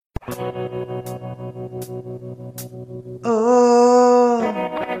Oh,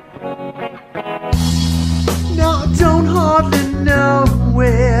 no, I don't hardly know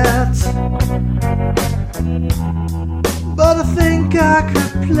it, but I think I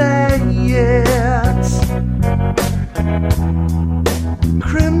could play it.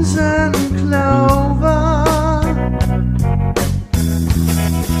 Crimson Clover.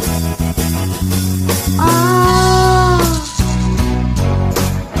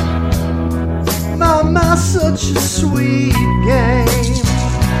 Mama, such a sweet game,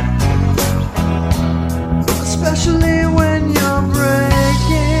 especially when you're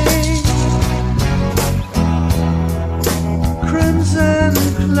breaking. Crimson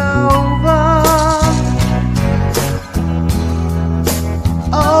Clover,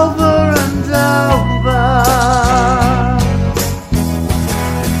 over and over.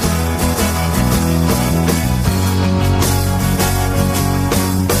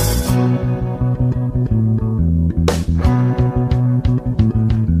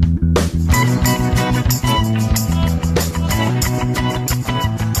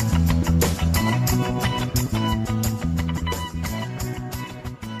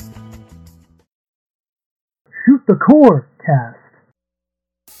 Shoot the Core Cast.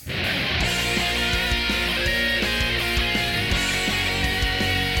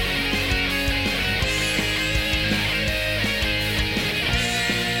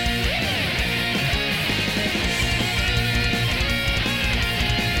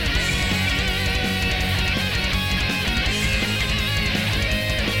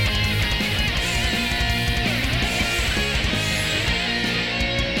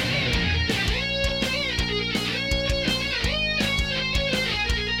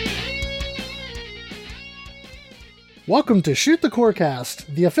 Welcome to Shoot the Corecast,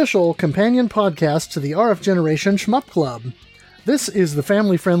 the official companion podcast to the RF Generation Shmup Club. This is the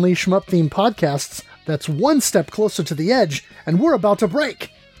family-friendly shmup-themed podcasts that's one step closer to the edge, and we're about to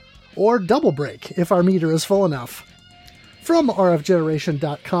break! Or double break, if our meter is full enough. From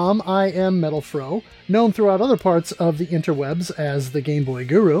rfgeneration.com, I am MetalFro, known throughout other parts of the interwebs as the Game Boy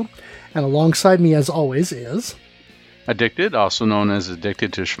Guru, and alongside me as always is... Addicted, also known as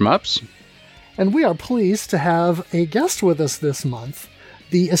Addicted to Shmups. And we are pleased to have a guest with us this month,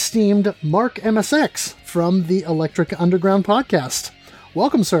 the esteemed Mark MSX from the Electric Underground podcast.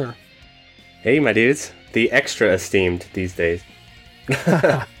 Welcome, sir. Hey, my dudes. The extra esteemed these days.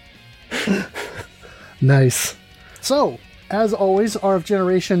 Nice. So, as always,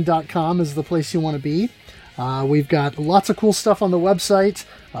 rfgeneration.com is the place you want to be. We've got lots of cool stuff on the website,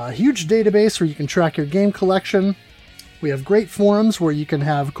 a huge database where you can track your game collection. We have great forums where you can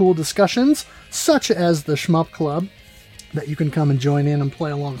have cool discussions, such as the Shmup Club, that you can come and join in and play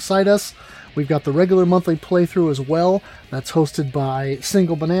alongside us. We've got the regular monthly playthrough as well. That's hosted by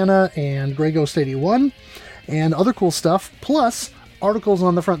Single Banana and Grey Ghost 81, and other cool stuff, plus articles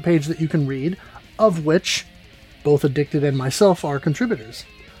on the front page that you can read, of which both Addicted and myself are contributors.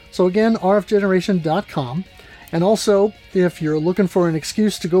 So again, rfgeneration.com. And also, if you're looking for an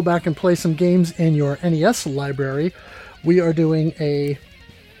excuse to go back and play some games in your NES library, we are doing a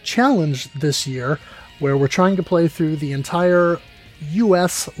challenge this year where we're trying to play through the entire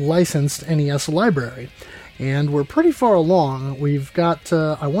US licensed NES library. And we're pretty far along. We've got,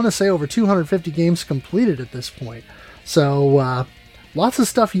 I want to say, over 250 games completed at this point. So, lots of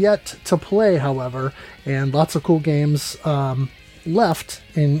stuff yet to play, however, and lots of cool games left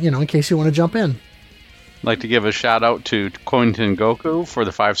in case you want to jump in. I'd like to give a shout out to Coin Tengoku for the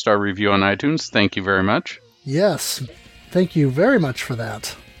 5-star review on iTunes. Thank you very much. Yes, thank you very much for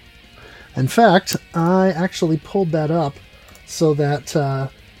that. In fact, I actually pulled that up so that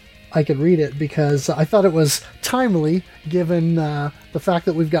I could read it because I thought it was timely given the fact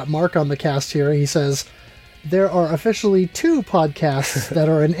that we've got Mark on the cast here. He says, "There are officially 2 podcasts that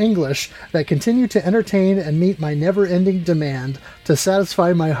are in English that continue to entertain and meet my never-ending demand to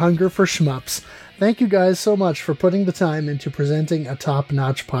satisfy my hunger for shmups. Thank you guys so much for putting the time into presenting a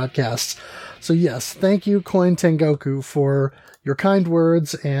top-notch podcast." So yes, thank you, Coin Tengoku, for your kind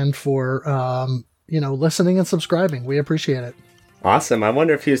words and for, listening and subscribing. We appreciate it. Awesome. I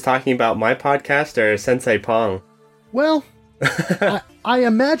wonder if he was talking about my podcast or Sensei Pong. Well, I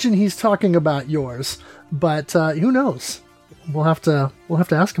imagine he's talking about yours, but who knows? We'll have to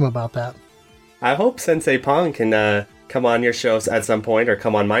ask him about that. I hope Sensei Pong can come on your shows at some point, or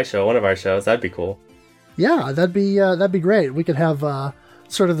come on my show, one of our shows. That'd be cool. Yeah, that'd be great. We could have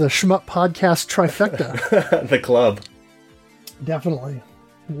sort of the Shmup podcast trifecta. The club. Definitely.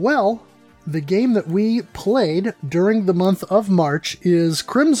 Well, the game that we played during the month of March is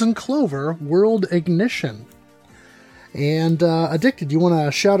Crimson Clover World Ignition. And Addicted, you want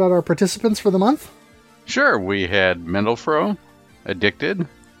to shout out our participants for the month? Sure, we had Mendelfro, Addicted,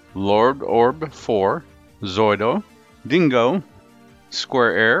 Lord Orb 4, Zoido, Dingo,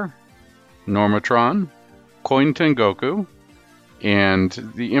 Square Air, Normatron, Coin Tengoku, and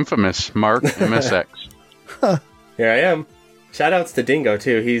the infamous Mark MSX. Here I am. Shoutouts to Dingo,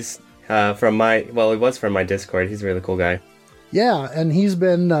 too. He's he was from my Discord. He's a really cool guy. Yeah, and he's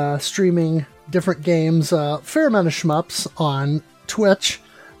been streaming different games, fair amount of shmups on Twitch,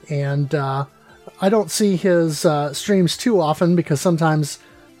 and I don't see his streams too often because sometimes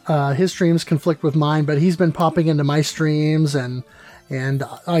his streams conflict with mine, but he's been popping into my streams, and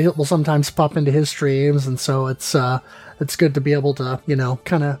I will sometimes pop into his streams, and so it's good to be able to,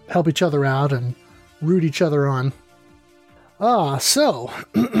 kind of help each other out and root each other on. So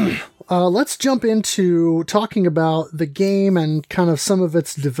let's jump into talking about the game and kind of some of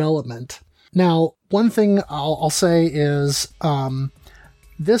its development. Now, one thing I'll say is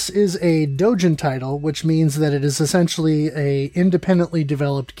this is a Dojin title, which means that it is essentially a independently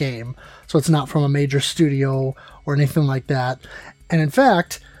developed game. So it's not from a major studio or anything like that. And in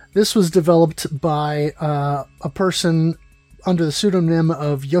fact, this was developed by a person under the pseudonym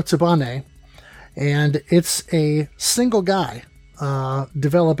of Yotsubane, and it's a single guy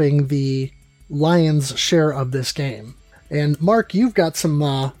developing the lion's share of this game. And Mark, you've got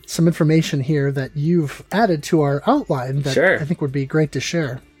some information here that you've added to our outline that Sure. I think would be great to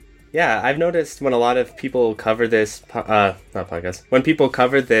share. Yeah, I've noticed when a lot of people cover this, not podcast, when people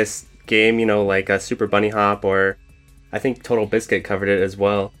cover this game, like Super Bunny Hop, or I think Total Biscuit covered it as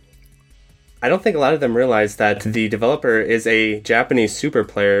well, I don't think a lot of them realize that the developer is a Japanese super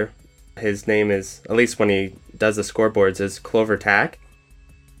player. His name is, at least when he does the scoreboards, is Clover Tack.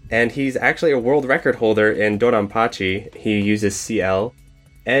 And he's actually a world record holder in Doronpachi. He uses CL.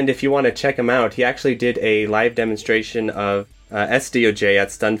 And if you want to check him out, he actually did a live demonstration of SDOJ at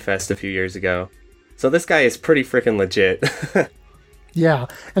Stunfest a few years ago. So this guy is pretty freaking legit. Yeah,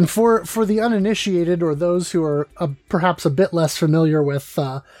 and for the uninitiated or those who are perhaps a bit less familiar with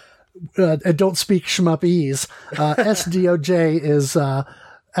don't speak shmup-ese, SDOJ is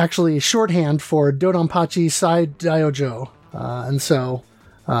actually shorthand for Dodonpachi Sai Daijo. And so,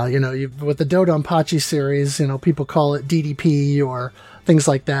 with the Dodonpachi series, people call it DDP or things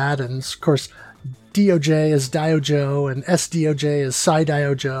like that. And of course, DOJ is Daijo and SDOJ is Sai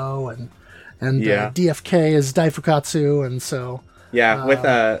Daijo and DFK is Daifukatsu. And so... Yeah, with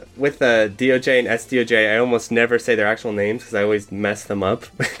DOJ and SDOJ, I almost never say their actual names because I always mess them up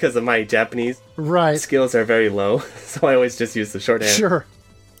because of my Japanese skills are very low. So I always just use the shorthand. Sure.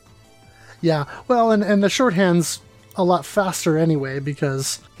 Yeah, well, and the shorthand's a lot faster anyway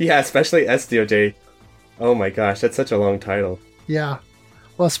because... Yeah, especially SDOJ. Oh my gosh, that's such a long title. Yeah.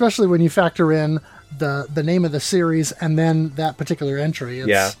 Well, especially when you factor in the name of the series and then that particular entry.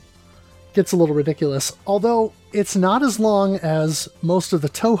 Gets a little ridiculous. Although, it's not as long as most of the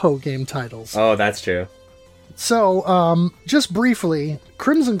Toho game titles. Oh, that's true. So, just briefly,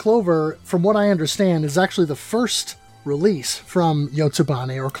 Crimson Clover, from what I understand, is actually the first release from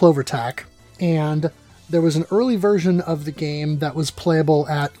Yotsubane or Clover Tack. And there was an early version of the game that was playable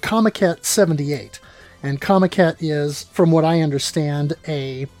at Comiket 78. And Comiket is, from what I understand,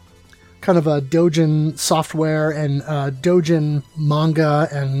 a kind of a Dojin software and Dojin manga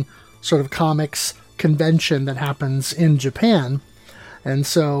and sort of comics convention that happens in Japan. And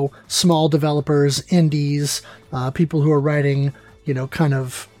so small developers, indies, people who are writing, kind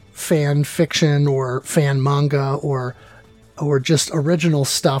of fan fiction or fan manga or just original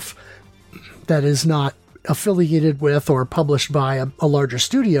stuff that is not affiliated with or published by a larger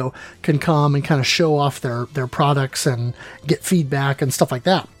studio can come and kind of show off their products and get feedback and stuff like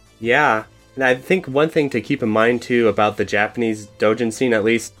that. Yeah. And I think one thing to keep in mind too about the Japanese Dojin scene, at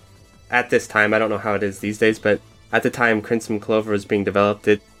least at this time, I don't know how it is these days, but at the time Crimson Clover was being developed,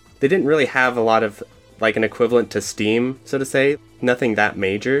 they didn't really have a lot of, like, an equivalent to Steam, so to say. Nothing that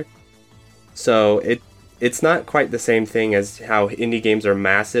major. So it's not quite the same thing as how indie games are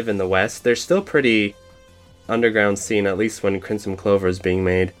massive in the West. They're still pretty underground scene, at least when Crimson Clover is being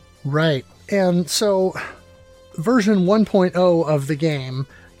made. Right. And so version 1.0 of the game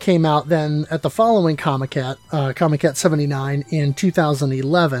came out then at the following Comiket, Comiket 79 in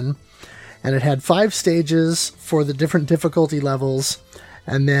 2011. And it had 5 stages for the different difficulty levels,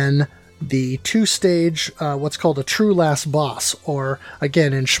 and then the 2-stage, what's called a true last boss, or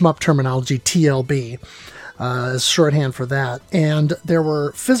again in shmup terminology, TLB, is shorthand for that. And there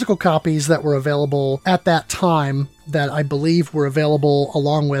were physical copies that were available at that time that I believe were available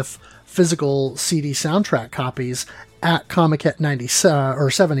along with physical CD soundtrack copies at Comiket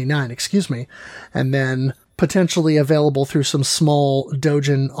 79, and then potentially available through some small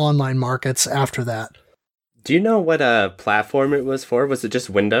Dojin online markets after that. Do you know what platform it was for? Was it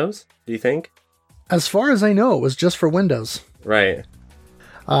just Windows, do you think? As far as I know, it was just for Windows. Right.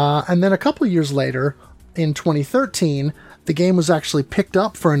 And then a couple of years later, in 2013, the game was actually picked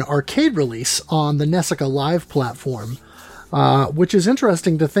up for an arcade release on the Nessica Live platform, which is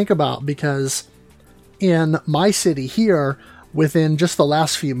interesting to think about because in my city here, within just the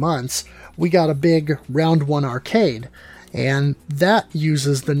last few months, we got a big Round 1 arcade, and that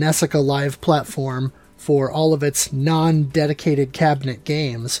uses the Nessica Live platform for all of its non-dedicated cabinet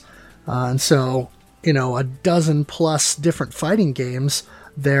games. And so, you know, a dozen plus different fighting games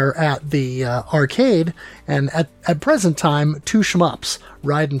there at the arcade, and at present time, 2 shmups,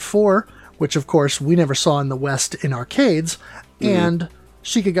 Raiden 4, which of course we never saw in the West in arcades, and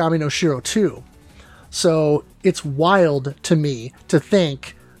Shikigami no Shiro 2. So it's wild to me to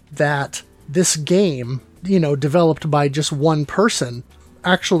think that this game, you know, developed by just one person,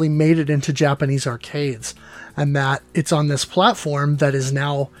 actually made it into Japanese arcades, and that it's on this platform that is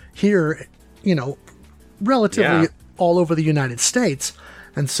now here, you know, relatively all over the United States.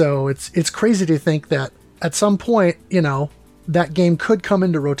 And so it's crazy to think that at some point, you know, that game could come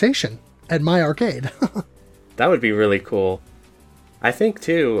into rotation at my arcade. That would be really cool. I think,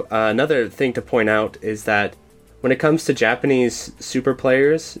 too, another thing to point out is that when it comes to Japanese super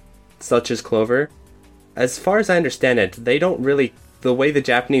players, such as Clover, as far as I understand it, they don't really... The way the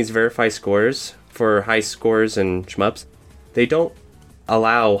Japanese verify scores for high scores and shmups, they don't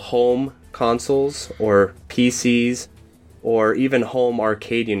allow home consoles or PCs or even home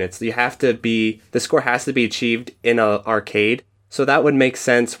arcade units. You have to be... The score has to be achieved in an arcade. So that would make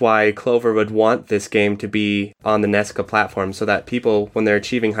sense why Clover would want this game to be on the Nessica platform, so that people, when they're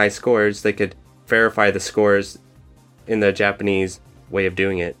achieving high scores, they could verify the scores in the Japanese way of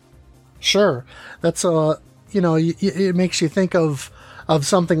doing it. Sure. That's, you know, it makes you think of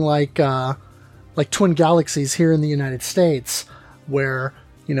something like Twin Galaxies here in the United States, where,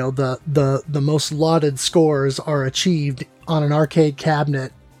 you know, the most lauded scores are achieved on an arcade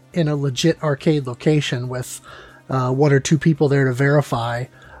cabinet in a legit arcade location with 1 or 2 people there to verify.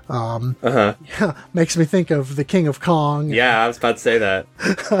 Yeah, makes me think of the King of Kong. Yeah, I was about to say that.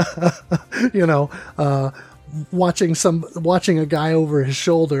 You know, watching a guy over his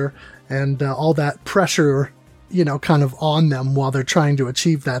shoulder and all that pressure, you know, kind of on them while they're trying to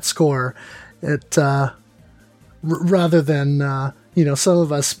achieve that score. It rather than you know, some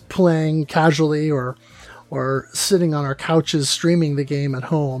of us playing casually or sitting on our couches streaming the game at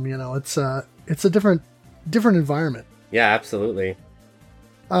home. You know, it's a different environment. Yeah, absolutely.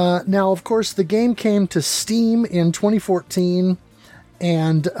 Now, of course, the game came to Steam in 2014,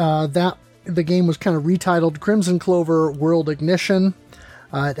 and the game was kind of retitled Crimson Clover World Ignition.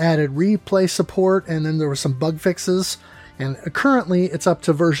 It added replay support, and then there were some bug fixes. And currently, it's up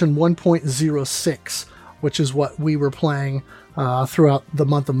to version 1.06, which is what we were playing throughout the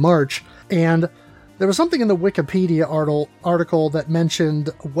month of March. And there was something in the Wikipedia article that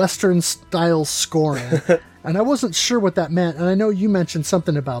mentioned Western-style scoring, and I wasn't sure what that meant, and I know you mentioned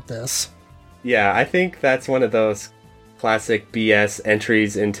something about this. Yeah, I think that's one of those classic BS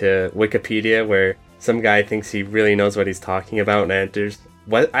entries into Wikipedia where some guy thinks he really knows what he's talking about and enters.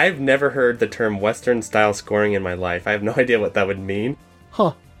 I've never heard the term Western-style scoring in my life. I have no idea what that would mean.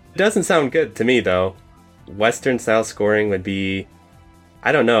 Huh. It doesn't sound good to me, though. Western-style scoring would be...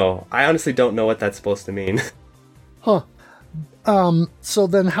 I don't know. I honestly don't know what that's supposed to mean. Huh. So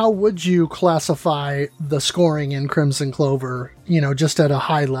then how would you classify the scoring in Crimson Clover, you know, just at a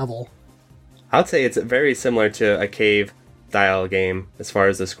high level? I'd say it's very similar to a cave-style game as far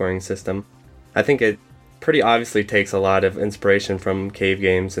as the scoring system. I think it pretty obviously takes a lot of inspiration from cave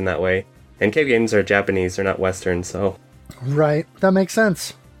games in that way. And cave games are Japanese, they're not Western, so... Right. That makes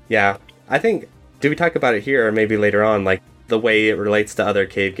sense. Yeah. I think... Do we talk about it here or maybe later on, like, the way it relates to other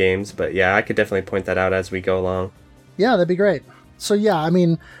cave games? But yeah, I could definitely point that out as we go along. Yeah, that'd be great. So yeah, I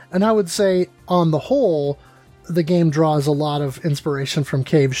mean, and I would say on the whole, the game draws a lot of inspiration from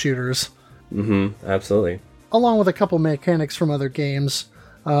cave shooters. Mm-hmm, absolutely. Along with a couple mechanics from other games,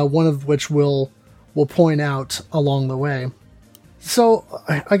 one of which we'll point out along the way. So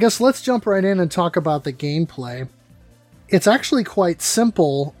I guess let's jump right in and talk about the gameplay. It's actually quite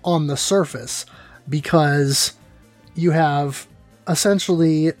simple on the surface because you have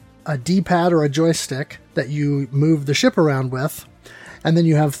essentially a D-pad or a joystick that you move the ship around with, and then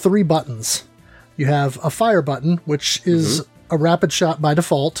you have 3 buttons. You have a fire button, which is a rapid shot by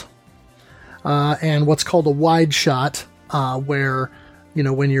default, and what's called a wide shot, where, you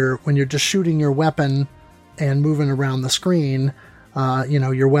know, when you're just shooting your weapon and moving around the screen,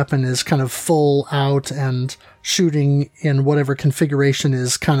 your weapon is kind of full out and shooting in whatever configuration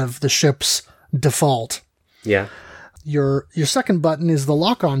is kind of the ship's default. Yeah. Your second button is the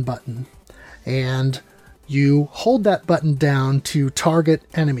lock-on button, and you hold that button down to target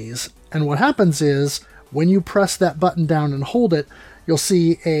enemies. And what happens is, when you press that button down and hold it, you'll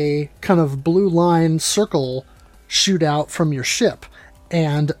see a kind of blue line circle shoot out from your ship.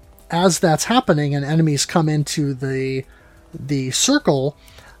 And as that's happening and enemies come into the circle,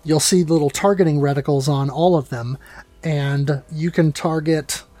 you'll see little targeting reticles on all of them. And you can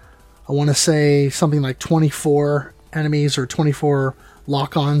target, I want to say, something like 24 enemies or 24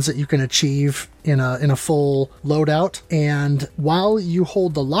 lock-ons that you can achieve in a full loadout. And while you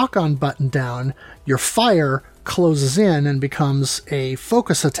hold the lock-on button down, your fire closes in and becomes a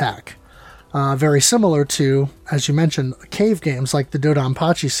focus attack. Very similar to, as you mentioned, cave games like the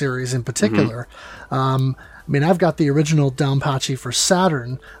Dodonpachi series in particular. I've got the original Donpachi for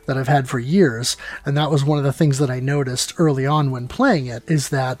Saturn that I've had for years, and that was one of the things that I noticed early on when playing it, is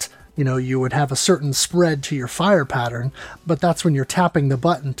that you would have a certain spread to your fire pattern, but that's when you're tapping the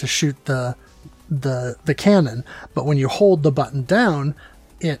button to shoot the cannon. But when you hold the button down,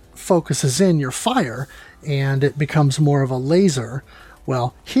 it focuses in your fire, and it becomes more of a laser.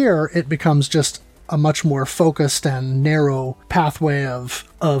 Well, here it becomes just a much more focused and narrow pathway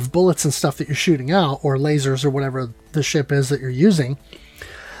of bullets and stuff that you're shooting out, or lasers, or whatever the ship is that you're using.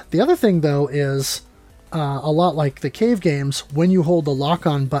 The other thing, though, is a lot like the cave games, when you hold the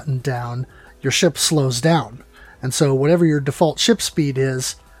lock-on button down, your ship slows down. And so whatever your default ship speed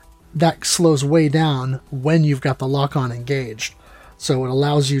is, that slows way down when you've got the lock-on engaged. So it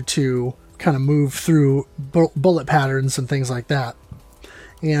allows you to kind of move through bullet patterns and things like that.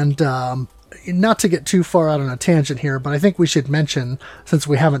 And not to get too far out on a tangent here, but I think we should mention, since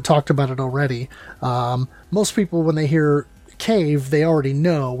we haven't talked about it already, most people, when they hear cave, they already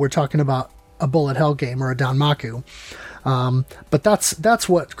know we're talking about a bullet hell game or a Danmaku. But that's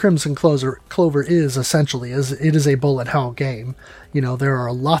what Crimson Clover is essentially. It is a bullet hell game. There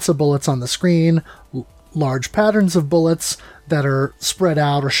are lots of bullets on the screen, large patterns of bullets that are spread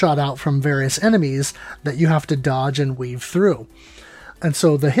out or shot out from various enemies that you have to dodge and weave through. And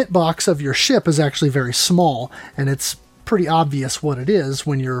so the hitbox of your ship is actually very small, and it's pretty obvious what it is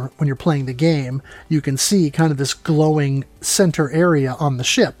when you're playing the game. You can see kind of this glowing center area on the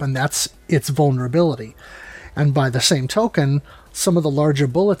ship, and that's its vulnerability. And by the same token, some of the larger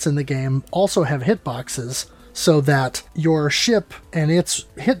bullets in the game also have hitboxes, so that your ship and its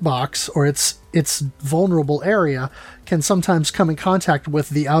hitbox, or its vulnerable area, can sometimes come in contact with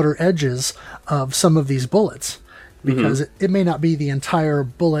the outer edges of some of these bullets, because it may not be the entire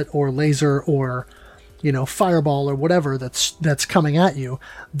bullet or laser or fireball or whatever that's coming at you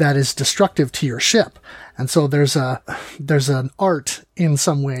that is destructive to your ship. And so there's an art in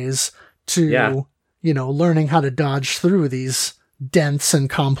some ways to learning how to dodge through these dense and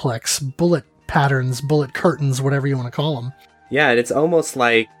complex bullet patterns, bullet curtains, whatever you want to call them. Yeah, and it's almost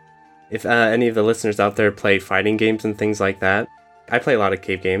like, if any of the listeners out there play fighting games and things like that, I play a lot of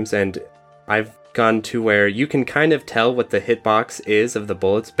cave games, and I've gone to where you can kind of tell what the hitbox is of the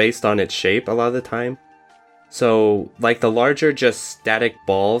bullets based on its shape a lot of the time. So, like the larger just static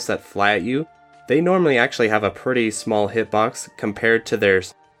balls that fly at you, they normally actually have a pretty small hitbox compared to their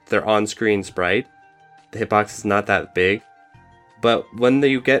on-screen sprite. The hitbox is not that big. But when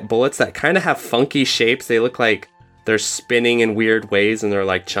you get bullets that kind of have funky shapes, they look like they're spinning in weird ways and they're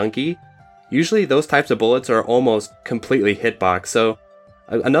like chunky, usually those types of bullets are almost completely hitbox. So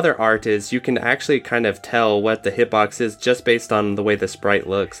another art is you can actually kind of tell what the hitbox is just based on the way the sprite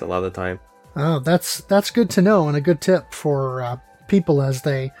looks a lot of the time. Oh, that's good to know, and a good tip for people as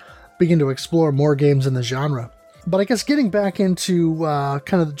they begin to explore more games in the genre. But I guess getting back into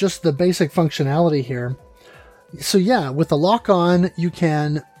kind of just the basic functionality here. So yeah, with the lock-on, you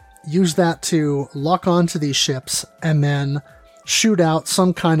can use that to lock onto these ships and then shoot out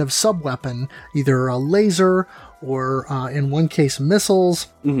some kind of sub-weapon, either a laser or, in one case, missiles.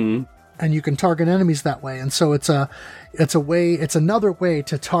 Mm-hmm. And you can target enemies that way. And so it's another way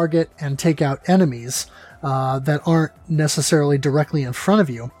to target and take out enemies that aren't necessarily directly in front of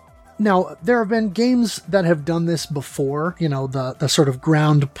you. Now, there have been games that have done this before. The sort of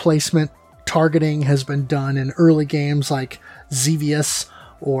ground placement targeting has been done in early games like Xevious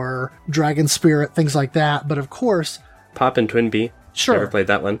or Dragon Spirit, things like that. But of course... Pop and Twinbee. Sure. Never played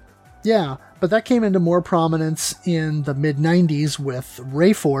that one. Yeah, but that came into more prominence in the mid-90s with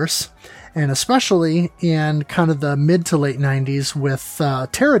Rayforce, and especially in kind of the mid to late 90s with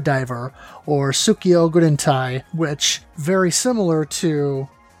Terradiver or Tsukio Gurentai, which, very similar to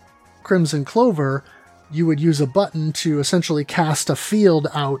Crimson Clover, you would use a button to essentially cast a field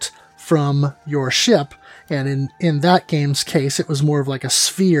out from your ship. And in that game's case, it was more of like a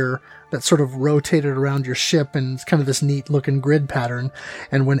sphere that sort of rotated around your ship and it's kind of this neat looking grid pattern.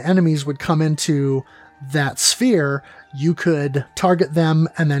 And when enemies would come into that sphere, you could target them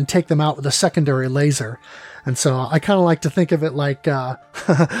and then take them out with a secondary laser. And so I kind of like to think of it like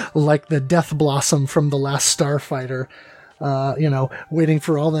like the Death Blossom from The Last Starfighter, waiting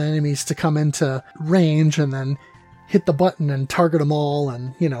for all the enemies to come into range and then hit the button and target them all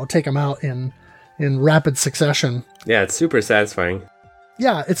and, take them out in rapid succession. Yeah, it's super satisfying.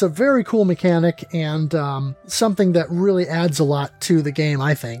 Yeah, it's a very cool mechanic and something that really adds a lot to the game,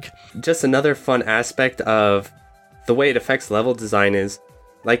 I think. Just another fun aspect of the way it affects level design is,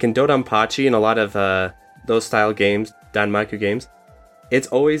 like in Dodonpachi and a lot of those style games, Danmaku games, it's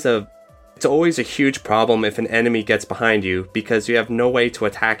always a huge problem if an enemy gets behind you because you have no way to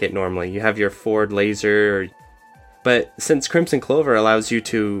attack it normally. You have your forward laser, but since Crimson Clover allows you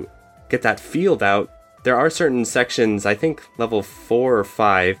to get that field out, there are certain sections, I think level 4 or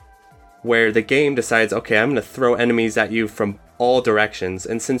 5, where the game decides, okay, I'm going to throw enemies at you from all directions,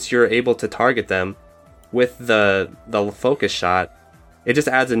 and since you're able to target them with the focus shot, it just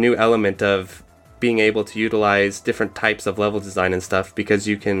adds a new element of being able to utilize different types of level design and stuff because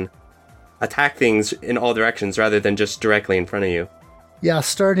you can attack things in all directions rather than just directly in front of you. Yeah,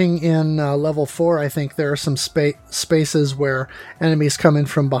 starting in level 4, I think there are some spaces where enemies come in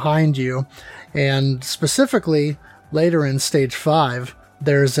from behind you, and specifically later in stage 5,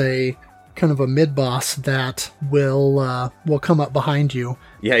 there's a kind of a mid-boss that will come up behind you.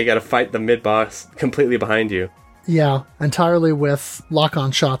 Yeah, you gotta fight the mid-boss completely behind you. Yeah, entirely with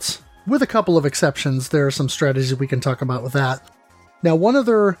lock-on shots. With a couple of exceptions, there are some strategies we can talk about with that. Now, one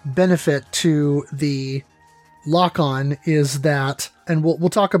other benefit to the lock-on is that, and we'll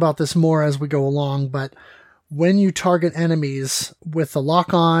talk about this more as we go along, but when you target enemies with the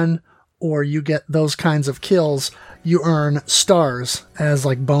lock-on or you get those kinds of kills, you earn stars as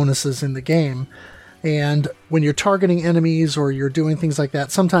like bonuses in the game. And when you're targeting enemies or you're doing things like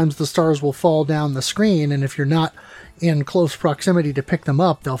that, sometimes the stars will fall down the screen, and if you're not in close proximity to pick them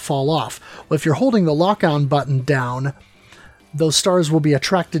up, they'll fall off. Well, if you're holding the lock-on button down, those stars will be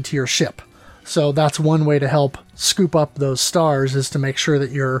attracted to your ship. So that's one way to help scoop up those stars, is to make sure that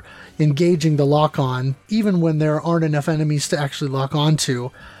you're engaging the lock-on, even when there aren't enough enemies to actually lock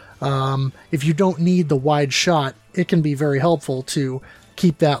onto. If you don't need the wide shot, it can be very helpful to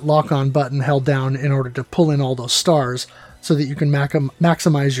keep that lock-on button held down in order to pull in all those stars so that you can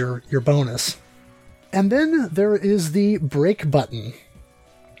maximize your bonus. And then there is the brake button.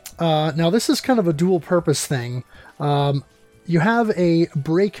 Now this is kind of a dual purpose thing. You have a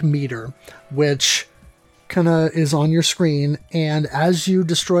brake meter, which kind of is on your screen, and as you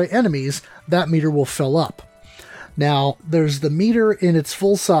destroy enemies, that meter will fill up. Now, there's the meter in its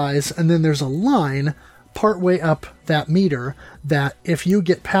full size, and then there's a line partway up that meter that if you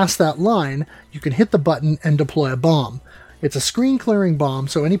get past that line, you can hit the button and deploy a bomb. It's a screen-clearing bomb,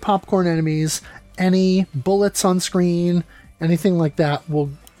 so any popcorn enemies, any bullets on screen, anything like that will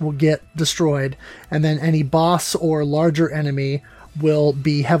get destroyed, and then any boss or larger enemy will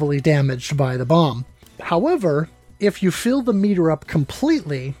be heavily damaged by the bomb. However, if you fill the meter up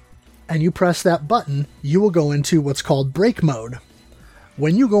completely and you press that button, you will go into what's called brake mode.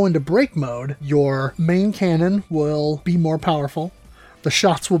 When you go into brake mode, your main cannon will be more powerful, the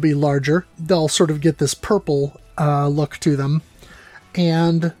shots will be larger, they'll sort of get this purple look to them,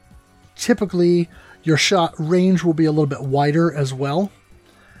 and typically your shot range will be a little bit wider as well.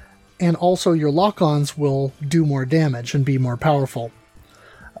 And also your lock-ons will do more damage and be more powerful.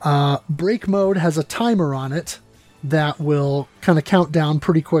 Brake mode has a timer on it that will kind of count down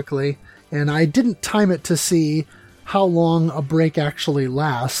pretty quickly, and I didn't time it to see how long a brake actually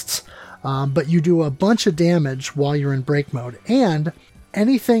lasts, but you do a bunch of damage while you're in brake mode, and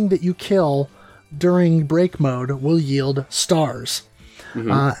anything that you kill during brake mode will yield stars.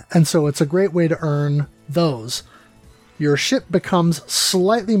 And so it's a great way to earn those. Your ship becomes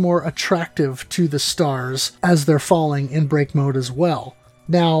slightly more attractive to the stars as they're falling in brake mode as well.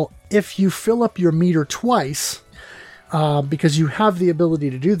 Now, if you fill up your meter twice, because you have the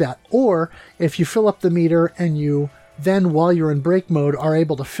ability to do that, or if you fill up the meter and you then, while you're in brake mode, are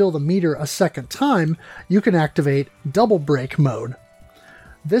able to fill the meter a second time, you can activate double brake mode.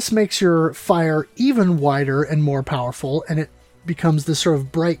 This makes your fire even wider and more powerful, and it becomes this sort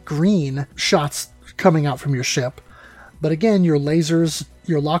of bright green shots coming out from your ship. But again, your lasers,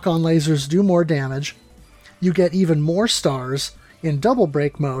 your lock-on lasers do more damage. You get even more stars in double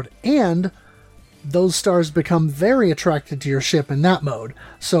brake mode, and those stars become very attracted to your ship in that mode.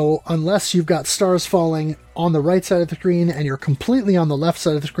 So unless you've got stars falling on the right side of the screen and you're completely on the left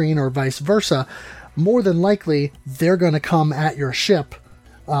side of the screen, or vice versa, more than likely they're going to come at your ship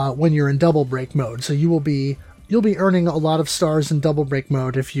when you're in double break mode. So you'll be earning a lot of stars in double break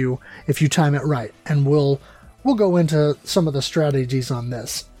mode if you time it right. And we'll go into some of the strategies on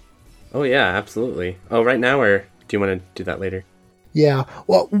this. Oh yeah, absolutely. Oh, right now, or do you want to do that later? Yeah.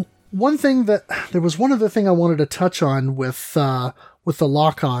 Well, there was one other thing I wanted to touch on with the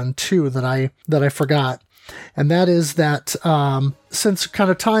lock-on too that I forgot, and that is that since kind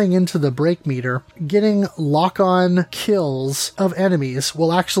of tying into the break meter, getting lock-on kills of enemies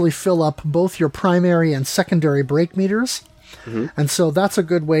will actually fill up both your primary and secondary break meters, and so that's a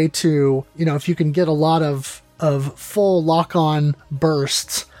good way to, if you can get a lot of full lock-on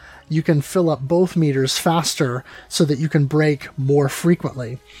bursts, you can fill up both meters faster so that you can break more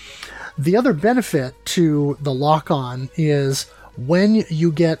frequently. The other benefit to the lock-on is when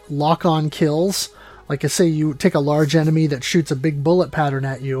you get lock-on kills, like I say, you take a large enemy that shoots a big bullet pattern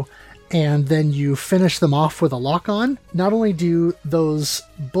at you, and then you finish them off with a lock-on, not only do those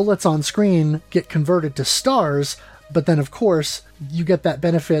bullets on screen get converted to stars, but then of course you get that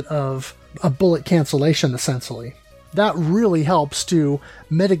benefit of a bullet cancellation essentially. That really helps to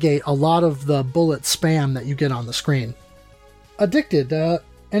mitigate a lot of the bullet spam that you get on the screen. Addicted,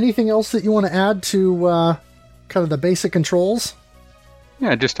 anything else that you want to add to kind of the basic controls?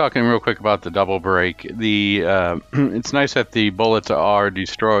 Yeah, just talking real quick about the double break. It's nice that the bullets are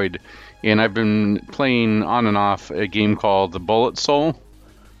destroyed, and I've been playing on and off a game called the Bullet Soul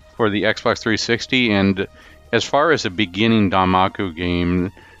for the Xbox 360, and as far as a beginning Danmaku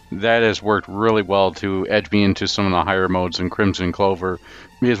game, that has worked really well to edge me into some of the higher modes in Crimson Clover,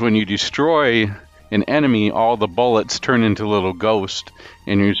 because when you destroy an enemy, all the bullets turn into little ghosts,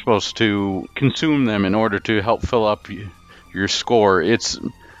 and you're supposed to consume them in order to help fill up your score. It's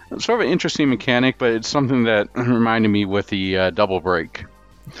sort of an interesting mechanic, but it's something that reminded me with the double break.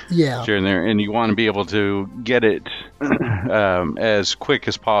 Yeah. Here and there, and you want to be able to get it as quick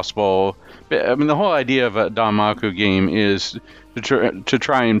as possible. I mean, the whole idea of a Danmaku game is to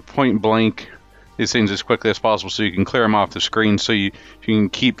try and point blank these things as quickly as possible so you can clear them off the screen so you can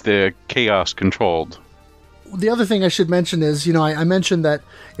keep the chaos controlled. The other thing I should mention is, I mentioned that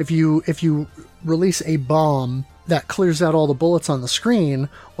if you release a bomb that clears out all the bullets on the screen,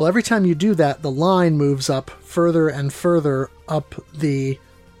 well, every time you do that, the line moves up further and further up the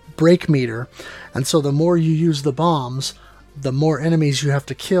break meter. And so the more you use the bombs, the more enemies you have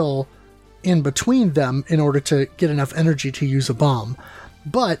to kill in between them in order to get enough energy to use a bomb.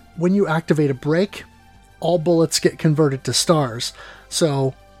 But when you activate a break, all bullets get converted to stars.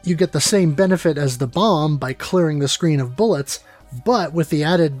 So you get the same benefit as the bomb by clearing the screen of bullets, but with the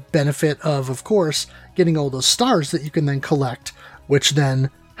added benefit of course, getting all those stars that you can then collect, which then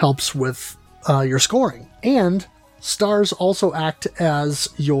helps with your scoring. And stars also act as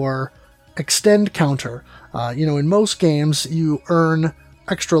your extend counter. In most games, you earn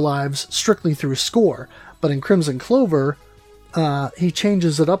extra lives strictly through score, but in Crimson Clover, he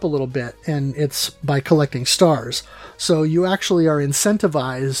changes it up a little bit, and it's by collecting stars. So you actually are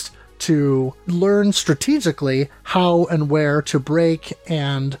incentivized to learn strategically how and where to break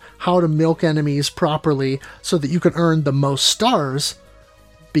and how to milk enemies properly so that you can earn the most stars,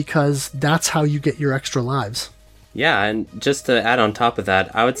 because that's how you get your extra lives. Yeah, and just to add on top of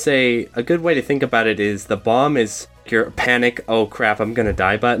that, I would say a good way to think about it is the bomb is your panic, oh crap, I'm gonna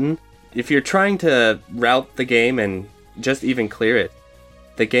die button. If you're trying to route the game and just even clear it,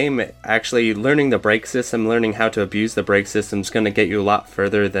 the game actually learning the brake system, learning how to abuse the brake system is going to get you a lot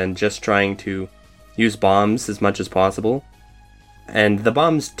further than just trying to use bombs as much as possible. And the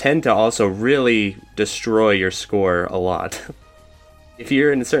bombs tend to also really destroy your score a lot. If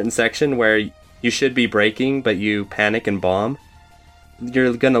you're in a certain section where you should be braking but you panic and bomb,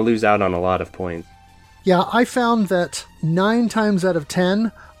 you're going to lose out on a lot of points. Yeah, I found that 9 times out of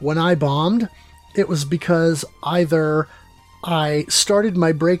 10 when I bombed, it was because either I started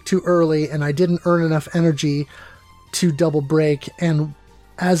my break too early and I didn't earn enough energy to double break, and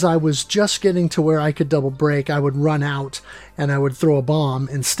as I was just getting to where I could double break, I would run out and I would throw a bomb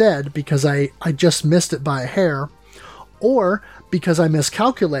instead because I just missed it by a hair, or because I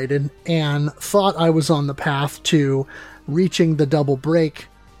miscalculated and thought I was on the path to reaching the double break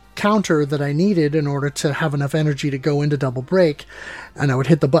counter that I needed in order to have enough energy to go into double break, and I would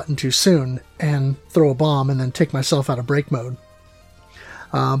hit the button too soon and throw a bomb and then take myself out of break mode.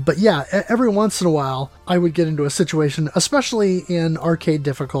 But yeah, every once in a while I would get into a situation, especially in arcade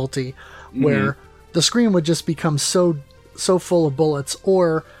difficulty, where the screen would just become so full of bullets,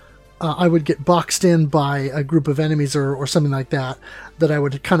 or I would get boxed in by a group of enemies or something like that, that I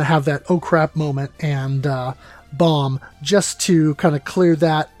would kind of have that oh crap moment and bomb just to kind of clear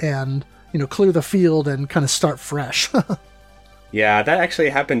that and, clear the field and kind of start fresh. Yeah, that actually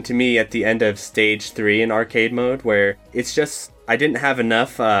happened to me at the end of Stage 3 in arcade mode, where it's just, I didn't have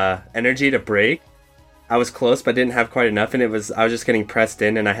enough energy to break. I was close, but didn't have quite enough, and I was just getting pressed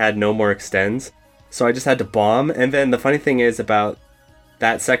in, and I had no more extends. So I just had to bomb, and then the funny thing is about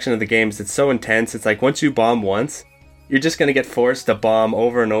that section of the game is it's so intense. It's like once you bomb once, you're just going to get forced to bomb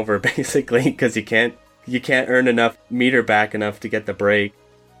over and over, basically, because you can't earn enough meter back enough to get the break.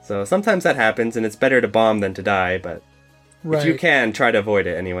 So sometimes that happens, and it's better to bomb than to die, but if you can, try to avoid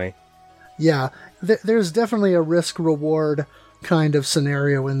it anyway. Yeah, there's definitely a risk-reward kind of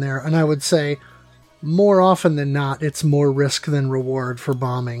scenario in there, and I would say more often than not, it's more risk than reward for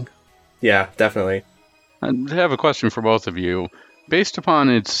bombing. Yeah, definitely. I have a question for both of you. Based upon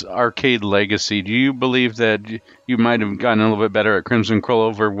its arcade legacy, do you believe that you might have gotten a little bit better at Crimson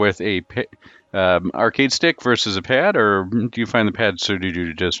Clover with a arcade stick versus a pad, or do you find the pad suited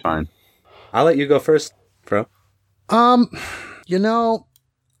you just fine? I'll let you go first, Fro. For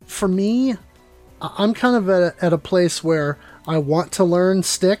me, I'm kind of at a place where I want to learn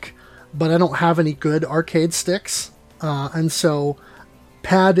stick, but I don't have any good arcade sticks, and so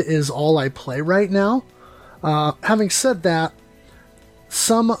pad is all I play right now. Having said that,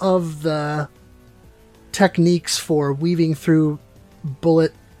 some of the techniques for weaving through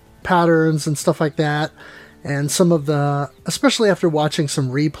bullet patterns and stuff like that, and some of especially after watching some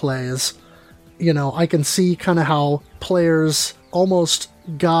replays, I can see kind of how players almost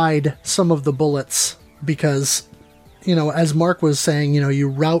guide some of the bullets because, as Mark was saying, you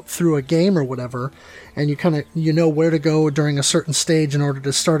route through a game or whatever, and you kind of, where to go during a certain stage in order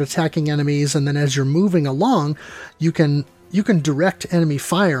to start attacking enemies, and then as you're moving along, you can direct enemy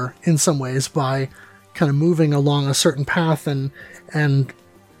fire in some ways by kind of moving along a certain path and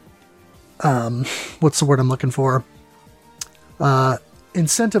what's the word I'm looking for?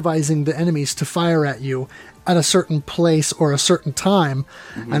 Incentivizing the enemies to fire at you at a certain place or a certain time.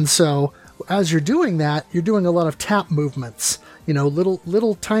 Mm-hmm. And so as you're doing that, you're doing a lot of tap movements,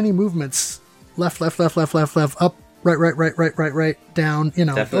 little tiny movements, left, up, right, down,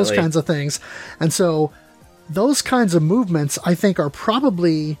 Definitely. Those kinds of things. And so those kinds of movements, I think, are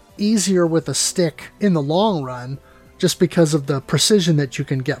probably easier with a stick in the long run, just because of the precision that you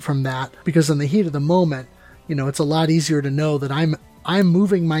can get from that. Because in the heat of the moment, it's a lot easier to know that I'm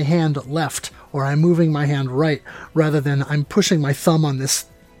moving my hand left or I'm moving my hand right, rather than I'm pushing my thumb on this,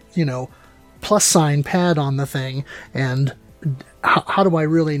 plus sign pad on the thing. And how do I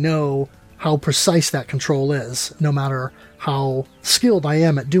really know how precise that control is, no matter how skilled I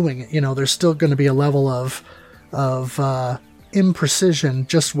am at doing it? There's still going to be a level of imprecision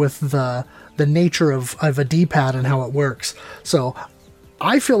just with the nature of a D-pad and how it works. So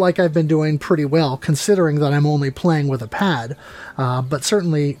I feel like I've been doing pretty well, considering that I'm only playing with a pad, but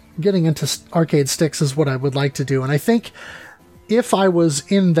certainly getting into arcade sticks is what I would like to do. And I think if I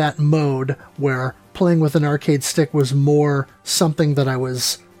was in that mode where playing with an arcade stick was more something that I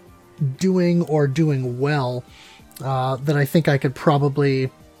was doing or doing well, then I think I could probably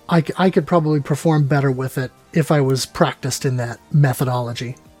perform better with it if I was practiced in that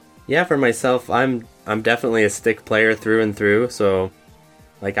methodology. Yeah, for myself, I'm definitely a stick player through and through, so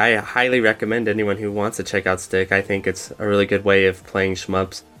I highly recommend anyone who wants to check out stick. I think it's a really good way of playing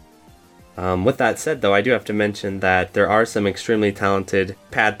shmups. With that said, though, I do have to mention that there are some extremely talented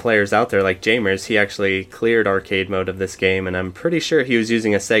pad players out there, like Jamers. He actually cleared arcade mode of this game, and I'm pretty sure he was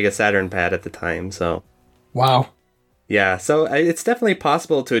using a Sega Saturn pad at the time, so... Wow. Yeah, so it's definitely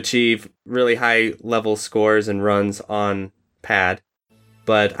possible to achieve really high level scores and runs on pad,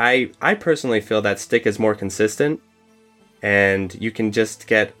 but I personally feel that stick is more consistent, and you can just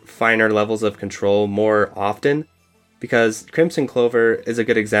get finer levels of control more often, because Crimson Clover is a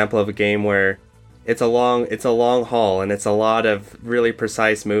good example of a game where it's a long haul, and it's a lot of really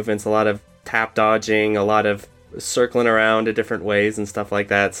precise movements, a lot of tap dodging, a lot of circling around in different ways and stuff like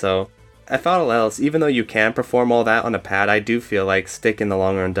that. So if all else, even though you can perform all that on a pad, I do feel like stick in the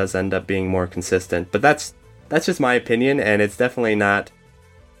long run does end up being more consistent. But that's just my opinion, and it's definitely not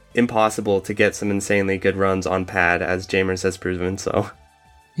impossible to get some insanely good runs on pad, as Jamers has proven. So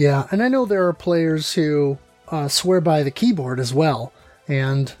yeah, and I know there are players who swear by the keyboard as well,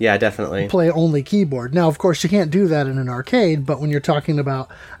 and yeah, definitely play only keyboard. Now, of course, you can't do that in an arcade, but when you're talking about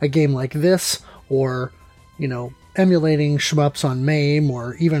a game like this, or emulating shmups on MAME,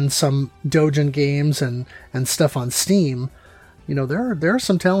 or even some Dojin games and stuff on Steam, there are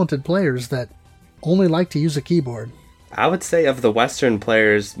some talented players that only like to use a keyboard. I would say of the Western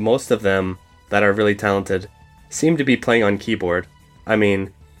players, most of them that are really talented seem to be playing on keyboard. I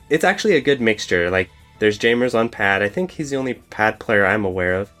mean, it's actually a good mixture. Like, there's Jamers on pad. I think he's the only pad player I'm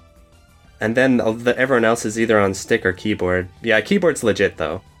aware of. And then everyone else is either on stick or keyboard. Yeah, keyboard's legit,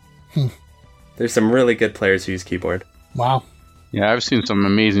 though. There's some really good players who use keyboard. Wow. Yeah, I've seen some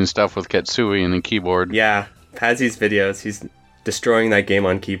amazing stuff with Ketsui and the keyboard. Yeah, Pazzy's videos, he's destroying that game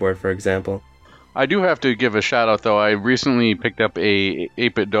on keyboard, for example. I do have to give a shout out, though. I recently picked up a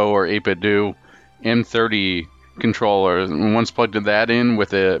 8BitDo or 8BitDo M30 controller, and once plugged that in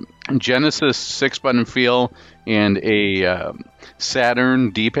with a Genesis 6-button feel and a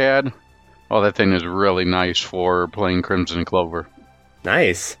Saturn D-pad. Oh, that thing is really nice for playing Crimson Clover.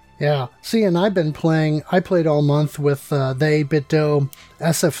 Nice. Yeah. See, and I played all month with the 8BitDo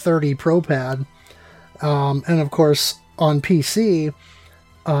SF30 Pro Pad. And of course, on PC,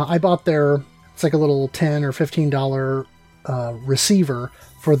 I bought it's like a little $10 or $15 receiver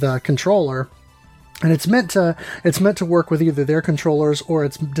for the controller. And it's meant to work with either their controllers or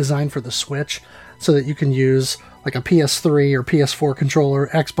it's designed for the Switch so that you can use like a PS3 or PS4 controller,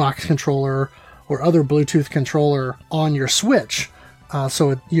 Xbox controller, or other Bluetooth controller on your Switch.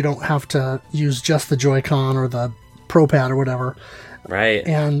 So you don't have to use just the Joy-Con or the Pro Pad or whatever. Right.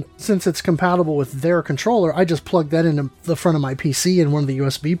 And since it's compatible with their controller, I just plug that into the front of my PC in one of the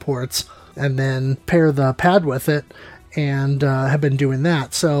USB ports and then pair the pad with it and have been doing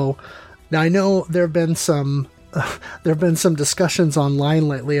that. So now I know there have been some discussions online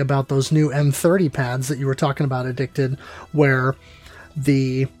lately about those new M30 pads that you were talking about, Addicted, where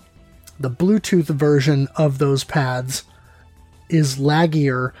the Bluetooth version of those pads is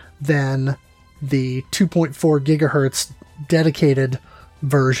laggier than the 2.4 gigahertz dedicated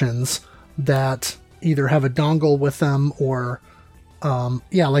versions that either have a dongle with them or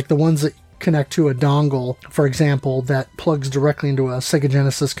like the ones that connect to a dongle, for example, that plugs directly into a Sega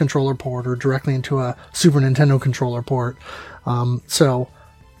Genesis controller port or directly into a Super Nintendo controller port. So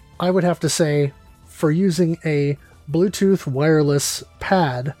I would have to say, for using a Bluetooth wireless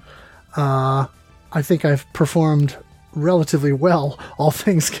pad, I think I've performed relatively well, all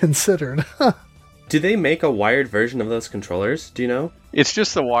things considered. Do they make a wired version of those controllers? Do you know? It's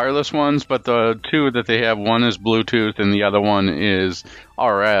just the wireless ones, but the two that they have, one is Bluetooth and the other one is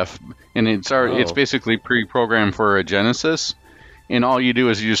RF, and it's basically pre-programmed for a Genesis, and all you do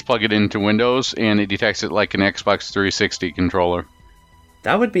is you just plug it into Windows, and it detects it like an Xbox 360 controller.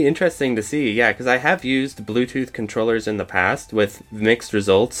 That would be interesting to see, yeah, because I have used Bluetooth controllers in the past with mixed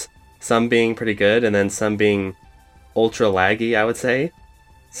results, some being pretty good and then some being ultra laggy, I would say.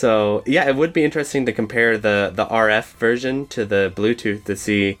 So, yeah, it would be interesting to compare the RF version to the Bluetooth to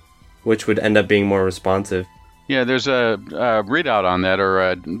see which would end up being more responsive. Yeah, there's a readout on that, or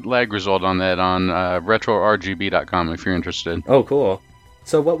a lag result on that on retrorgb.com if you're interested. Oh, cool.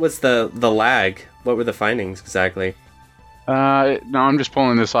 So what was the lag? What were the findings exactly? No, I'm just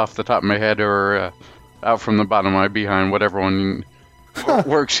pulling this off the top of my head or out from the bottom of my behind, whatever one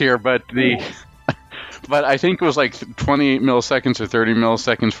works here, but But I think it was like 28 milliseconds or 30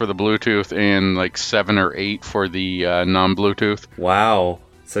 milliseconds for the Bluetooth and like 7 or 8 for the non-Bluetooth. Wow.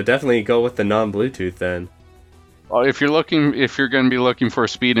 So definitely go with the non-Bluetooth then. Well, if you're going to be looking for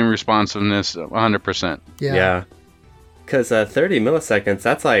speed and responsiveness, 100%. Yeah. Because 30 milliseconds,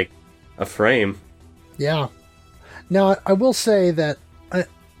 that's like a frame. Yeah. Now, I will say that,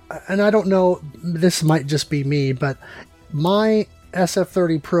 and I don't know, this might just be me, but my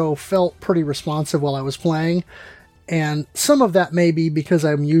SF30 Pro felt pretty responsive while I was playing, and some of that may be because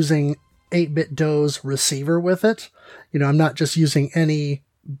I'm using 8BitDo's receiver with it. You know, I'm not just using any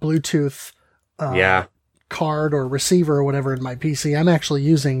Bluetooth card or receiver or whatever in my PC. I'm actually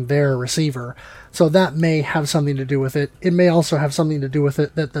using their receiver, so that may have something to do with it. It may also have something to do with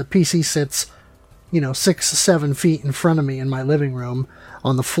it that the PC sits, 6-7 feet in front of me in my living room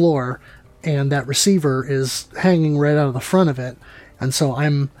on the floor, and that receiver is hanging right out of the front of it. And so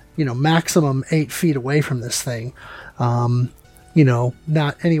I'm, maximum 8 feet away from this thing.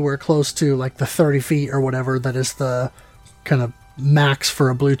 Not anywhere close to like the 30 feet or whatever that is the kind of max for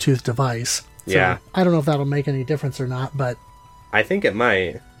a Bluetooth device. So Yeah. I don't know if that'll make any difference or not, but I think it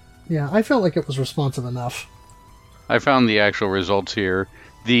might. yeah, I felt like it was responsive enough. I found the actual results here.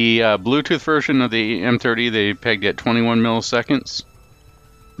 The Bluetooth version of the M30, they pegged at 21 milliseconds.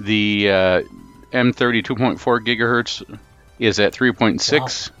 The M30 2.4 gigahertz is at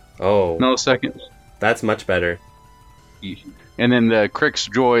 3.6 milliseconds. That's much better. And then the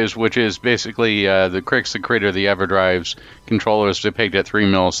Crix Joys, which is basically the Crix, the creator of the EverDrive's controllers, they pegged at 3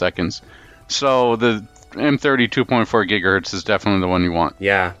 milliseconds. So the M30 2.4 gigahertz is definitely the one you want.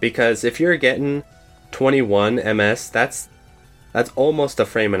 Yeah, because if you're getting 21 ms. That's almost a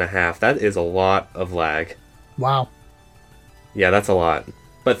frame and a half. That is a lot of lag. Wow. Yeah, that's a lot.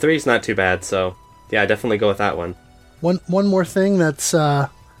 But 3's not too bad, so yeah, definitely go with that one. One more thing that's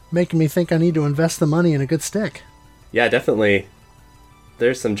making me think I need to invest the money in a good stick. Yeah, definitely.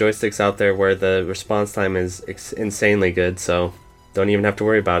 There's some joysticks out there where the response time is insanely good, so don't even have to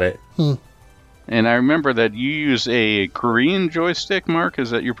worry about it. And I remember that you use a Korean joystick, Mark.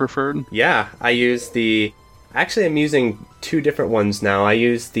 Is that your preferred? Yeah, I use the... Actually, I'm using 2 different ones now. I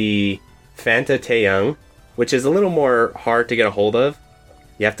use the Fanta Taeyang, which is a little more hard to get a hold of.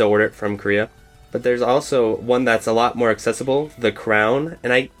 You have to order it from Korea. But there's also one that's a lot more accessible, the Crown.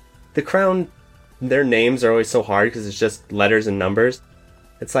 And the Crown, their names are always so hard because it's just letters and numbers.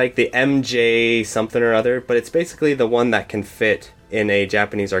 It's like the MJ something or other, but it's basically the one that can fit in a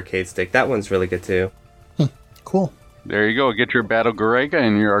Japanese arcade stick. That one's really good too. Cool. There you go. Get your Battle Garega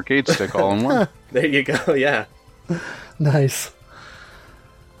and your arcade stick all in one. There you go, yeah. Nice.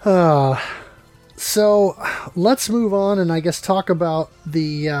 So let's move on and I guess talk about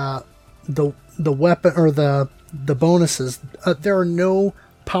the weapon or the bonuses. There are no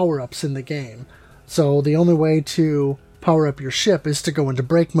power-ups in the game. So the only way to power up your ship is to go into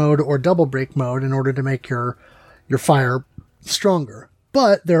brake mode or double brake mode in order to make your fire stronger.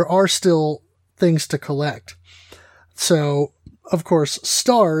 But there are still things to collect. So, of course,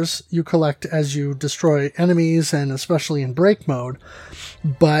 stars you collect as you destroy enemies and especially in brake mode.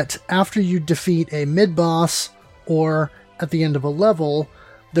 But after you defeat a mid-boss or at the end of a level,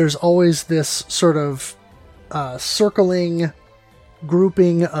 there's always this sort of circling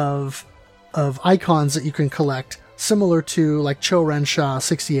grouping of icons that you can collect, similar to like Cho Rensha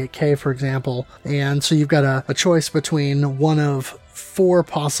 68K, for example. And so you've got a choice between one of 4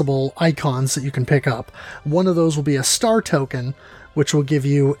 possible icons that you can pick up. One of those will be a star token, which will give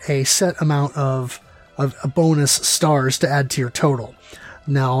you a set amount of bonus stars to add to your total.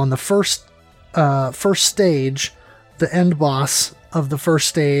 Now, on the first stage, the end boss of the first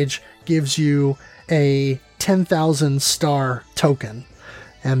stage gives you a 10,000 star token.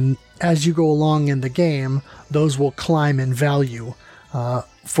 And as you go along in the game, those will climb in value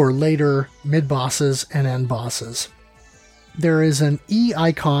for later mid-bosses and end bosses. There is an E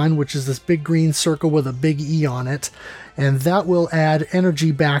icon, which is this big green circle with a big E on it, and that will add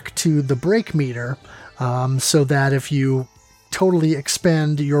energy back to the brake meter, so that if you totally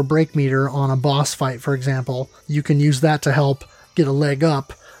expend your brake meter on a boss fight, for example, you can use that to help get a leg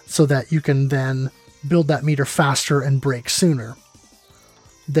up so that you can then build that meter faster and brake sooner.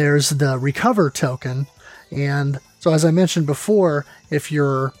 There's the recover token, and so as I mentioned before, if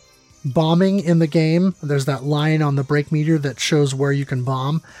you're bombing in the game, there's that line on the brake meter that shows where you can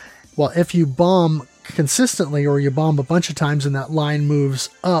bomb. Well, if you bomb consistently or you bomb a bunch of times and that line moves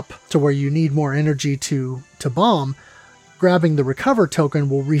up to where you need more energy to bomb, grabbing the recover token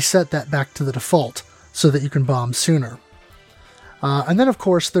will reset that back to the default so that you can bomb sooner. And then, of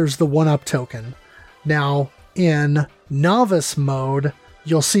course, there's the 1-up token. Now, in novice mode,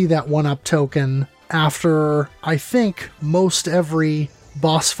 you'll see that 1-up token after, I think, most every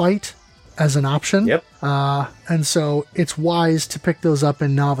boss fight as an option. Yep. And so it's wise to pick those up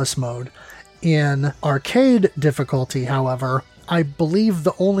in novice mode. In arcade difficulty, however, I believe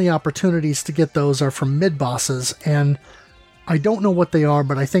the only opportunities to get those are from mid-bosses, and I don't know what they are,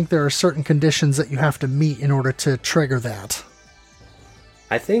 but I think there are certain conditions that you have to meet in order to trigger that.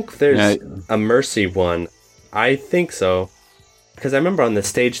 I think there's a mercy one. I think so. Because I remember on the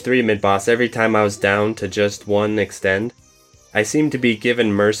stage 3 mid-boss, every time I was down to just 1 extend, I seemed to be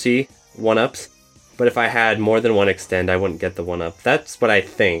given mercy 1-ups, but if I had more than 1 extend, I wouldn't get the 1-up. That's what I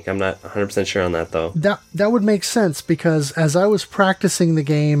think. I'm not 100% sure on that, though. That would make sense, because as I was practicing the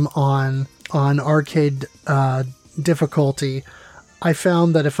game on arcade difficulty, I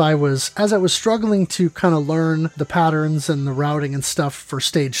found that as I was struggling to kind of learn the patterns and the routing and stuff for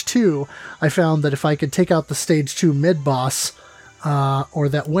stage 2, I found that if I could take out the stage 2 mid-boss, or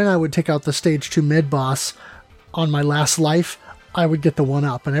that when I would take out the stage 2 mid-boss on my last life, I would get the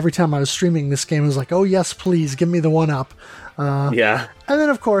 1-up. And every time I was streaming this game, I was like, oh yes, please, give me the 1-up. Yeah. And then,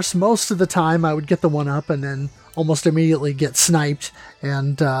 of course, most of the time I would get the 1-up and then almost immediately get sniped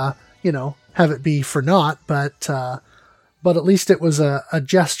and, have it be for naught. But at least it was a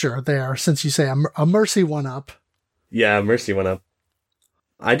gesture there, since you say a mercy 1-up. Yeah, mercy 1-up.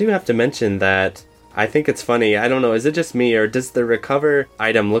 I do have to mention that I think it's funny. I don't know, is it just me, or does the recover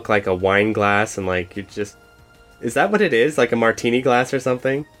item look like a wine glass and like you just... Is that what it is? Like a martini glass or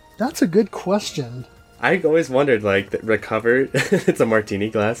something? That's a good question. I always wondered, like, that recover, it's a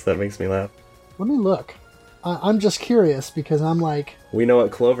martini glass. That makes me laugh. Let me look. I'm just curious because I'm like... We know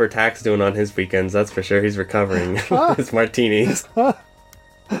what Clover Tack's doing on his weekends, that's for sure. He's recovering his martinis.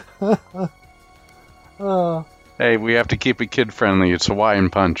 Hey, we have to keep it kid-friendly. It's Hawaiian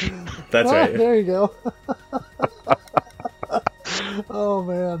Punch. That's right. There you go. Oh,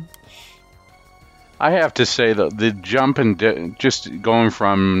 man. I have to say that the jump in just going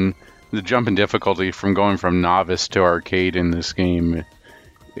from the jump in difficulty from going from novice to arcade in this game,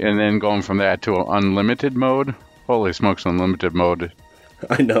 and then going from that to unlimited mode. Holy smokes, unlimited mode!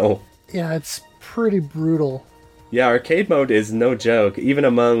 I know. Yeah, it's pretty brutal. Yeah, arcade mode is no joke. Even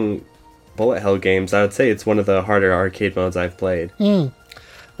among bullet hell games, I would say it's one of the harder arcade modes I've played.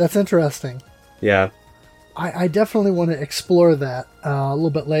 That's interesting. Yeah. I definitely want to explore that a little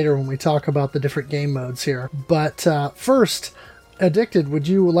bit later when we talk about the different game modes here. But first, Addicted, would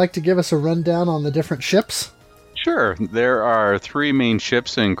you like to give us a rundown on the different ships? Sure. There are 3 main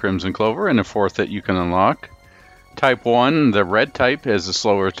ships in Crimson Clover and a 4th that you can unlock. Type 1, the red type, has a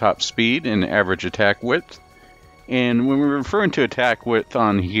slower top speed and average attack width. And when we're referring to attack width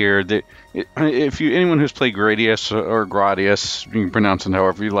on here, anyone who's played Gradius or Gradius, you can pronounce it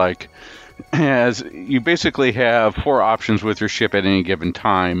however you like, as you basically have 4 options with your ship at any given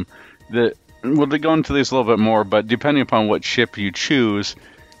time. We'll go into these a little bit more, but depending upon what ship you choose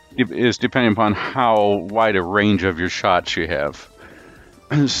is depending upon how wide a range of your shots you have.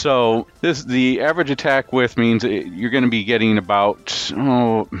 So the average attack width means you're going to be getting about,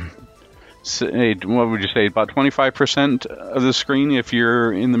 what would you say, about 25% of the screen if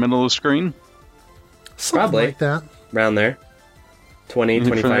you're in the middle of the screen? Something Probably like that. Around there. 20,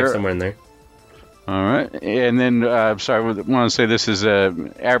 25, somewhere in there. All right. And then, I want to say this is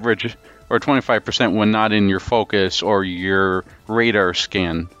average or 25% when not in your focus or your radar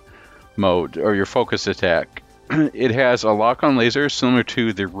scan mode or your focus attack. It has a lock-on laser similar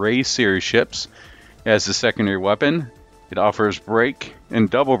to the Ray series ships as the secondary weapon. It offers break and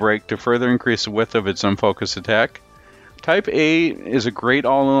double break to further increase the width of its unfocused attack. Type A is a great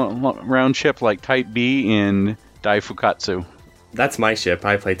all-around ship like Type B in Daifukatsu. That's my ship.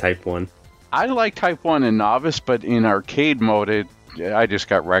 I play Type 1. I like Type 1 in Novice, but in arcade mode, I just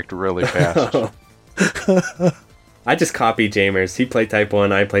got wrecked really fast. I just copied Jamers. He played Type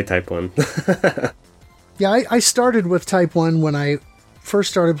 1, I play Type 1. Yeah, I started with Type 1 when I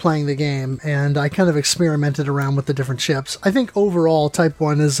first started playing the game, and I kind of experimented around with the different ships. I think overall Type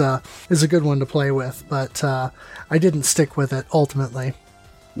 1 is a good one to play with, but I didn't stick with it ultimately.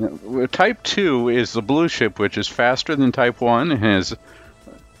 Type 2 is the blue ship, which is faster than Type 1 and has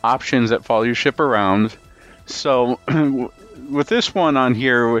options that follow your ship around. So with this one on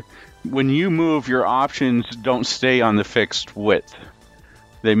here, when you move, your options don't stay on the fixed width.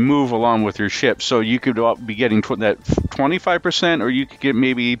 They move along with your ship. So you could be getting that 25%, or you could get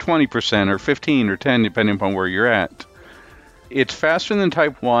maybe 20% or 15 or 10, depending upon where you're at. It's faster than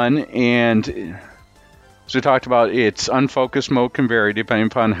Type 1, and as we talked about, its unfocused mode can vary depending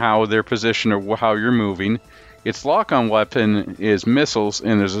upon how they're positioned or how you're moving. Its lock-on weapon is missiles,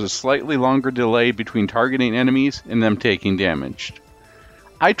 and there's a slightly longer delay between targeting enemies and them taking damage.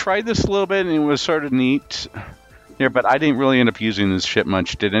 I tried this a little bit, and it was sort of neat. Yeah, but I didn't really end up using this ship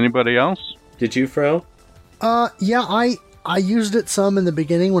much. Did anybody else? Did you, Fro? Yeah, I used it some in the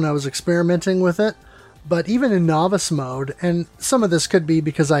beginning when I was experimenting with it, but even in novice mode, and some of this could be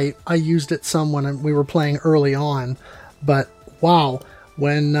because I used it some when we were playing early on, but wow,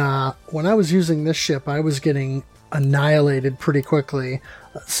 when I was using this ship, I was getting annihilated pretty quickly.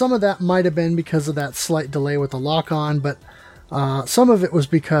 Some of that might have been because of that slight delay with the lock-on, but some of it was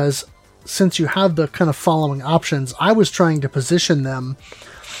because since you have the kind of following options, I was trying to position them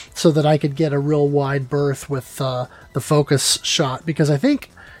so that I could get a real wide berth with the focus shot, because I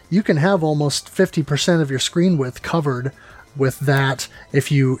think you can have almost 50% of your screen width covered with that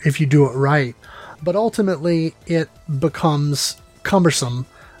if you do it right. But ultimately, it becomes cumbersome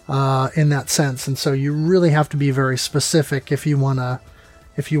in that sense, and so you really have to be very specific if you want to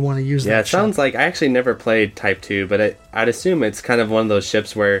use that. Yeah, it ship. sounds like I actually never played Type 2, but I'd assume it's kind of one of those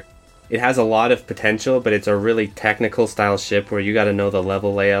ships where it has a lot of potential, but it's a really technical style ship where you got to know the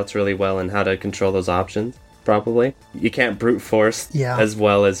level layouts really well and how to control those options properly. You can't brute force as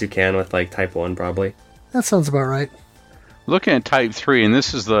well as you can with like Type 1 probably. That sounds about right. Looking at Type 3, and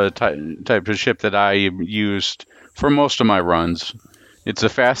this is the type of ship that I used for most of my runs. It's the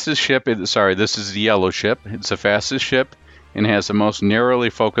fastest ship. This is the yellow ship. It's the fastest ship and has the most narrowly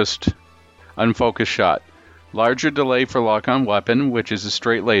focused, unfocused shot. Larger delay for lock-on weapon, which is a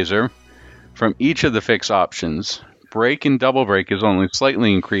straight laser, from each of the fixed options. Break and double break is only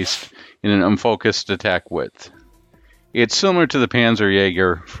slightly increased in an unfocused attack width. It's similar to the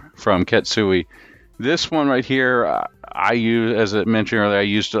Panzerjäger from Ketsui. This one right here, I use, as I mentioned earlier, I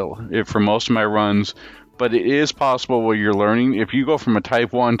used it for most of my runs, but it is possible while you're learning. If you go from a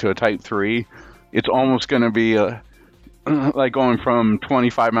Type 1 to a Type 3, it's almost going to be like going from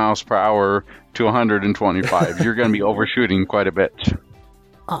 25 miles per hour to 125. You're going to be overshooting quite a bit.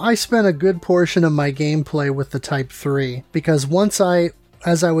 I spent a good portion of my gameplay with the Type 3, because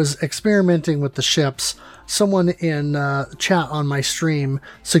as I was experimenting with the ships, someone in chat on my stream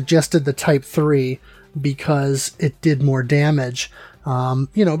suggested the Type 3 because it did more damage.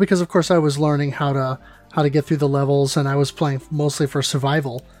 Because of course I was learning how to get through the levels, and I was playing mostly for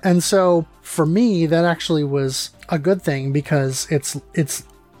survival. And so for me, that actually was a good thing, because its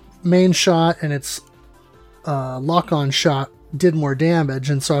main shot and its lock-on shot did more damage,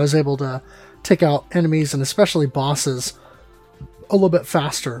 and so I was able to take out enemies and especially bosses a little bit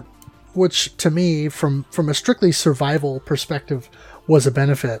faster, which to me, from a strictly survival perspective, was a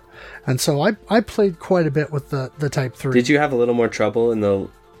benefit. And so I played quite a bit with the Type 3. Did you have a little more trouble in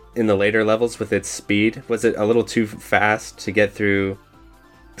the later levels with its speed? Was it a little too fast to get through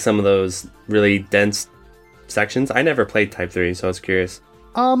some of those really dense sections? I never played Type 3, so I was curious.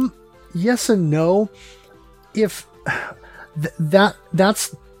 Yes and no. If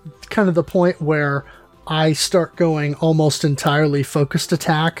that's kind of the point where I start going almost entirely focused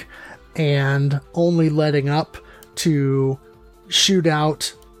attack and only letting up to shoot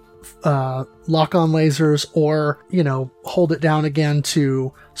out lock-on lasers, or hold it down again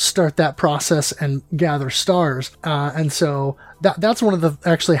to start that process and gather stars. And so that's one of the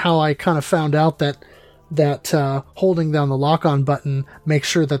actually how I kind of found out that holding down the lock-on button makes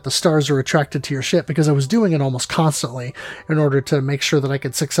sure that the stars are attracted to your ship, because I was doing it almost constantly in order to make sure that I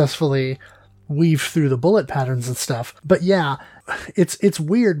could successfully weave through the bullet patterns and stuff. But yeah, it's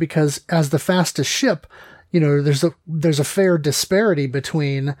weird, because as the fastest ship, there's a fair disparity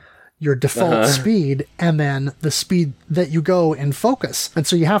between your default speed and then the speed that you go in focus. And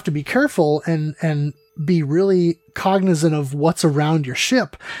so you have to be careful and be really cognizant of what's around your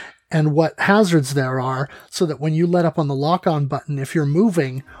ship and what hazards there are, so that when you let up on the lock-on button, if you're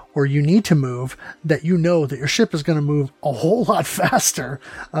moving or you need to move, that that your ship is going to move a whole lot faster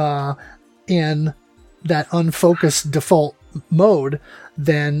in that unfocused default mode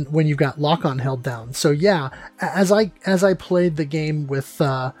than when you've got lock-on held down. So yeah, as I played the game with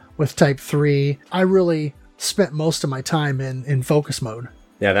Type 3, I really spent most of my time in focus mode.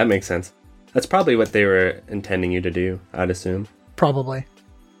 Yeah, that makes sense. That's probably what they were intending you to do, I'd assume. Probably.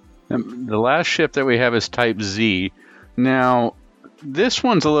 The last ship that we have is Type Z. Now, this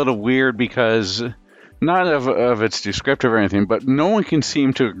one's a little weird, because not of its descriptive or anything, but no one can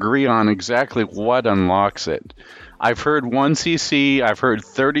seem to agree on exactly what unlocks it. I've heard 1cc, I've heard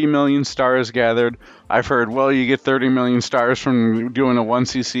 30 million stars gathered, I've heard, well, you get 30 million stars from doing a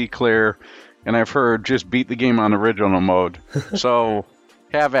 1cc clear, and I've heard just beat the game on original mode. So,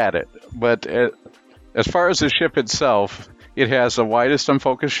 have at it. But as far as the ship itself, it has the widest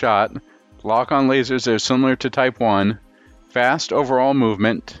unfocused shot, lock-on lasers that are similar to Type 1, fast overall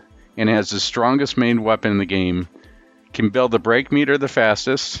movement, and has the strongest main weapon in the game. Can build the brake meter the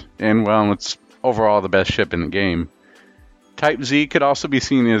fastest, and well, it's overall the best ship in the game. Type Z could also be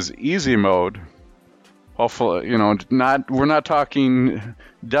seen as easy mode. Hopefully, we're not talking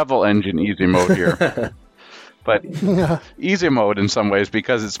Devil Engine easy mode here. But easy mode in some ways,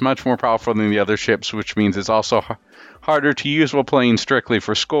 because it's much more powerful than the other ships, which means it's also harder to use while playing strictly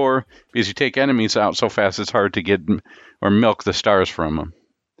for score, because you take enemies out so fast it's hard to get or milk the stars from them.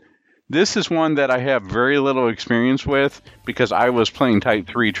 This is one that I have very little experience with, because I was playing Type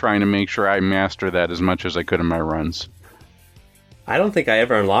 3 trying to make sure I master that as much as I could in my runs. I don't think I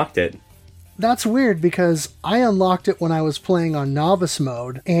ever unlocked it. That's weird, because I unlocked it when I was playing on novice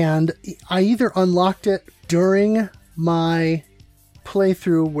mode, and I either unlocked it during my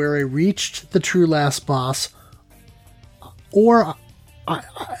playthrough where I reached the true last boss, or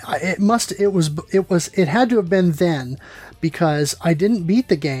it had to have been then, because I didn't beat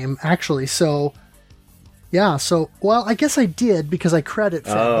the game actually. So yeah, well, I guess I did, because I credit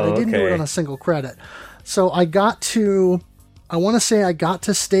fed, but I didn't do it on a single credit. So I want to say I got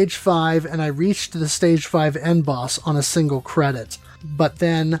to stage 5, and I reached the stage 5 end boss on a single credit. But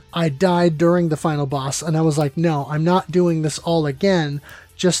then I died during the final boss, and I was like, no, I'm not doing this all again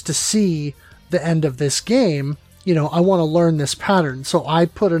just to see the end of this game. I want to learn this pattern. So I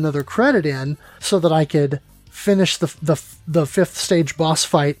put another credit in so that I could finish the 5th stage boss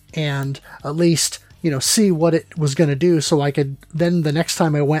fight and at least, see what it was going to do, so I could then, the next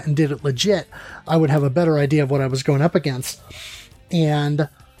time I went and did it legit, I would have a better idea of what I was going up against. And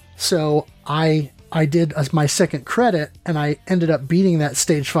so I I did as my second credit, and I ended up beating that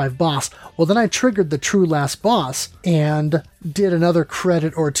stage 5 boss. Well, then I triggered the true last boss and did another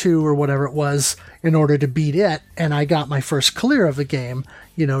credit or 2 or whatever it was in order to beat it, and I got my first clear of the game.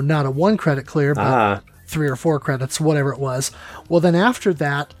 Not a 1 credit clear, but 3 or 4 credits, whatever it was. Well, then after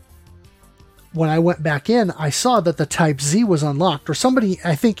that, when I went back in, I saw that the Type Z was unlocked, or somebody,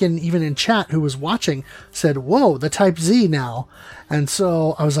 I think even in chat who was watching, said, whoa, the Type Z now. And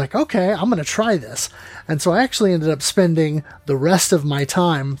so I was like, okay, I'm going to try this. And so I actually ended up spending the rest of my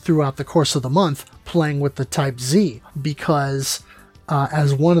time throughout the course of the month playing with the Type Z because,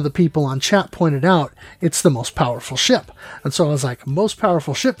 as one of the people on chat pointed out, it's the most powerful ship. And so I was like, most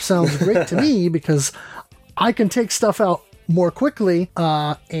powerful ship sounds great to me because I can take stuff out more quickly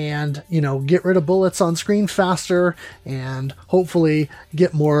and get rid of bullets on screen faster and hopefully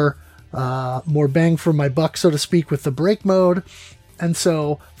get more bang for my buck, so to speak, with the break mode. And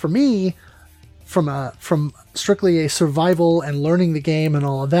so for me, from strictly a survival and learning the game and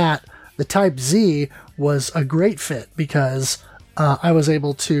all of that, the Type Z was a great fit because I was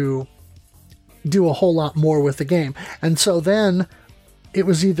able to do a whole lot more with the game. And so then it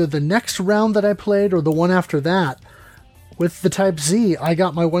was either the next round that I played or the one after that. With the Type Z, I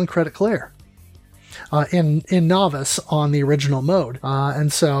got my 1 credit clear in Novice on the original mode,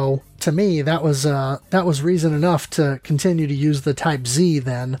 and so to me that was reason enough to continue to use the Type Z.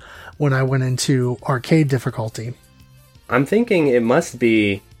 Then, when I went into arcade difficulty, I'm thinking it must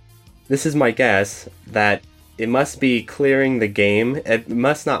be. This is my guess that it must be clearing the game. It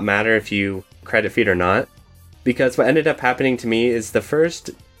must not matter if you credit feed or not, because what ended up happening to me is the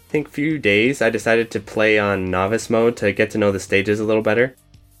first, I think, few days I decided to play on novice mode to get to know the stages a little better.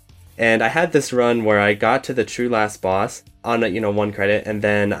 And I had this run where I got to the true last boss on 1 credit, and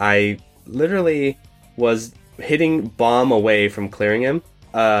then I literally was hitting bomb away from clearing him.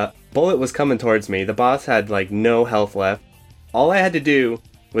 Bullet was coming towards me. The boss had no health left. All I had to do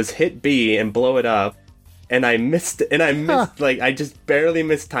was hit B and blow it up, and I missed I just barely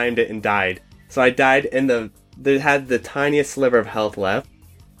mistimed it and died. So I died, and they had the tiniest sliver of health left.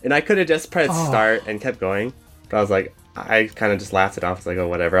 And I could have just pressed start and kept going. But I was like, I kind of just laughed it off. I was like, oh,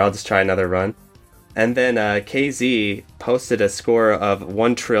 whatever, I'll just try another run. And then KZ posted a score of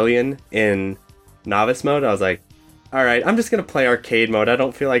 1 trillion in novice mode. I was like, all right, I'm just going to play arcade mode. I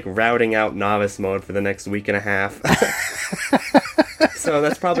don't feel like routing out novice mode for the next week and a half. So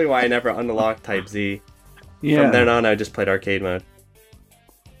that's probably why I never unlocked Type Z. Yeah. From then on, I just played arcade mode.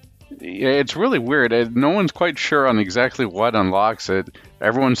 Yeah, it's really weird. No one's quite sure on exactly what unlocks it.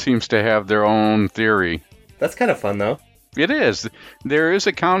 Everyone seems to have their own theory. That's kind of fun, though. It is. There is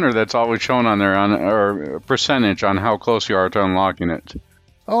a counter that's always shown on there, or a percentage on how close you are to unlocking it.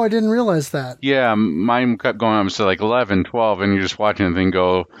 Oh, I didn't realize that. Yeah, mine kept going up to 11, 12, and you're just watching the thing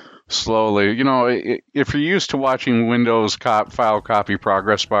go slowly. If you're used to watching Windows file copy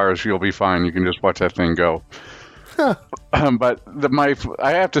progress bars, you'll be fine. You can just watch that thing go. Huh. But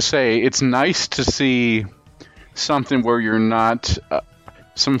I have to say, it's nice to see something where you're not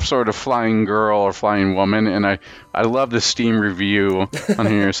some sort of flying girl or flying woman. And I love the Steam review on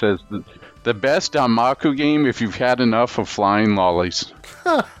here. It says, the best Danmaku game if you've had enough of flying lollies.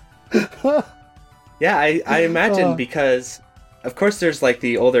 Yeah, I imagine because, of course, there's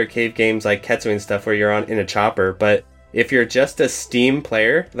the older cave games like Ketsu and stuff where you're in a chopper. But if you're just a Steam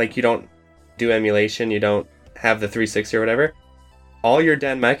player, you don't do emulation, you don't have the 360 or whatever, all your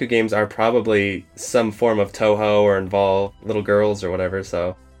Danmaku games are probably some form of Toho or involve little girls or whatever,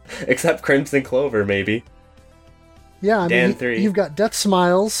 so except Crimson Clover, maybe. Yeah, I mean, you've got Death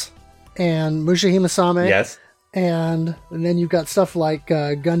Smiles and Mushihime-Same. Yes. And then you've got stuff like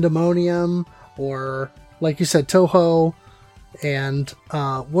Gundamonium, or like you said, Toho, and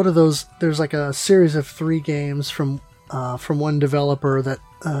what are those? There's a series of 3 games from one developer that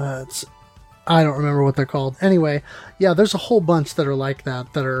I don't remember what they're called. Anyway, yeah, there's a whole bunch that are like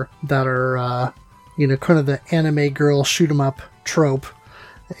that are kind of the anime girl shoot 'em up trope,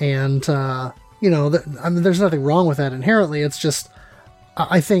 and there's nothing wrong with that inherently. It's just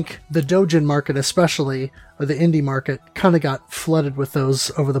I think the doujin market, especially, or the indie market, kind of got flooded with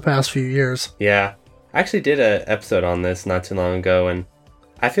those over the past few years. Yeah, I actually did an episode on this not too long ago, and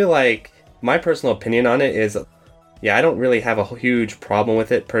I feel like my personal opinion on it is, yeah, I don't really have a huge problem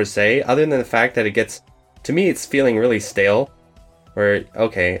with it per se, other than the fact that to me, it's feeling really stale. Where,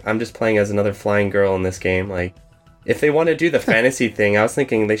 okay, I'm just playing as another flying girl in this game. If they want to do the fantasy thing, I was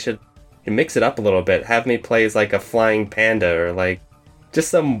thinking they should mix it up a little bit. Have me play as a flying panda, or just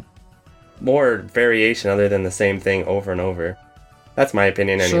some more variation other than the same thing over and over. That's my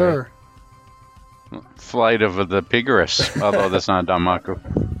opinion anyway. Sure. Flight of the Pigorus, although that's not Danmaku.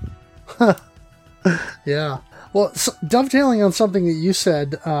 Yeah. Well, so dovetailing on something that you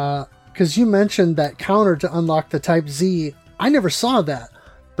said, because you mentioned that counter to unlock the Type Z, I never saw that,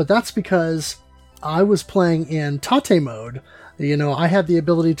 but that's because I was playing in Tate mode. You know, I had the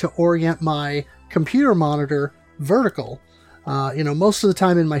ability to orient my computer monitor vertical. Most of the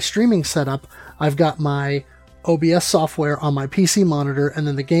time in my streaming setup, I've got my OBS software on my PC monitor and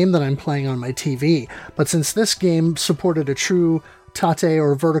then the game that I'm playing on my TV. But since this game supported a true Tate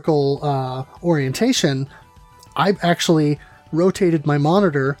or vertical orientation, I actually rotated my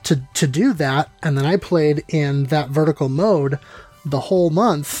monitor to do that, and then I played in that vertical mode the whole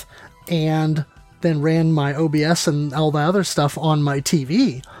month, and then ran my OBS and all the other stuff on my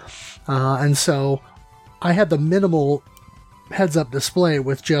TV. And so I had the minimal heads-up display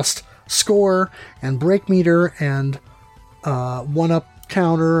with just score and break meter and one-up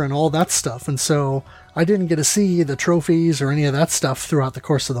counter and all that stuff. And so I didn't get to see the trophies or any of that stuff throughout the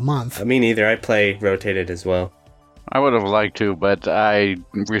course of the month. Me neither. I play rotated as well. I would have liked to, but I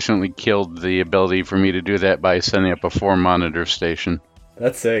recently killed the ability for me to do that by setting up a 4-monitor station.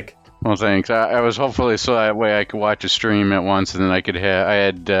 That's sick. Well, thanks. I was hopefully so that way I could watch a stream at once, and then I could have. I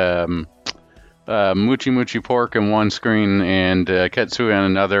had Mochi Mochi Pork on one screen and Ketsui on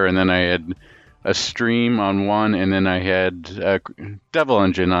another, and then I had a stream on one, and then I had Devil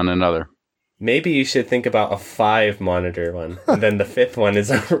Engine on another. Maybe you should think about a 5-monitor one, and then the 5th one is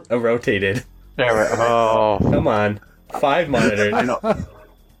a rotated. Oh, come on, 5 monitors. I know.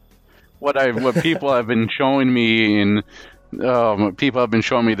 What people have been showing me in. People have been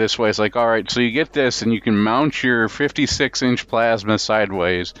showing me this way. It's like, all right, so you get this, and you can mount your 56-inch plasma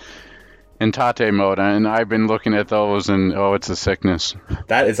sideways in Tate mode, and I've been looking at those, and it's a sickness.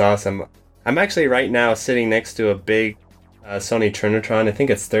 That is awesome. I'm actually right now sitting next to a big Sony Trinitron. I think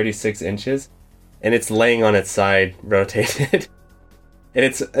it's 36 inches, and it's laying on its side, rotated. And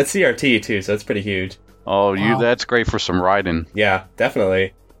it's a CRT too, so it's pretty huge. Oh, wow. That's great for some riding. Yeah,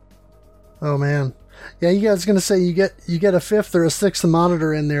 definitely. Oh man. Yeah, you guys gonna say you get a 5th or a 6th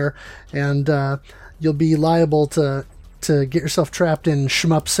monitor in there, and you'll be liable to get yourself trapped in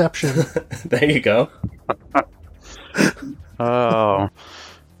shmupception. There you go. Oh,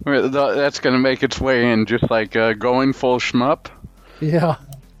 that's gonna make its way in, just like going full shmup. Yeah.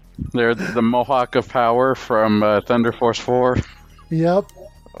 They're the Mohawk of Power from Thunder Force 4. Yep.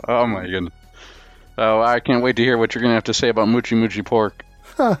 Oh my goodness. Oh, I can't wait to hear what you're gonna have to say about Mochi Mochi Pork.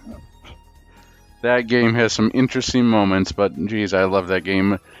 Huh. That game has some interesting moments, but geez, I love that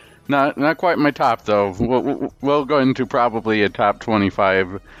game. Not quite my top though. We'll go into probably a top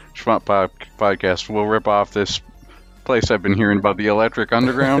 25 Shmup podcast. We'll rip off this place I've been hearing about, the Electric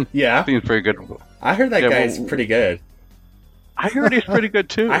Underground. Yeah, seems pretty good. I heard that guy's pretty good. I heard he's pretty good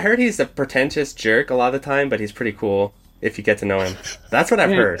too. I heard he's a pretentious jerk a lot of the time, but he's pretty cool if you get to know him. That's what I've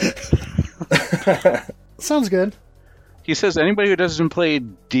heard. Sounds good. He says anybody who doesn't play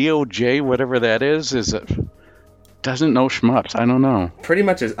DOJ, whatever that is doesn't know shmups. I don't know. Pretty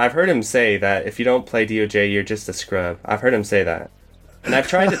much, I've heard him say that if you don't play DOJ, you're just a scrub. I've heard him say that. And I've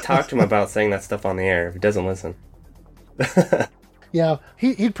tried to talk to him about saying that stuff on the air. If he doesn't listen. Yeah,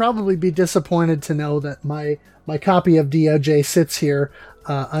 he'd probably be disappointed to know that my copy of DOJ sits here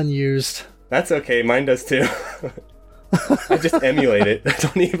unused. That's okay. Mine does too. I just emulate it. I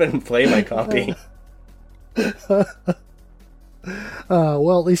don't even play my copy.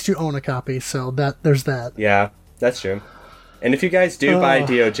 Well, at least you own a copy, so there's that. Yeah, that's true. And if you guys do buy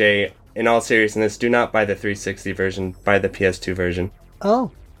DOJ, in all seriousness, do not buy the 360 version. Buy the PS2 version.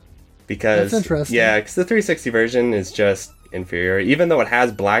 Oh. Because, that's interesting. Yeah, because the 360 version is just inferior. Even though it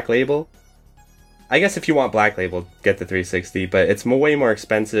has Black Label. I guess if you want Black Label, get the 360, but it's way more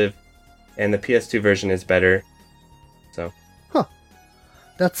expensive, and the PS2 version is better. So. Huh.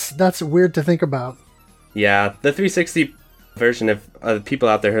 That's weird to think about. Yeah, the 360 version, of people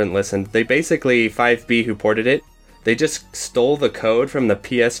out there who haven't listened, they basically, 5B who ported it, they just stole the code from the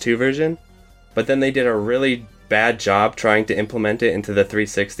PS2 version, but then they did a really bad job trying to implement it into the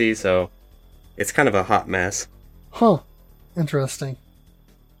 360, so it's kind of a hot mess. Huh. Interesting.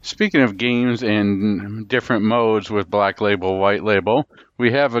 Speaking of games and different modes with Black Label, White Label,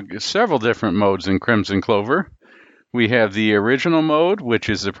 we have several different modes in Crimson Clover. We have the original mode, which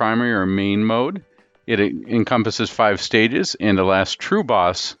is the primary or main mode. It encompasses 5 stages, and the last true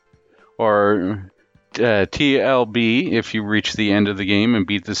boss, or TLB, if you reach the end of the game and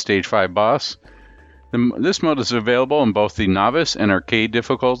beat the stage 5 boss. This mode is available in both the novice and arcade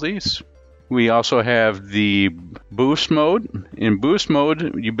difficulties. We also have the boost mode. In boost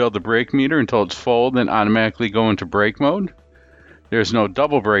mode, you build the brake meter until it's full, then automatically go into brake mode. There's no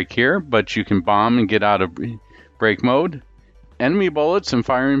double brake here, but you can bomb and get out of brake mode. Enemy bullets and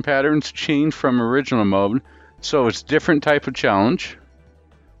firing patterns change from original mode, so it's different type of challenge.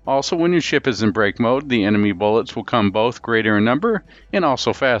 Also, when your ship is in break mode, the enemy bullets will come both greater in number and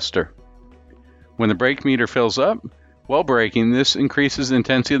also faster. When the break meter fills up, while braking, this increases the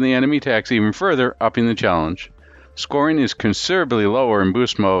intensity of the enemy attacks even further, upping the challenge. Scoring is considerably lower in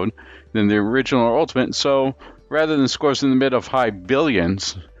boost mode than the original or ultimate, so rather than scores in the mid of high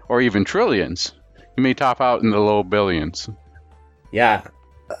billions, or even trillions, you may top out in the low billions. Yeah.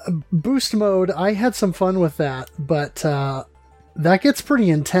 Boost mode, I had some fun with that, but that gets pretty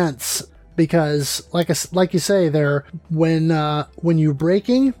intense because, like you say, there when you're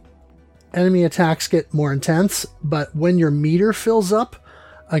braking, enemy attacks get more intense. But when your meter fills up,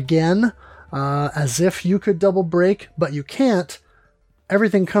 again, as if you could double brake, but you can't,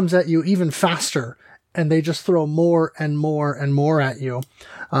 everything comes at you even faster, and they just throw more and more and more at you.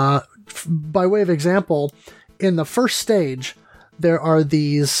 By way of example, in the first stage, there are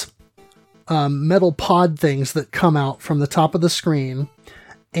these metal pod things that come out from the top of the screen,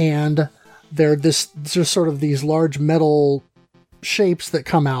 and they're just sort of these large metal shapes that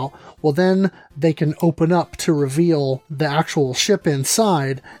come out. Well, then they can open up to reveal the actual ship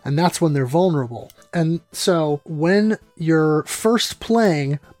inside, and that's when they're vulnerable. And so when you're first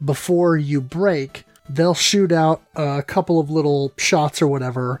playing, before you brake, they'll shoot out a couple of little shots or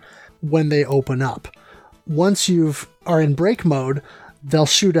whatever when they open up. Once you are in brake mode, they'll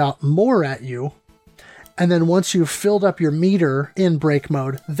shoot out more at you. And then once you've filled up your meter in brake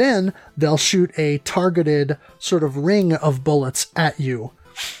mode, then they'll shoot a targeted sort of ring of bullets at you.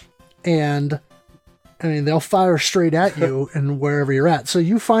 And I mean, they'll fire straight at you and wherever you're at. So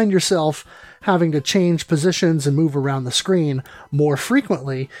you find yourself having to change positions and move around the screen more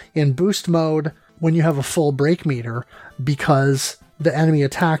frequently in boost mode when you have a full brake meter, because the enemy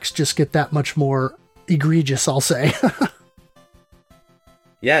attacks just get that much more egregious, I'll say.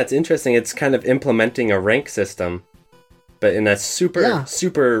 Yeah, it's interesting. It's kind of implementing a rank system, but in a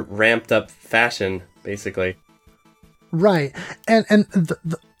super ramped up fashion, basically. Right. And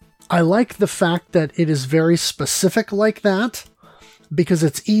I like the fact that it is very specific like that, because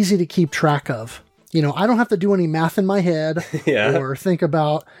it's easy to keep track of. You know, I don't have to do any math in my head or think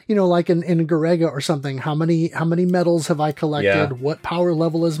about, you know, like in Garega or something, how many medals have I collected? Yeah. What power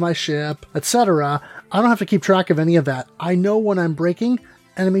level is my ship, etc. I don't have to keep track of any of that. I know when I'm braking,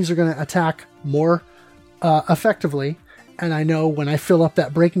 enemies are going to attack more effectively. And I know when I fill up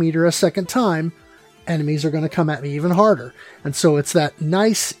that brake meter a second time, enemies are going to come at me even harder. And so it's that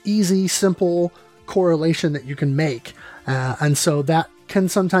nice, easy, simple correlation that you can make. And so that can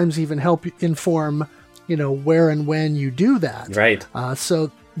sometimes even help inform, you know, where and when you do that. Right.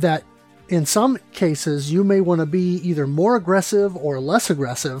 So that in some cases you may want to be either more aggressive or less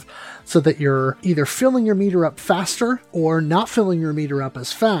aggressive, so that you're either filling your meter up faster or not filling your meter up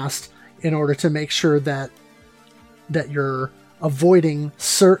as fast, in order to make sure that you're avoiding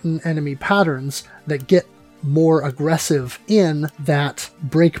certain enemy patterns that get more aggressive in that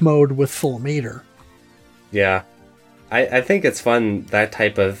brake mode with full meter. Yeah. I think it's fun, that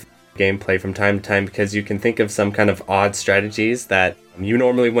type of gameplay from time to time, because you can think of some kind of odd strategies that you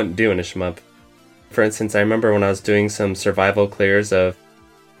normally wouldn't do in a shmup. For instance, I remember when I was doing some survival clears of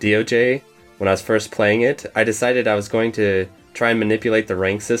DOJ, when I was first playing it, I decided I was going to try and manipulate the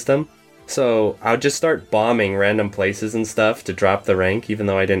rank system. So I would just start bombing random places and stuff to drop the rank, even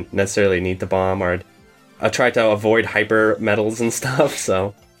though I didn't necessarily need to bomb, or I'd try to avoid hyper medals and stuff,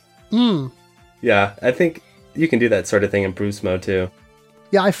 so... Yeah, I think you can do that sort of thing in boost mode too.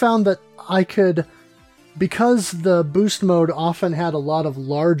 Yeah, I found that I could, because the boost mode often had a lot of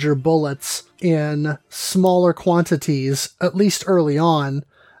larger bullets in smaller quantities, at least early on,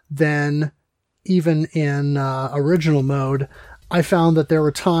 than even in original mode. I found that there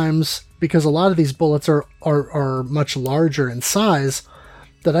were times, because a lot of these bullets are much larger in size,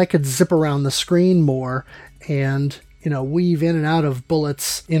 that I could zip around the screen more and, you know, weave in and out of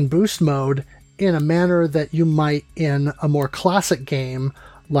bullets in boost mode in a manner that you might in a more classic game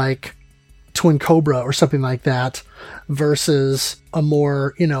like Twin Cobra or something like that, versus a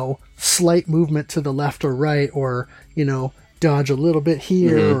more, you know, slight movement to the left or right, or, you know, dodge a little bit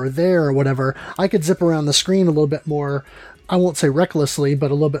here or there or whatever. I could zip around the screen a little bit more, I won't say recklessly, but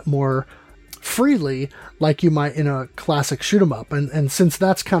a little bit more freely, like you might in a classic shoot 'em up. And since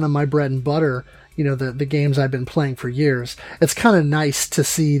that's kind of my bread and butter, you know, the games I've been playing for years, it's kind of nice to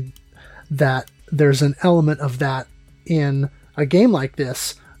see that there's an element of that in a game like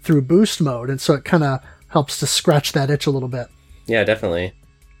this through boost mode, and so it kind of helps to scratch that itch a little bit. Yeah, definitely.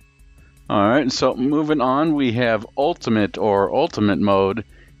 All right, so moving on, we have Ultimate or Ultimate Mode,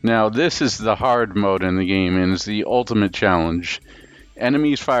 Now, this is the hard mode in the game, and it's the ultimate challenge.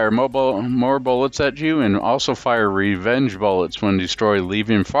 Enemies fire more bullets at you, and also fire revenge bullets when destroyed,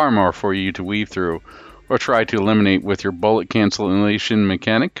 leaving far more for you to weave through, or try to eliminate with your bullet cancellation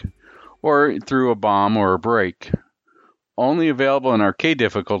mechanic, or through a bomb or a break. Only available in arcade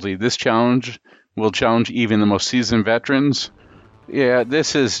difficulty, this challenge will challenge even the most seasoned veterans. Yeah,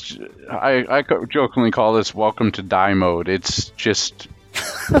 this is... I jokingly call this Welcome to Die mode. It's just...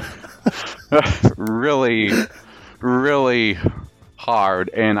 really, really hard,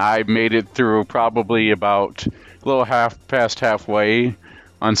 and I made it through probably about a little past halfway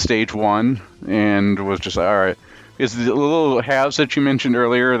on stage 1, and was just like, all right. It's the little halves that you mentioned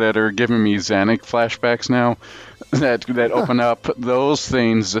earlier that are giving me Xanax flashbacks now that open up. Those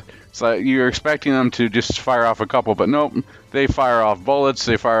things, it's like you're expecting them to just fire off a couple, but nope, they fire off bullets,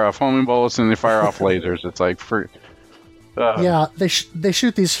 they fire off homing bullets, and they fire off lasers. It's like yeah, they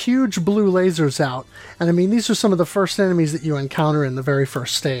shoot these huge blue lasers out, and I mean these are some of the first enemies that you encounter in the very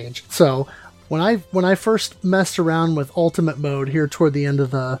first stage. So when I first messed around with Ultimate Mode here toward the end of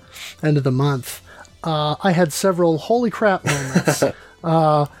the month, I had several holy crap moments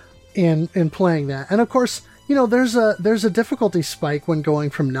in playing that, and of course, you know, there's a difficulty spike when going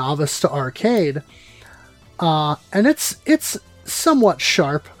from novice to arcade, and it's somewhat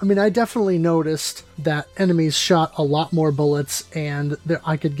sharp. I mean, I definitely noticed that enemies shot a lot more bullets, and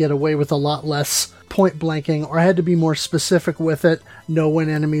I could get away with a lot less point blanking, or I had to be more specific with it, know when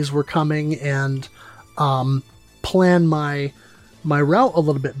enemies were coming, and plan my route a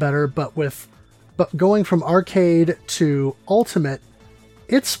little bit better. But going from arcade to ultimate,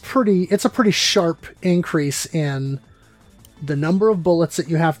 it's a pretty sharp increase in the number of bullets that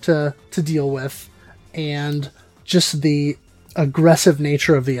you have to deal with, and just the aggressive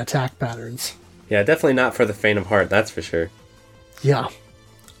nature of the attack patterns. Yeah, definitely not for the faint of heart, that's for sure. Yeah.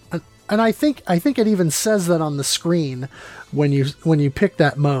 And I think it even says that on the screen when you pick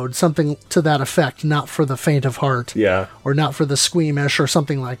that mode, something to that effect, not for the faint of heart. Yeah. Or not for the squeamish or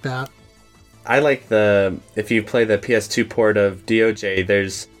something like that. I like if you play the PS2 port of DOJ,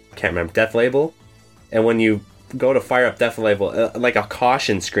 there's, I can't remember, Death Label. And when you go to fire up Death Label, like a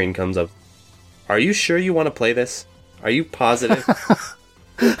caution screen comes up. Are you sure you want to play this? Are you positive?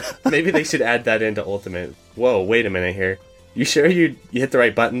 Maybe they should add that into Ultimate. Whoa, wait a minute here. You sure you hit the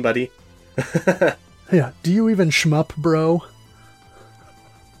right button, buddy? Yeah, do you even shmup, bro?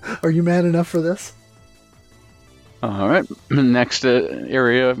 Are you man enough for this? All right. Next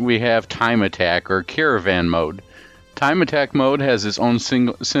area, we have Time Attack, or Caravan Mode. Time Attack Mode has its own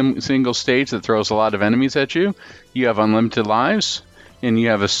single stage that throws a lot of enemies at you. You have unlimited lives, and you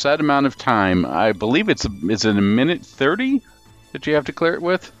have a set amount of time. I believe it's a minute 30 that you have to clear it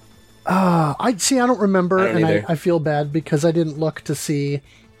with. I don't remember, and I feel bad because I didn't look to see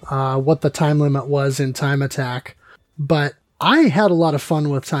what the time limit was in Time Attack. But I had a lot of fun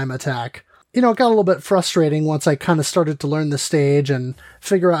with Time Attack. You know, it got a little bit frustrating once I kind of started to learn the stage and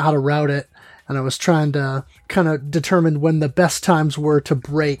figure out how to route it. And I was trying to kind of determine when the best times were to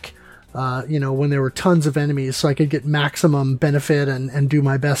break, when there were tons of enemies, so I could get maximum benefit and do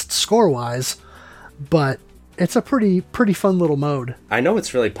my best score-wise. But it's a pretty fun little mode. I know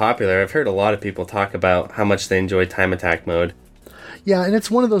it's really popular. I've heard a lot of people talk about how much they enjoy Time Attack mode. Yeah, and it's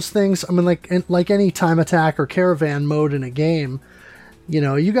one of those things, I mean, like any Time Attack or Caravan mode in a game, you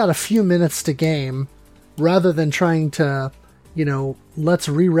know, you got a few minutes to game, rather than trying to, let's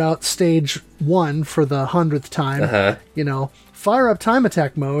reroute stage 1 for the 100th time. Fire up Time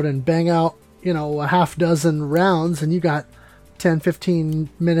Attack mode and bang out, a half dozen rounds, and you got 10, 15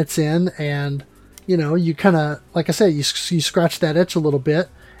 minutes in, and, you kind of, like I said, you scratch that itch a little bit,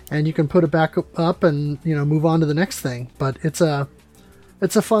 and you can put it back up and, move on to the next thing. But it's a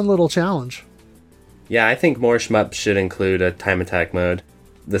fun little challenge. Yeah, I think more shmups should include a Time Attack mode.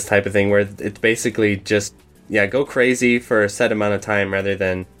 This type of thing where it's basically just, go crazy for a set amount of time rather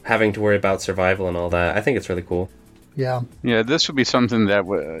than having to worry about survival and all that. I think it's really cool. Yeah. Yeah, this would be something that,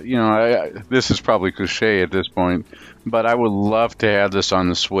 this is probably cliche at this point, but I would love to have this on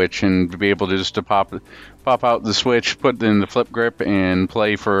the Switch and be able to just pop out the Switch, put it in the flip grip, and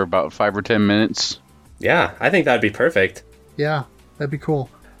play for about 5 or 10 minutes. Yeah, I think that'd be perfect. Yeah, that'd be cool.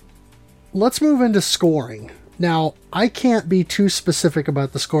 Let's move into scoring. Now, I can't be too specific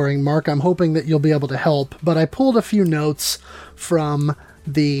about the scoring, Mark. I'm hoping that you'll be able to help, but I pulled a few notes from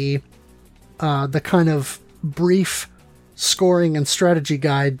the kind of brief scoring and strategy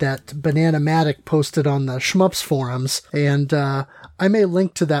guide that Banana-Matic posted on the Shmups forums, and I may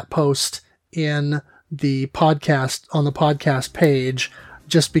link to that post in the podcast, on the podcast page,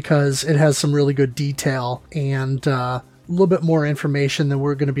 just because it has some really good detail and little bit more information than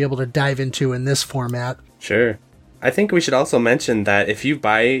we're going to be able to dive into in this format. Sure. I think we should also mention that if you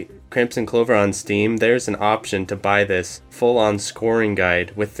buy Crimson Clover on Steam, there's an option to buy this full-on scoring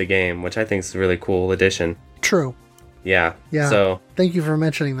guide with the game, which I think is a really cool addition. True. Yeah. Yeah. So thank you for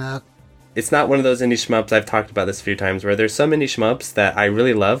mentioning that. It's not one of those indie shmups, I've talked about this a few times, where there's some indie shmups that I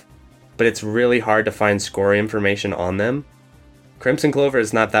really love, but it's really hard to find score information on them. Crimson Clover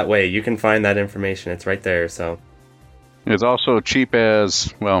is not that way. You can find that information. It's right there, so. It's also cheap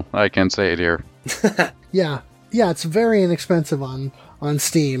as, well, I can say it here. Yeah. Yeah, it's very inexpensive on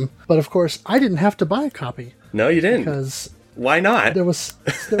Steam. But of course, I didn't have to buy a copy. No, you didn't. Because why not? There was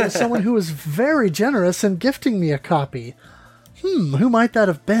someone who was very generous in gifting me a copy. Who might that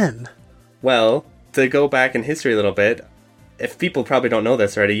have been? Well, to go back in history a little bit, if people probably don't know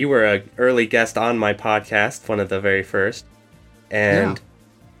this already, you were an early guest on my podcast, one of the very first. And yeah.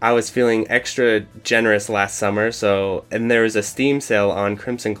 I was feeling extra generous last summer, and there was a Steam sale on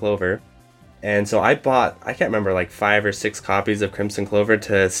Crimson Clover. And so I bought, I can't remember, like 5 or 6 copies of Crimson Clover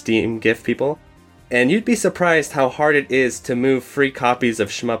to Steam gift people. And you'd be surprised how hard it is to move free copies of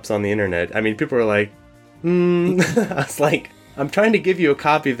shmups on the internet. I mean, people are like, I was like, I'm trying to give you a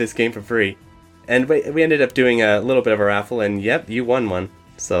copy of this game for free. And we ended up doing a little bit of a raffle, and yep, you won one.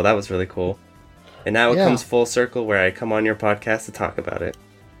 So that was really cool. And now it comes full circle where I come on your podcast to talk about it.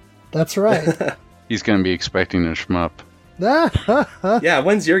 That's right. He's going to be expecting a shmup. Yeah,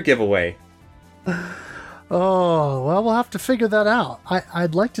 when's your giveaway? Oh, well, we'll have to figure that out.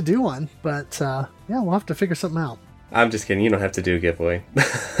 I'd like to do one, but yeah, we'll have to figure something out. I'm just kidding. You don't have to do a giveaway.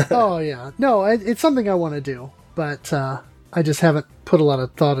 Oh, yeah. No, it's something I want to do, but I just haven't put a lot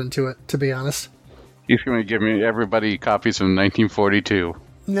of thought into it, to be honest. He's going to give everybody copies from 1942.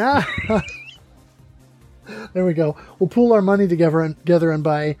 Nah. There we go. We'll pool our money together and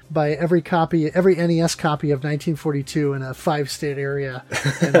buy every NES copy of 1942 in a 5-state area,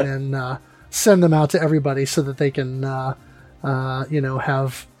 and then send them out to everybody so that they can, have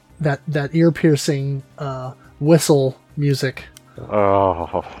that ear-piercing whistle music.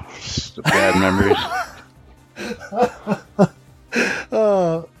 Oh, bad memories.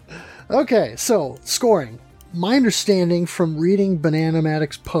 Okay, so scoring. My understanding from reading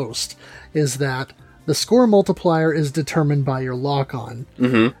Bananamatic's post is that the score multiplier is determined by your lock-on.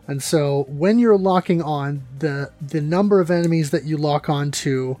 Mm-hmm. And so when you're locking on, the number of enemies that you lock on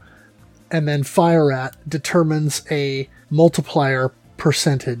to and then fire at determines a multiplier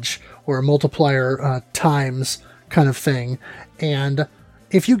percentage or a multiplier times kind of thing. And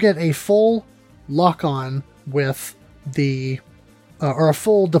if you get a full lock-on with or a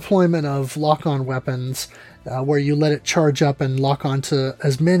full deployment of lock-on weapons where you let it charge up and lock on to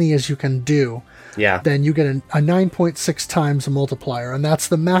as many as you can do, then you get a 9.6 times multiplier, and that's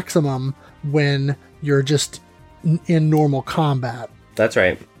the maximum when you're just in normal combat. That's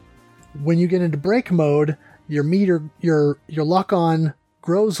right. When you get into break mode, your lock-on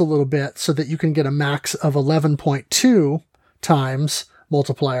grows a little bit so that you can get a max of 11.2 times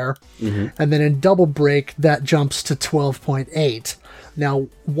multiplier, and then in double break, that jumps to 12.8. Now,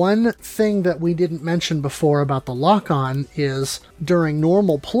 one thing that we didn't mention before about the lock-on is during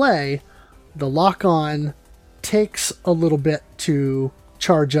normal play, the lock-on takes a little bit to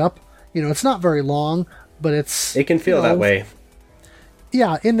charge up. It's not very long, but it can feel that way.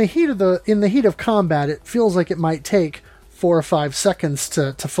 Yeah, in the heat of combat, it feels like it might take 4 or 5 seconds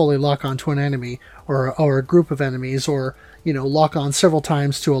to fully lock onto an enemy or a group of enemies, or lock on several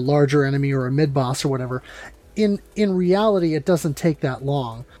times to a larger enemy or a mid-boss or whatever. In reality, it doesn't take that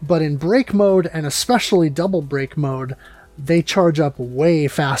long. But in break mode, and especially double break mode, they charge up way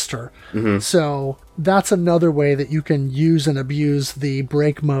faster. So that's another way that you can use and abuse the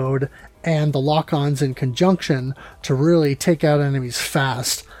break mode and the lock-ons in conjunction to really take out enemies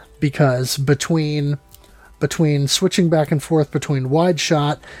fast, because between switching back and forth between wide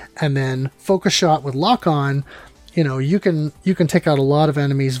shot and then focus shot with lock-on, you can take out a lot of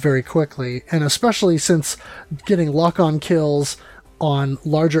enemies very quickly, and especially since getting lock-on kills on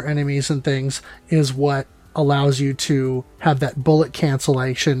larger enemies and things is what allows you to have that bullet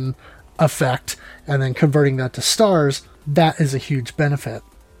cancellation effect, and then converting that to stars, that is a huge benefit.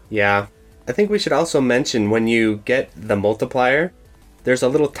 Yeah. I think we should also mention when you get the multiplier, there's a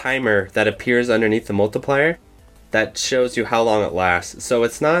little timer that appears underneath the multiplier that shows you how long it lasts. So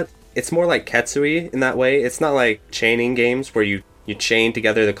it's more like Ketsui in that way. It's not like chaining games where you chain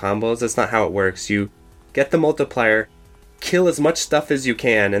together the combos. That's not how it works. You get the multiplier, kill as much stuff as you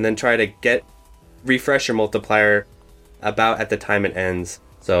can, and then try to refresh your multiplier about at the time it ends.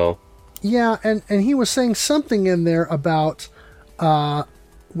 So yeah, and he was saying something in there about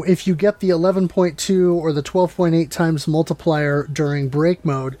if you get the 11.2 or the 12.8 times multiplier during break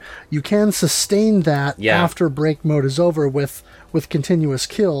mode, you can sustain that after break mode is over with continuous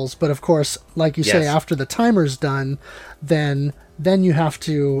kills. But of course, like you say, after the timer's done, then you have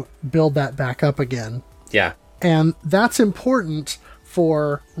to build that back up again. Yeah. And that's important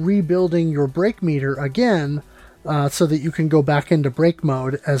for rebuilding your break meter again, so that you can go back into break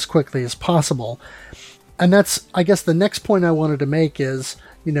mode as quickly as possible. And that's, I guess, the next point I wanted to make is,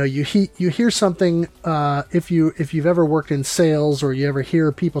 you hear something, if you've ever worked in sales, or you ever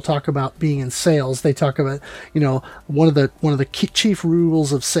hear people talk about being in sales, they talk about, one of the chief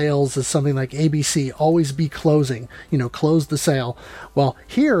rules of sales is something like ABC, always be closing, close the sale. Well,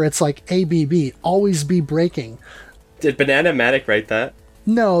 here it's like ABB, always be breaking. Did Banana-Matic write that?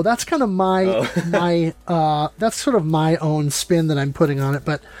 No, that's kind of that's sort of my own spin that I'm putting on it.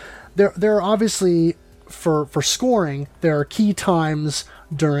 But there are obviously, for scoring, there are key times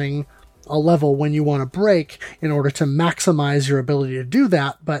during a level when you want to break in order to maximize your ability to do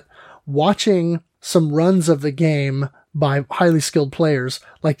that. But watching some runs of the game by highly skilled players,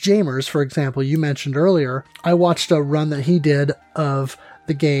 like Jamers, for example, you mentioned earlier, I watched a run that he did of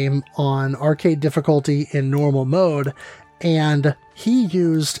the game on arcade difficulty in normal mode, and he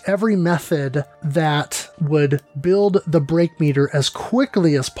used every method that would build the break meter as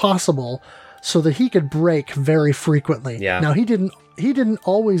quickly as possible so that he could break very frequently. Yeah. Now, he didn't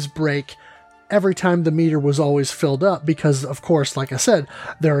always break every time the meter was always filled up, because, of course, like I said,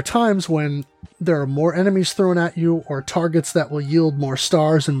 there are times when there are more enemies thrown at you or targets that will yield more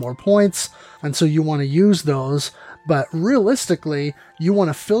stars and more points, and so you want to use those. But realistically, you want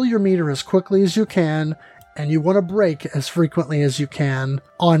to fill your meter as quickly as you can, and you want to break as frequently as you can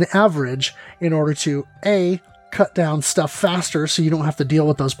on average in order to A, cut down stuff faster so you don't have to deal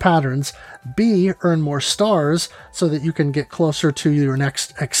with those patterns, B, earn more stars so that you can get closer to your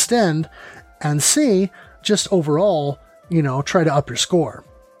next extend, and C, just overall, try to up your score.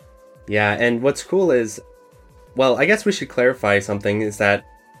 Yeah, and what's cool is, well, I guess we should clarify something, is that,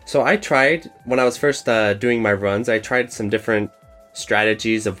 so I tried, when I was first doing my runs, I tried some different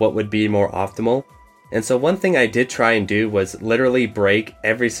strategies of what would be more optimal. And so one thing I did try and do was literally break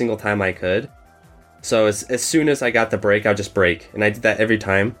every single time I could. So as soon as I got the break, I'll just break. And I did that every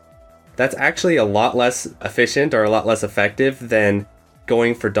time. That's actually a lot less efficient or a lot less effective than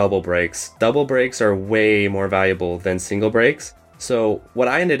going for double breaks. Double breaks are way more valuable than single breaks. So what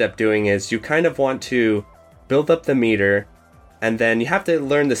I ended up doing is you kind of want to build up the meter, and then you have to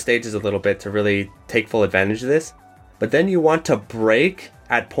learn the stages a little bit to really take full advantage of this. But then you want to break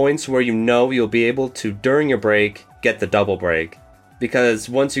at points where you'll be able to, during your break, get the double break. Because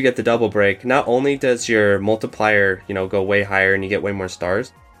once you get the double break, not only does your multiplier, go way higher and you get way more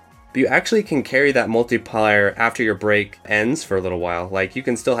stars, but you actually can carry that multiplier after your break ends for a little while. Like, you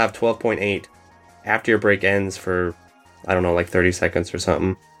can still have 12.8 after your break ends for, I don't know, like 30 seconds or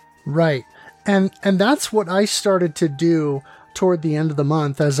something. Right. And that's what I started to do toward the end of the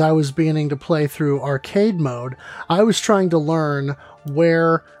month as I was beginning to play through arcade mode. I was trying to learn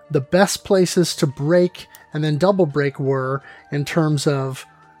where the best places to break and then double break were in terms of,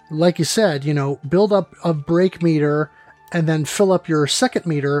 like you said, build up a break meter and then fill up your second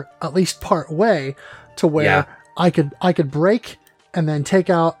meter at least part way to where I could break and then take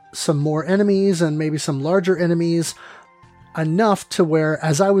out some more enemies and maybe some larger enemies, enough to where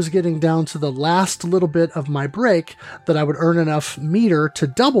as I was getting down to the last little bit of my break that I would earn enough meter to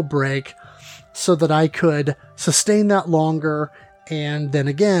double break so that I could sustain that longer and then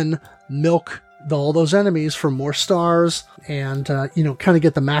again milk all those enemies for more stars and kind of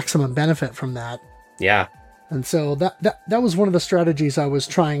get the maximum benefit from that. Yeah. And so that was one of the strategies I was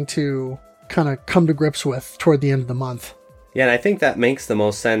trying to kind of come to grips with toward the end of the month. Yeah, and I think that makes the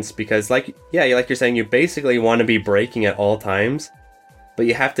most sense because, like you're saying, you basically want to be breaking at all times, but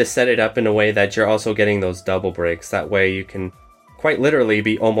you have to set it up in a way that you're also getting those double breaks. That way you can quite literally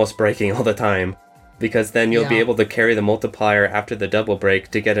be almost breaking all the time, because then you'll be able to carry the multiplier after the double break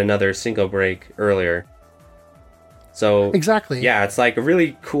to get another single break earlier. So exactly. Yeah, it's like a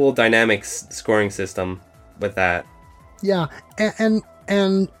really cool dynamic scoring system with that. Yeah, and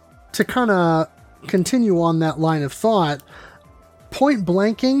to kind of continue on that line of thought, point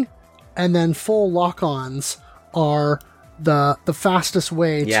blanking and then full lock-ons are the fastest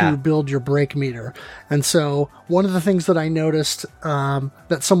way to build your break meter. And so one of the things that I noticed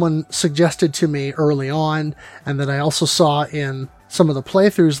that someone suggested to me early on, and that I also saw in some of the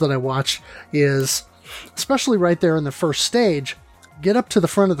playthroughs that I watched, is especially right there in the first stage, get up to the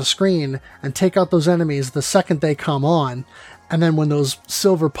front of the screen and take out those enemies the second they come on. And then when those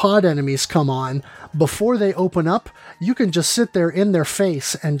silver pod enemies come on, before they open up, you can just sit there in their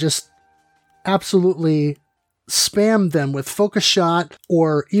face and just absolutely spam them with focus shot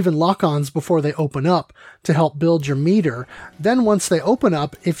or even lock-ons before they open up to help build your meter. Then once they open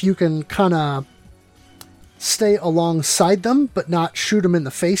up, if you can kind of stay alongside them but not shoot them in the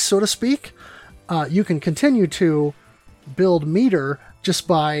face, so to speak, you can continue to build meter just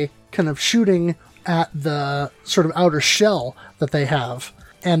by kind of shooting at the sort of outer shell that they have,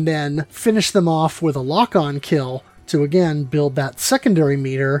 and then finish them off with a lock-on kill to again build that secondary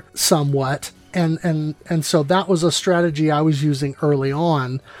meter somewhat. And so that was a strategy I was using early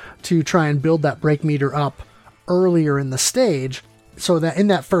on to try and build that break meter up earlier in the stage, so that in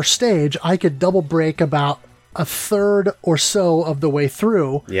that first stage I could double break about a third or so of the way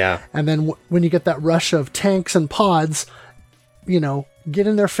through. Yeah. And then when you get that rush of tanks and pods, get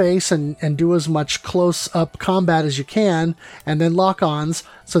in their face and do as much close-up combat as you can, and then lock-ons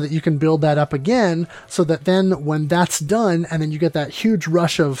so that you can build that up again, so that then when that's done, and then you get that huge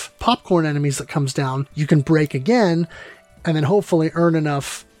rush of popcorn enemies that comes down, you can break again, and then hopefully earn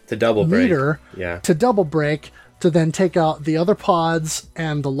enough to double break. Meter to double break to then take out the other pods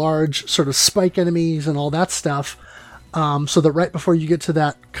and the large sort of spike enemies and all that stuff, so that right before you get to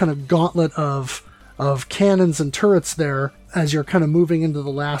that kind of gauntlet of cannons and turrets there, as you're kind of moving into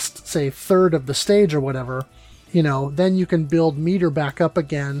the last, say, third of the stage or whatever, then you can build meter back up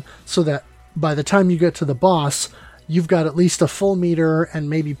again, so that by the time you get to the boss, you've got at least a full meter and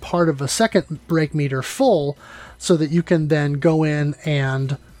maybe part of a second break meter full, so that you can then go in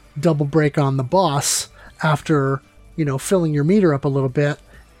and double break on the boss after, filling your meter up a little bit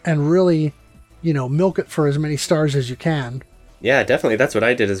and really, milk it for as many stars as you can. Yeah, definitely. That's what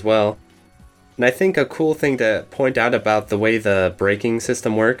I did as well. And I think a cool thing to point out about the way the braking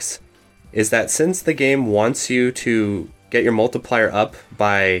system works is that since the game wants you to get your multiplier up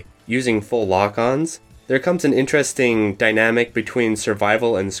by using full lock-ons, there comes an interesting dynamic between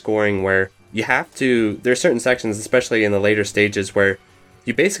survival and scoring where you have to... There are certain sections, especially in the later stages, where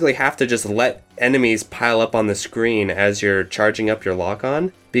you basically have to just let enemies pile up on the screen as you're charging up your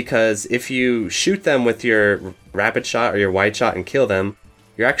lock-on, because if you shoot them with your rapid shot or your wide shot and kill them,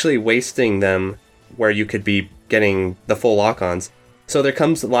 you're actually wasting them where you could be getting the full lock-ons. So there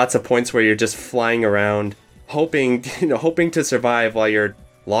comes lots of points where you're just flying around, hoping to survive while your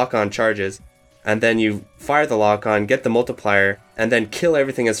lock-on charges, and then you fire the lock-on, get the multiplier, and then kill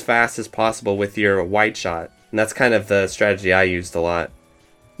everything as fast as possible with your wide shot. And that's kind of the strategy I used a lot.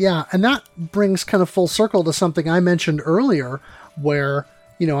 Yeah, and that brings kind of full circle to something I mentioned earlier, where,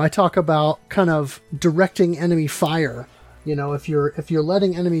 I talk about kind of directing enemy fire. If you're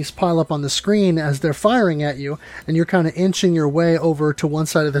letting enemies pile up on the screen as they're firing at you, and you're kind of inching your way over to one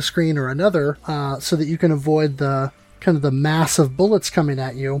side of the screen or another, so that you can avoid the kind of the mass of bullets coming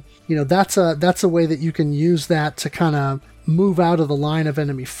at you, that's a way that you can use that to kind of move out of the line of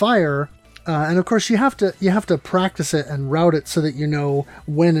enemy fire. And of course, you have to practice it and route it so that you know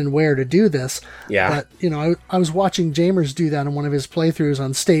when and where to do this. Yeah. But I was watching Jamers do that in one of his playthroughs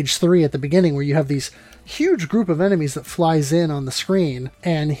on stage 3 at the beginning, where you have these huge group of enemies that flies in on the screen,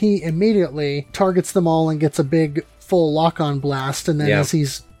 and he immediately targets them all and gets a big full lock-on blast. And then as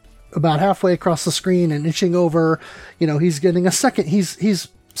he's about halfway across the screen and inching over, he's getting a second. He's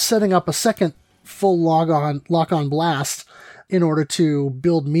setting up a second full lock-on blast in order to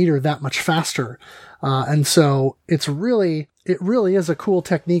build meter that much faster. And so it really is a cool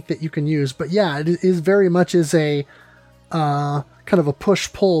technique that you can use. But yeah, it is very much is a kind of a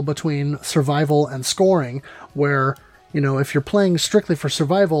push-pull between survival and scoring, where, if you're playing strictly for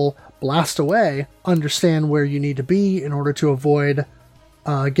survival, blast away, understand where you need to be in order to avoid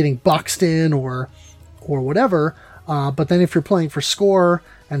getting boxed in or whatever. But then if you're playing for score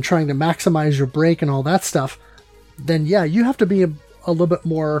and trying to maximize your break and all that stuff, then yeah, you have to be a little bit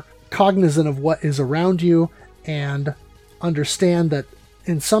more cognizant of what is around you and understand that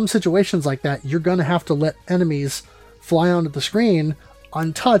in some situations like that, you're going to have to let enemies fly onto the screen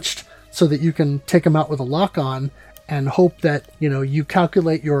untouched so that you can take them out with a lock-on, and hope that, you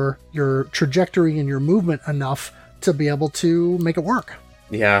calculate your trajectory and your movement enough to be able to make it work.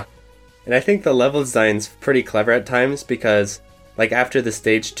 Yeah. And I think the level design's pretty clever at times, because, like, after the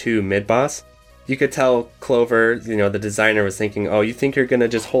stage 2 mid-boss, you could tell Clover, the designer, was thinking, oh, you think you're going to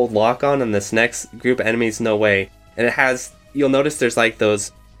just hold lock-on on this next group of enemies? No way. And you'll notice there's like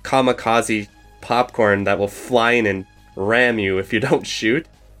those kamikaze popcorn that will fly in and ram you if you don't shoot.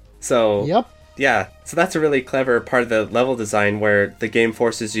 So, yep. Yeah, so that's a really clever part of the level design, where the game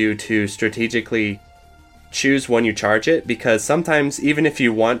forces you to strategically choose when you charge it, because sometimes, even if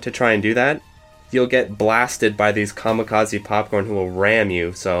you want to try and do that, you'll get blasted by these kamikaze popcorn who will ram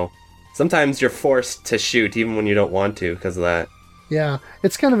you. So sometimes you're forced to shoot even when you don't want to because of that. Yeah,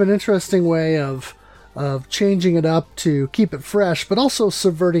 it's kind of an interesting way of changing it up to keep it fresh, but also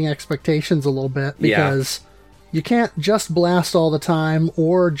subverting expectations a little bit, because you can't just blast all the time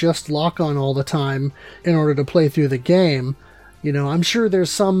or just lock on all the time in order to play through the game. You know, I'm sure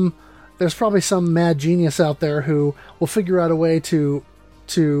there's probably some mad genius out there who will figure out a way to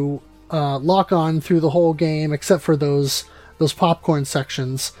lock on through the whole game except for those popcorn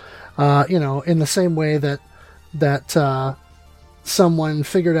sections. You know, in the same way that someone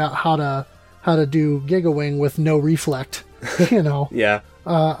figured out how to do Gigawing with no reflect, you know. Yeah.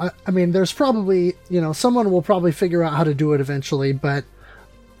 I mean, there's probably, you know, someone will probably figure out how to do it eventually, but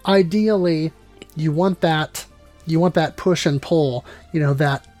ideally you want that push and pull, you know,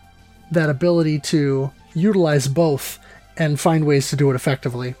 that ability to utilize both and find ways to do it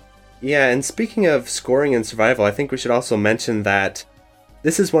effectively. Yeah, and speaking of scoring and survival, I think we should also mention that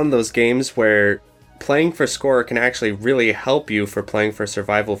this is one of those games where playing for score can actually really help you for playing for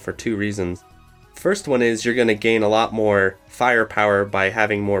survival for two reasons. First one is you're going to gain a lot more firepower by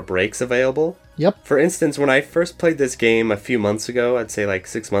having more breaks available. Yep. For instance, when I first played this game a few months ago, I'd say like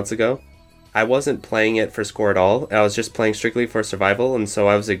 6 months ago, I wasn't playing it for score at all. I was just playing strictly for survival, and so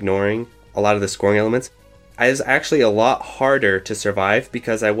I was ignoring a lot of the scoring elements. It was actually a lot harder to survive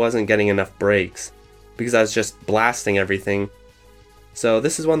because I wasn't getting enough breaks, because I was just blasting everything. So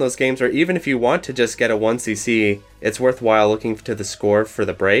this is one of those games where even if you want to just get a 1cc, it's worthwhile looking to the score for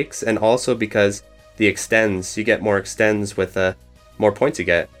the breaks, and also because the extends, you get more extends with the more points you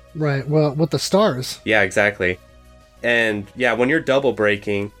get. Right, well, with the stars. Yeah, exactly. And yeah, when you're double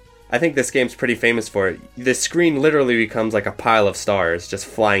breaking, I think this game's pretty famous for it. The screen literally becomes like a pile of stars just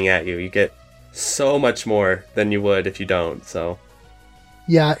flying at you. You get so much more than you would if you don't, so...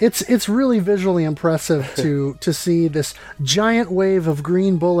 Yeah, it's really visually impressive to see this giant wave of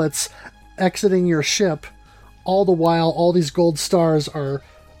green bullets exiting your ship, all the while all these gold stars are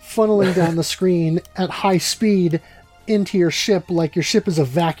funneling down the screen at high speed into your ship, like your ship is a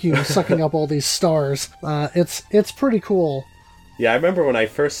vacuum sucking up all these stars. It's pretty cool. Yeah, I remember when I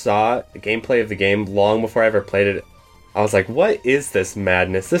first saw the gameplay of the game, long before I ever played it, I was like, what is this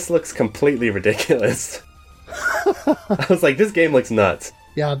madness? This looks completely ridiculous. I was like, this game looks nuts.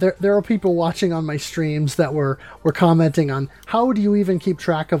 Yeah, there are people watching on my streams that were commenting on, how do you even keep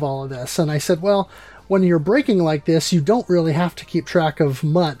track of all of this? And I said, well, when you're breaking like this, you don't really have to keep track of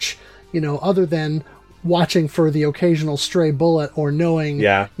much, you know, other than watching for the occasional stray bullet or knowing,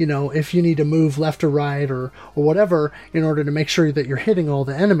 you know, if you need to move left or right or whatever in order to make sure that you're hitting all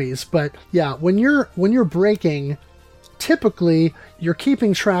the enemies. But yeah, when you're breaking, typically you're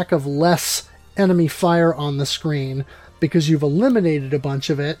keeping track of less enemy fire on the screen, because you've eliminated a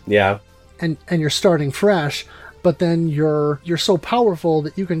bunch of it. Yeah. And you're starting fresh, but then you're so powerful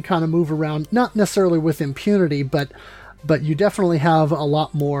that you can kind of move around, not necessarily with impunity, but you definitely have a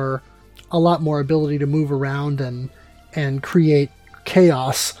lot more ability to move around and create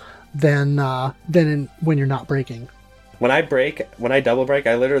chaos than when you're not breaking. When I double break,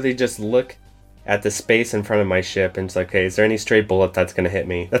 I literally just look at the space in front of my ship and it's like, okay, is there any stray bullet that's going to hit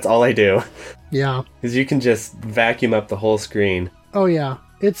me? That's all I do. Yeah. Because you can just vacuum up the whole screen. Oh yeah,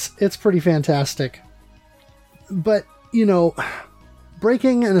 it's pretty fantastic. But, you know,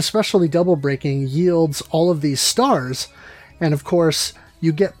 breaking, and especially double breaking, yields all of these stars, and of course,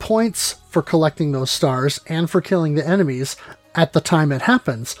 you get points for collecting those stars and for killing the enemies at the time it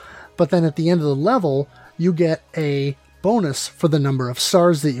happens. But then at the end of the level, you get a bonus for the number of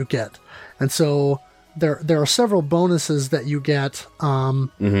stars that you get. And so there are several bonuses that you get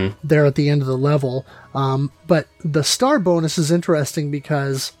there at the end of the level. But the star bonus is interesting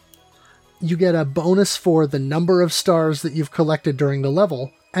because you get a bonus for the number of stars that you've collected during the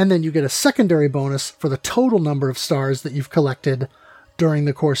level, and then you get a secondary bonus for the total number of stars that you've collected during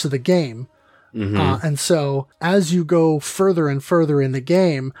the course of the game. And so as you go further and further in the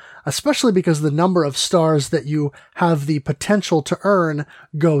game, especially because the number of stars that you have the potential to earn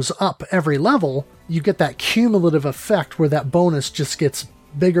goes up every level, you get that cumulative effect where that bonus just gets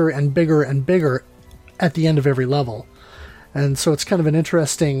bigger and bigger and bigger at the end of every level. And so it's kind of an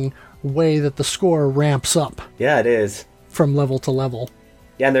interesting way that the score ramps up. Yeah, it is. From level to level.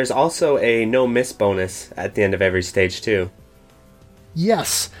 Yeah, and there's also a no miss bonus at the end of every stage too.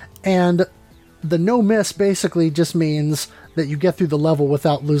 Yes, and the no miss basically just means that you get through the level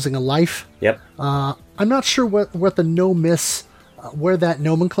without losing a life. Yep. I'm not sure what the no miss, where that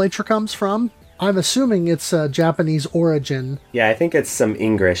nomenclature comes from. I'm assuming it's a Japanese origin. Yeah, I think it's some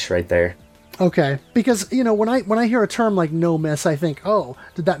English right there. Okay, because when I hear a term like no miss, I think, oh,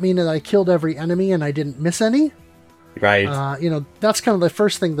 did that mean that I killed every enemy and I didn't miss any? Right. That's kind of the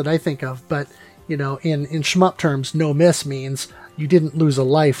first thing that I think of. But in shmup terms, no miss means you didn't lose a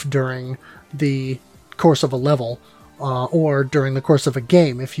life during the course of a level, or during the course of a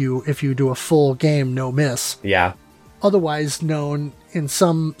game. If you do a full game, no miss. Yeah. Otherwise known in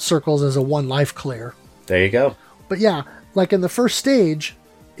some circles as a one life clear. There you go. But yeah, like in the first stage,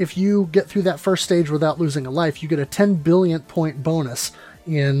 if you get through that first stage without losing a life, you get a 10 billion point bonus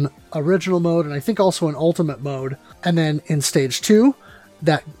in original mode, and I think also in ultimate mode. And then in stage 2,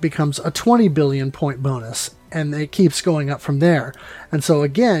 that becomes a 20 billion point bonus, and it keeps going up from there. And so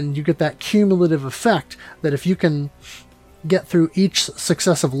again, you get that cumulative effect that if you can get through each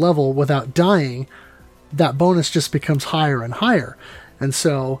successive level without dying, that bonus just becomes higher and higher. And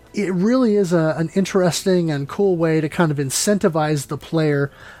so it really is an interesting and cool way to kind of incentivize the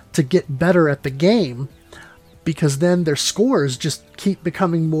player to get better at the game, because then their scores just keep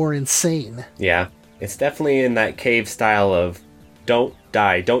becoming more insane. Yeah, it's definitely in that cave style of don't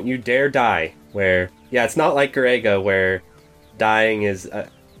die, don't you dare die, where, yeah, it's not like Garega where dying is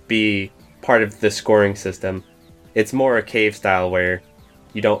be part of the scoring system. It's more a cave style where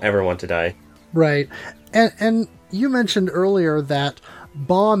you don't ever want to die. Right. And you mentioned earlier that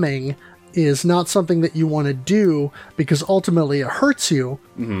bombing is not something that you want to do because ultimately it hurts you.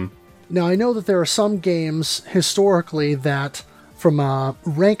 Mm-hmm. Now, I know that there are some games historically that, from a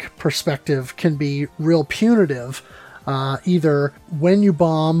rank perspective, can be real punitive, either when you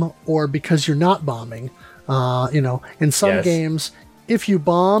bomb or because you're not bombing. In some games, if you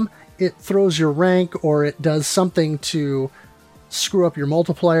bomb, it throws your rank or it does something to screw up your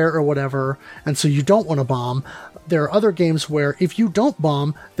multiplier or whatever, and so you don't want to bomb. There are other games where if you don't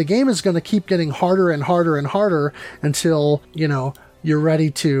bomb, the game is going to keep getting harder and harder and harder until, you're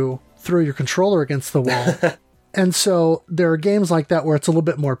ready to throw your controller against the wall. And so there are games like that where it's a little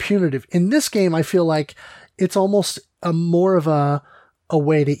bit more punitive. In this game, I feel like it's almost more of a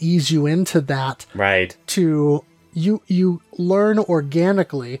way to ease you into that. Right. You learn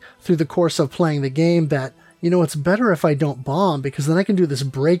organically through the course of playing the game that, it's better if I don't bomb, because then I can do this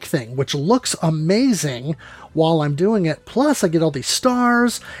break thing, which looks amazing while I'm doing it. Plus, I get all these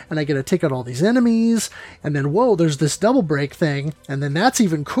stars, and I get to take out all these enemies, and then, whoa, there's this double break thing, and then that's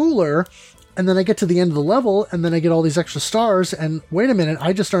even cooler, and then I get to the end of the level, and then I get all these extra stars, and wait a minute,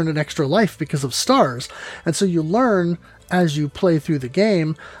 I just earned an extra life because of stars. And so you learn, as you play through the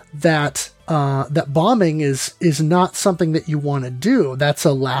game, that that bombing is not something that you want to do. That's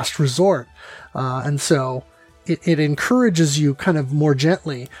a last resort. And so it encourages you kind of more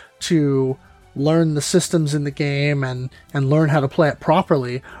gently to learn the systems in the game and learn how to play it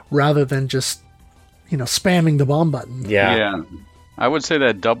properly rather than just, spamming the bomb button. Yeah. I would say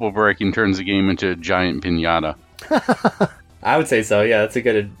that double breaking turns the game into a giant piñata. I would say so. Yeah, that's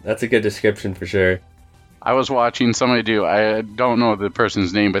a good description for sure. I was watching somebody do, I don't know the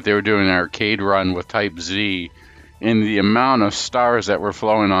person's name, but they were doing an arcade run with Type Z, and the amount of stars that were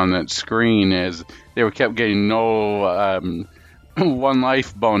flowing on that screen as they kept getting no one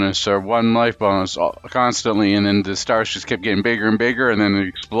life bonus constantly, and then the stars just kept getting bigger and bigger, and then an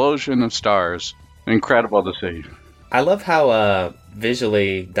explosion of stars. Incredible to see. I love how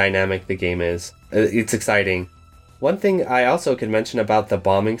visually dynamic the game is. It's exciting. One thing I also could mention about the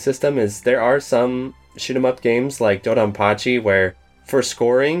bombing system is there are some shoot-'em-up games like Dodonpachi where for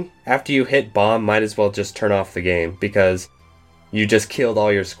scoring, after you hit bomb, might as well just turn off the game because you just killed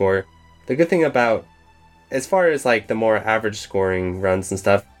all your score. The good thing about, as far as like the more average scoring runs and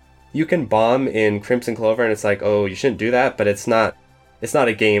stuff, you can bomb in Crimson Clover and it's like, oh, you shouldn't do that, but it's not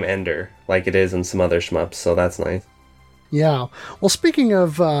a game ender like it is in some other shmups, so that's nice. Yeah. Well, speaking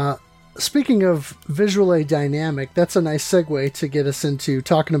of visually dynamic, that's a nice segue to get us into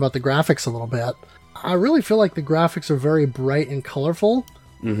talking about the graphics a little bit. I really feel like the graphics are very bright and colorful.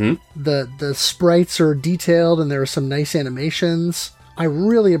 Mm-hmm. The sprites are detailed and there are some nice animations. I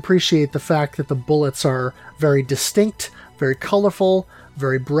really appreciate the fact that the bullets are very distinct, very colorful,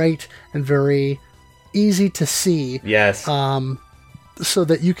 very bright, and very easy to see. Yes. So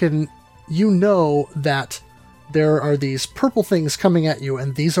that you know that there are these purple things coming at you,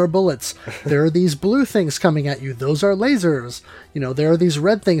 and these are bullets. There are these blue things coming at you. Those are lasers. There are these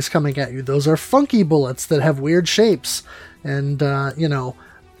red things coming at you. Those are funky bullets that have weird shapes. And,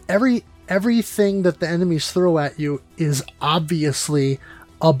 everything that the enemies throw at you is obviously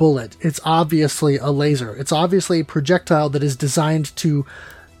a bullet. It's obviously a laser. It's obviously a projectile that is designed to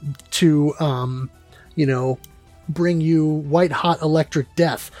bring you white-hot electric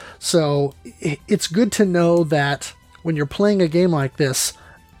death. So it's good to know that when you're playing a game like this,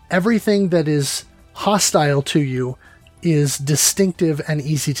 everything that is hostile to you is distinctive and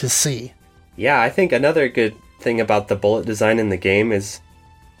easy to see. Yeah, I think another good thing about the bullet design in the game is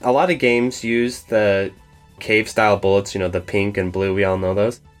a lot of games use the cave-style bullets, the pink and blue, we all know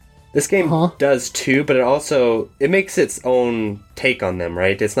those. This game does too, but it makes its own take on them,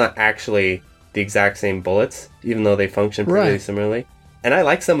 right? It's not actually the exact same bullets, even though they function pretty similarly. And I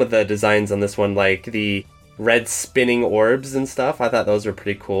like some of the designs on this one, like the red spinning orbs and stuff. I thought those were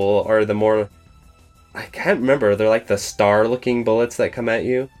pretty cool. Or the more, I can't remember, they're like the star-looking bullets that come at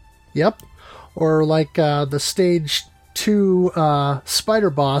you. Yep. Or like the stage 2 spider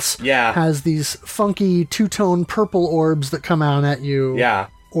boss has these funky two-tone purple orbs that come out at you. Yeah.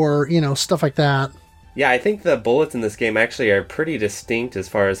 Or, stuff like that. Yeah, I think the bullets in this game actually are pretty distinct as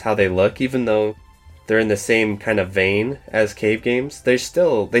far as how they look, even though they're in the same kind of vein as cave games. They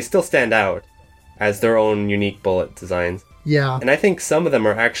still stand out as their own unique bullet designs. Yeah. And I think some of them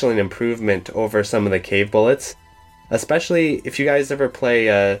are actually an improvement over some of the cave bullets. Especially if you guys ever play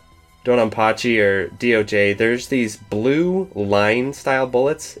Donanpachi or DOJ, there's these blue line style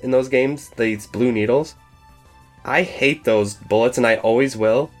bullets in those games, these blue needles. I hate those bullets, and I always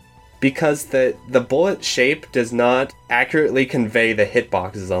will, because the bullet shape does not accurately convey the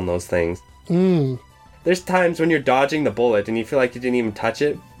hitboxes on those things. There's times when you're dodging the bullet and you feel like you didn't even touch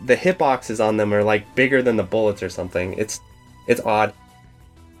it. The hitboxes on them are like bigger than the bullets or something. It's odd.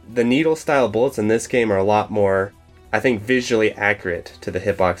 The needle style bullets in this game are a lot more, I think, visually accurate to the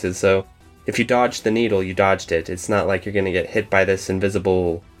hitboxes. So if you dodged the needle, you dodged it. It's not like you're going to get hit by this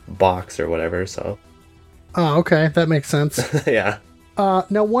invisible box or whatever, so... Oh, okay. That makes sense. Yeah.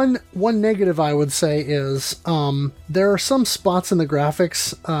 Now, one negative I would say is there are some spots in the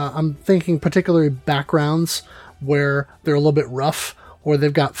graphics, I'm thinking particularly backgrounds, where they're a little bit rough, or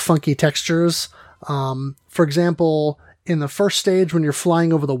they've got funky textures. For example, in the first stage when you're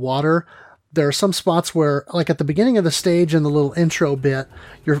flying over the water, there are some spots where, like at the beginning of the stage in the little intro bit,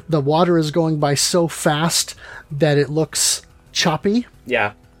 the water is going by so fast that it looks choppy.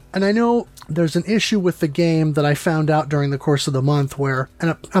 Yeah. And I know there's an issue with the game that I found out during the course of the month where,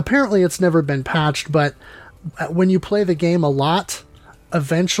 and apparently it's never been patched, but when you play the game a lot,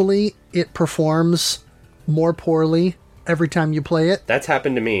 eventually it performs more poorly every time you play it. That's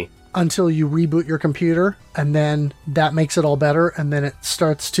happened to me. Until you reboot your computer, and then that makes it all better, and then it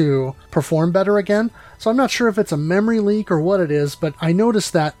starts to perform better again. So I'm not sure if it's a memory leak or what it is, but I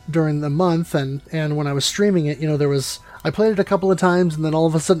noticed that during the month, and when I was streaming it, I played it a couple of times, and then all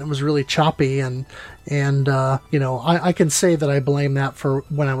of a sudden it was really choppy, and I can say that I blame that for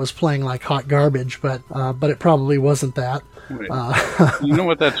when I was playing like hot garbage, but it probably wasn't that. You know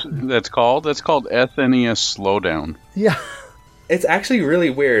what that's called? That's called SNES slowdown. Yeah. It's actually really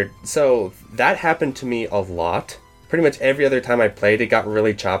weird. So that happened to me a lot. Pretty much every other time I played, it got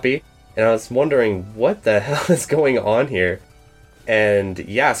really choppy, and I was wondering what the hell is going on here. And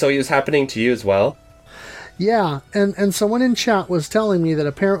yeah, so it was happening to you as well. Yeah, and someone in chat was telling me that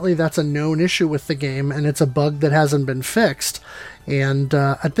apparently that's a known issue with the game, and it's a bug that hasn't been fixed. And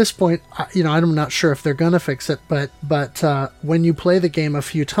at this point, I'm not sure if they're gonna fix it, but when you play the game a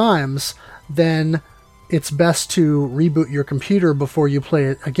few times, then it's best to reboot your computer before you play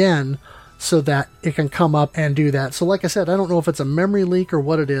it again, so that it can come up and do that. So like I said, I don't know if it's a memory leak or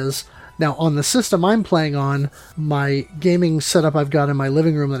what it is. Now, on the system I'm playing on, my gaming setup I've got in my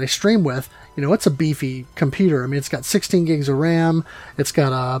living room that I stream with, it's a beefy computer. I mean, it's got 16 gigs of RAM. It's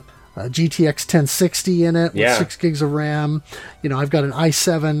got a GTX 1060 in it with 6 gigs of RAM. I've got an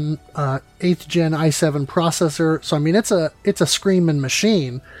i7, 8th gen i7 processor. So, I mean, it's a screaming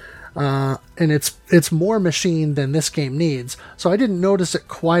machine. And it's more machine than this game needs. So I didn't notice it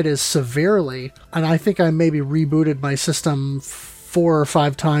quite as severely. And I think I maybe rebooted my system 4 or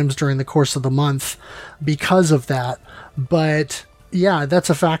 5 times during the course of the month because of that. But yeah, that's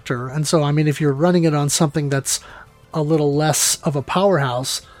a factor. And so, I mean, if you're running it on something that's a little less of a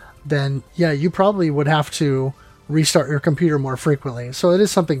powerhouse, then yeah, you probably would have to restart your computer more frequently. So it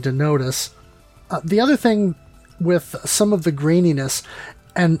is something to notice. The other thing with some of the graininess,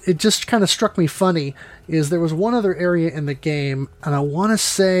 and it just kind of struck me funny, is there was one other area in the game, and I want to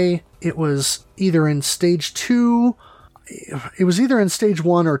say it was either in stage 2, it was either in stage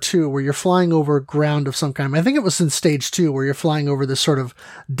 1 or 2, where you're flying over ground of some kind. I think it was in stage 2, where you're flying over this sort of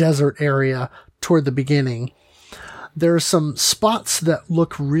desert area toward the beginning. There are some spots that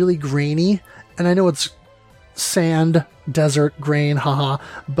look really grainy, and I know it's sand, desert, grain, haha,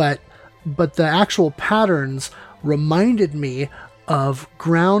 but the actual patterns reminded me of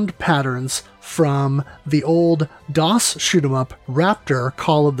ground patterns from the old DOS shoot 'em up Raptor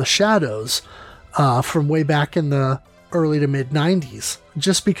Call of the Shadows from way back in the early to mid 90s,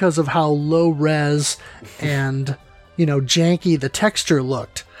 just because of how low res and, janky the texture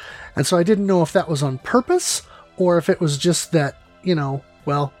looked. And so I didn't know if that was on purpose or if it was just that,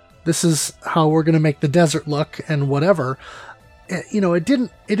 well, this is how we're going to make the desert look and whatever. It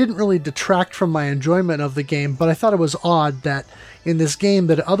didn't really detract from my enjoyment of the game, but I thought it was odd that in this game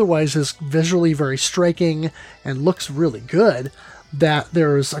that otherwise is visually very striking and looks really good, that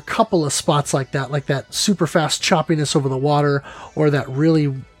there's a couple of spots like that super fast choppiness over the water, or that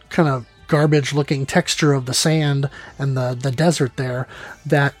really kind of garbage looking texture of the sand and the desert there,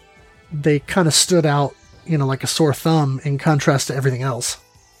 that they kind of stood out, like a sore thumb in contrast to everything else.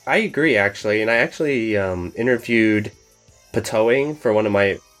 I agree, actually. And I actually interviewed Patoing for one of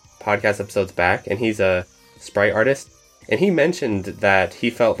my podcast episodes back, and he's a sprite artist. And he mentioned that he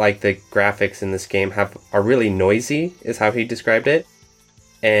felt like the graphics in this game are really noisy, is how he described it.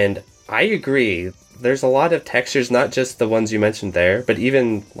 And I agree. There's a lot of textures, not just the ones you mentioned there, but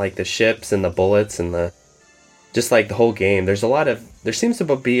even like the ships and the bullets and just like the whole game. There seems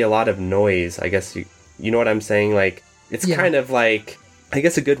to be a lot of noise, I guess you know what I'm saying? Like, it's kind of like, I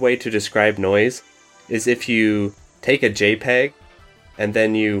guess a good way to describe noise is if you take a JPEG and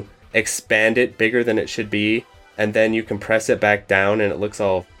then you expand it bigger than it should be, and then you compress it back down and it looks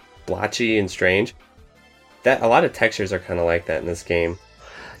all blotchy and strange. That a lot of textures are kind of like that in this game.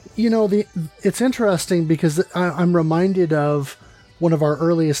 It's interesting because I'm reminded of one of our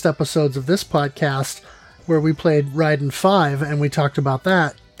earliest episodes of this podcast where we played Raiden 5 and we talked about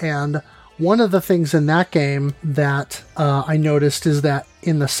that. And one of the things in that game that I noticed is that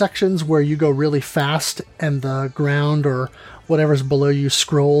in the sections where you go really fast and the ground or whatever's below you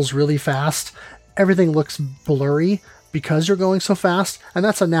scrolls really fast, everything looks blurry because you're going so fast, and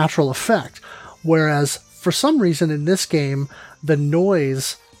that's a natural effect. Whereas for some reason in this game, the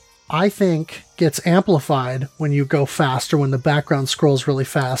noise, I think, gets amplified when you go fast or when the background scrolls really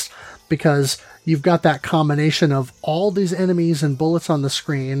fast, because you've got that combination of all these enemies and bullets on the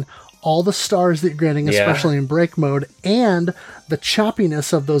screen, all the stars that you're getting, especially in break mode, and the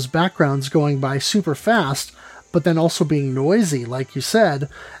choppiness of those backgrounds going by super fast, but then also being noisy, like you said.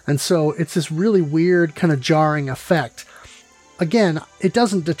 And so it's this really weird kind of jarring effect. Again, it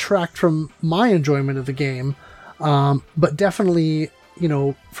doesn't detract from my enjoyment of the game, but definitely,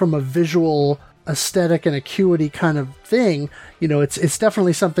 from a visual aesthetic and acuity kind of thing, it's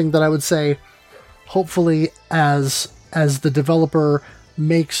definitely something that I would say, hopefully, as the developer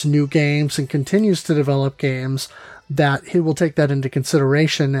makes new games and continues to develop games, that he will take that into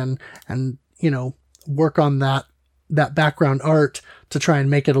consideration and work on that background art to try and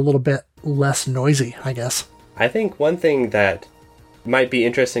make it a little bit less noisy, I guess. I think one thing that might be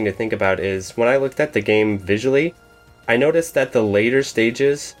interesting to think about is when I looked at the game visually, I noticed that the later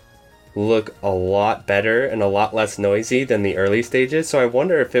stages look a lot better and a lot less noisy than the early stages. So I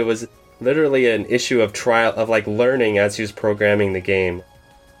wonder if it was literally an issue of trial, of like learning as he was programming the game.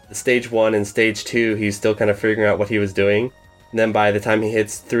 Stage 1 and Stage 2, he's still kind of figuring out what he was doing. And then by the time he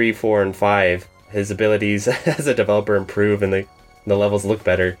hits 3, 4, and 5, his abilities as a developer improve and the levels look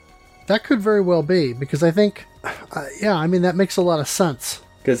better. That could very well be, because I think, that makes a lot of sense.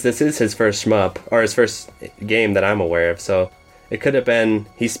 Because this is his first shmup, or his first game that I'm aware of, so it could have been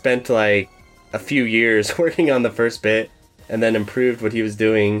he spent like a few years working on the first bit and then improved what he was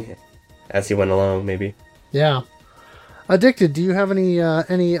doing as he went along, maybe. Yeah. Addicted, do you have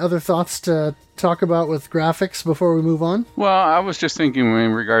any other thoughts to talk about with graphics before we move on? Well, I was just thinking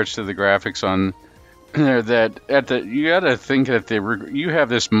in regards to the graphics on there that you got to think that you have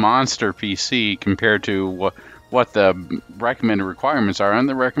this monster PC compared to what the recommended requirements are. Aren't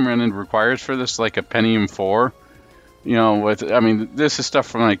the recommended requirements for this like a Pentium 4? This is stuff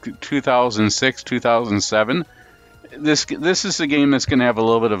from like 2006, 2007. This is a game that's going to have a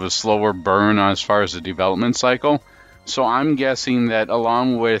little bit of a slower burn as far as the development cycle. So I'm guessing that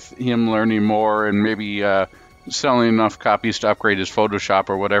along with him learning more and maybe selling enough copies to upgrade his Photoshop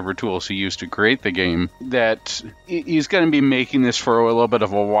or whatever tools he used to create the game, that he's going to be making this for a little bit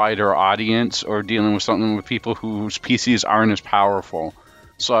of a wider audience, or dealing with something with people whose PCs aren't as powerful.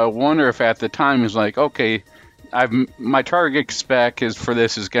 So I wonder if at the time he's like, okay, my target spec is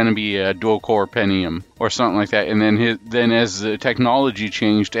going to be a dual-core Pentium or something like that. And then as the technology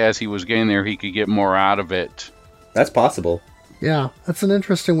changed, as he was getting there, he could get more out of it. That's possible. Yeah, that's an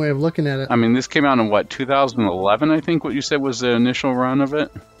interesting way of looking at it. I mean, this came out in 2011, I think what you said was the initial run of it?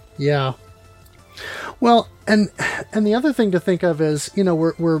 Yeah. Well, and the other thing to think of is,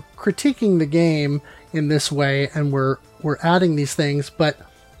 we're critiquing the game in this way, and we're adding these things, but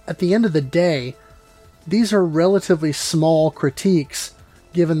at the end of the day, these are relatively small critiques,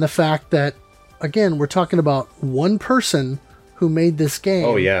 given the fact that again, we're talking about one person who made this game.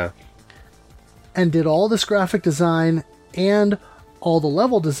 Oh, yeah. And did all this graphic design and all the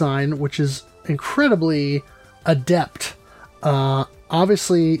level design, which is incredibly adept.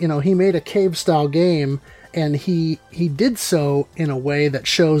 Obviously, he made a cave-style game, and he did so in a way that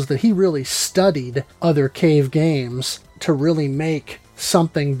shows that he really studied other cave games to really make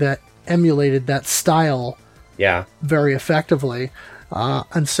something that emulated that style very effectively.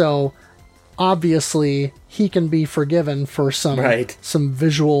 And so, obviously, he can be forgiven for some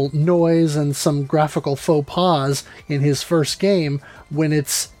visual noise and some graphical faux pas in his first game when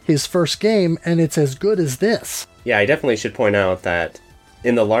it's his first game and it's as good as this. Yeah, I definitely should point out that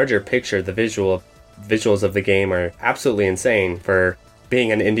in the larger picture, the visuals of the game are absolutely insane for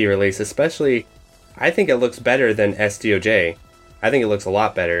being an indie release, especially I think it looks better than SDOJ. I think it looks a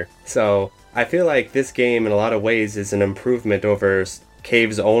lot better. So I feel like this game in a lot of ways is an improvement over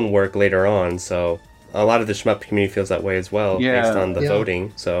Cave's own work later on. So a lot of the shmup community feels that way as well, based on the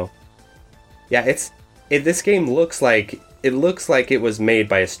voting. So yeah, this game looks like it was made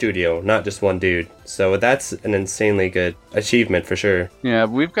by a studio, not just one dude. So that's an insanely good achievement for sure. Yeah,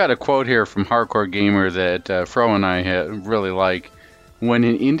 we've got a quote here from Hardcore Gamer that Fro and I really like. When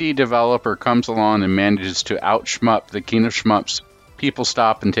an indie developer comes along and manages to out-shmup the king of shmups, people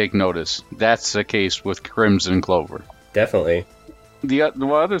stop and take notice. That's the case with Crimson Clover. Definitely. The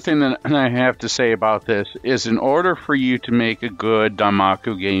other thing that I have to say about this is in order for you to make a good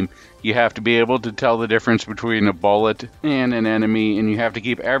Danmaku game, you have to be able to tell the difference between a bullet and an enemy, and you have to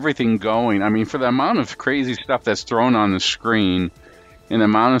keep everything going. I mean, for the amount of crazy stuff that's thrown on the screen, and the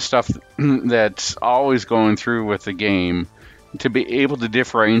amount of stuff that's always going through with the game, to be able to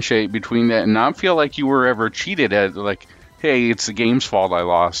differentiate between that and not feel like you were ever cheated at, like, hey, it's the game's fault I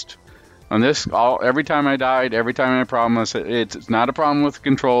lost. On this, every time I died, every time I had a problem, it's not a problem with the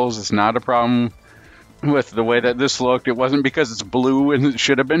controls, it's not a problem with the way that this looked. It wasn't because it's blue and it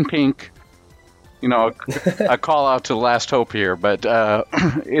should have been pink. A call out to Last Hope here, but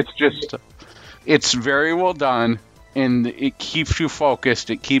it's very well done, and it keeps you focused,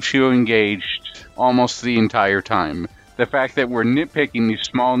 it keeps you engaged almost the entire time. The fact that we're nitpicking these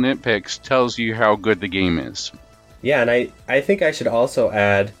small nitpicks tells you how good the game is. Yeah, and I think I should also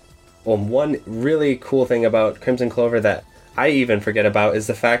add, one really cool thing about Crimson Clover that I even forget about is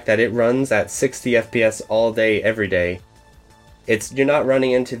the fact that it runs at 60 FPS all day, every day. You're not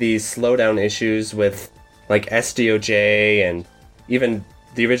running into these slowdown issues with like SDOJ and even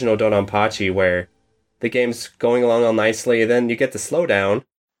the original Donanpachi, where the game's going along all nicely, and then you get the slowdown,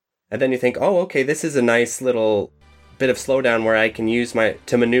 and then you think, oh, okay, this is a nice little bit of slowdown where I can use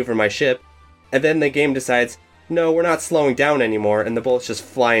to maneuver my ship, and then the game decides, no, we're not slowing down anymore, and the bullets just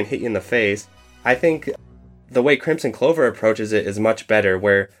fly and hit you in the face. I think the way Crimson Clover approaches it is much better,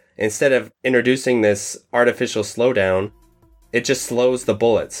 where instead of introducing this artificial slowdown, it just slows the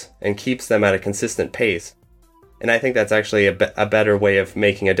bullets and keeps them at a consistent pace. And I think that's actually a better way of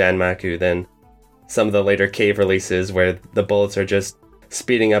making a Danmaku than some of the later Cave releases where the bullets are just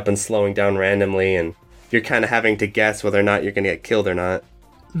speeding up and slowing down randomly, and you're kind of having to guess whether or not you're going to get killed or not.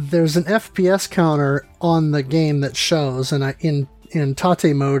 There's an FPS counter on the game that shows, and in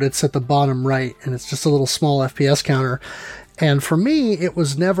Tate mode, it's at the bottom right, and it's just a little small FPS counter. And for me, it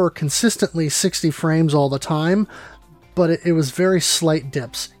was never consistently 60 frames all the time, but it was very slight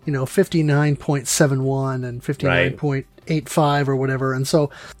dips, 59.71 and 59.85 or whatever. And so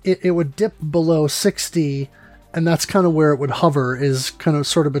it would dip below 60, and that's kind of where it would hover, is kind of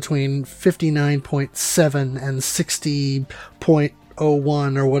sort of between 59.7 and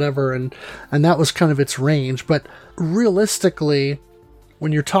 60.01 or whatever, and that was kind of its range. But realistically,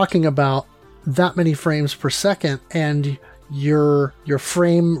 when you're talking about that many frames per second and your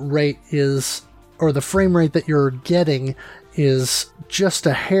frame rate is, or the frame rate that you're getting is just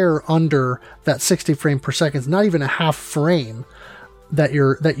a hair under that 60 frame per second, it's not even a half frame that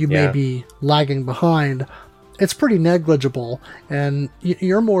you may be lagging behind, it's pretty negligible. And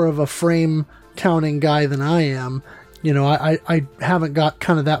you're more of a frame counting guy than I am. I haven't got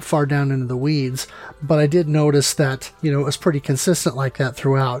kind of that far down into the weeds, but I did notice that, it was pretty consistent like that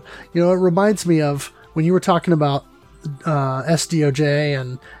throughout. It reminds me of when you were talking about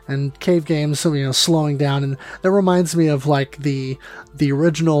SDOJ and cave games, slowing down, and that reminds me of like the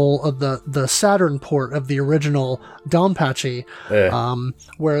original of the Saturn port of the original Danmachi,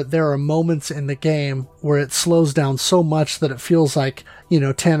 where there are moments in the game where it slows down so much that it feels like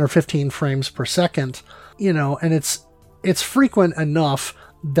 10 or 15 frames per second, and it's frequent enough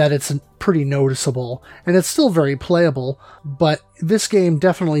that it's pretty noticeable, and it's still very playable, but this game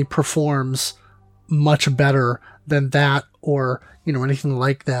definitely performs much better than that, or anything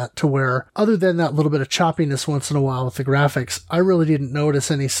like that, to where, other than that little bit of choppiness once in a while with the graphics, I really didn't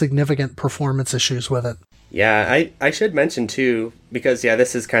notice any significant performance issues with it. Yeah, I should mention too, because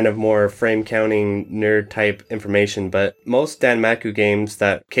this is kind of more frame counting nerd type information, but most Danmaku games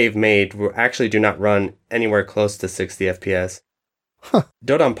that Cave made actually do not run anywhere close to 60 FPS. Huh.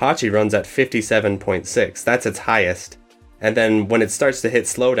 Dodonpachi runs at 57.6. That's its highest. And then when it starts to hit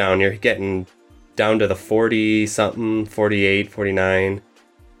slowdown, you're getting down to the 40 something, 48, 49.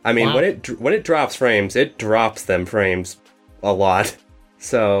 I mean, Wow. when it drops frames, it drops them frames a lot.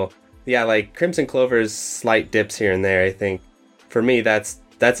 So, yeah, like Crimson Clover's slight dips here and there, I think for me that's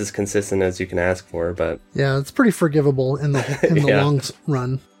as consistent as you can ask for, but yeah, it's pretty forgivable in the Yeah. long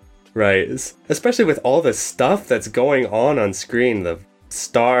run. Right, especially with all the stuff that's going on screen, the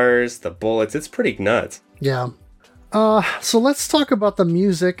stars, the bullets, it's pretty nuts. Yeah. So let's talk about the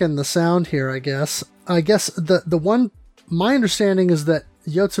music and the sound here, I guess. My understanding is that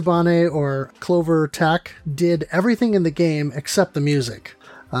Yotsubane or Clover Tech did everything in the game except the music.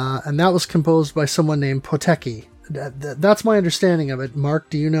 And that was composed by someone named Poteki. That's my understanding of it. Mark,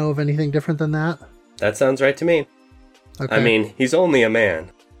 do you know of anything different than that? That sounds right to me. Okay. I mean, he's only a man.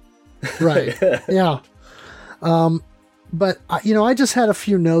 Right. Yeah. But I just had a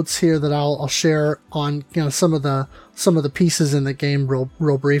few notes here that I'll share on some of the pieces in the game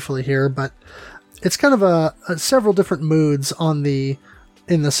real briefly here. But it's kind of a several different moods in the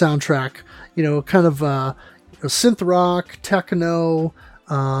soundtrack. Kind of synth rock, techno,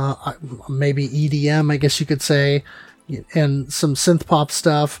 maybe EDM, I guess you could say, and some synth pop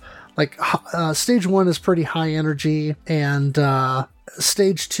stuff. Like stage 1 is pretty high energy, and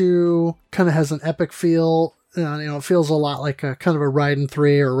stage 2 kind of has an epic feel. It feels a lot like a kind of a Raiden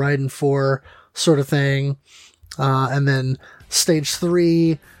 3 or Raiden 4 sort of thing. And then stage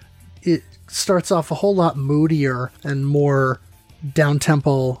 3, it starts off a whole lot moodier and more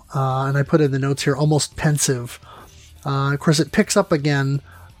down-tempo, and I put in the notes here, almost pensive. Of course, it picks up again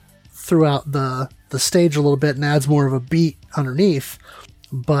throughout the stage a little bit and adds more of a beat underneath,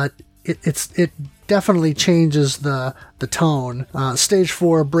 but it definitely changes the tone. Stage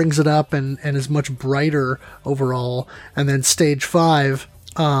 4 brings it up and is much brighter overall, and then stage 5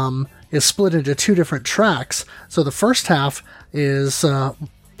 is split into 2 different tracks. So the first half is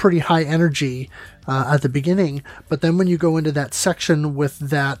pretty high energy at the beginning, but then when you go into that section with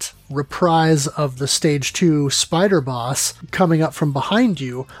that reprise of the stage 2 spider boss coming up from behind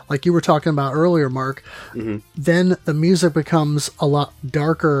you, like you were talking about earlier, Mark, then the music becomes a lot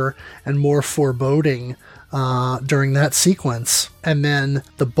darker and more foreboding during that sequence. And then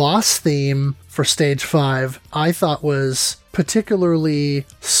the boss theme for stage 5 I thought was particularly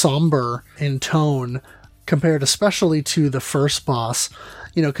somber in tone compared especially to the first boss.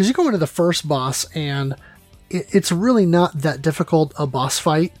 Because you go into the first boss and it's really not that difficult a boss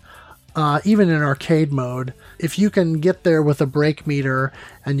fight, even in arcade mode. If you can get there with a break meter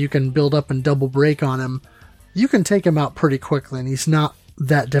and you can build up and double break on him, you can take him out pretty quickly, and he's not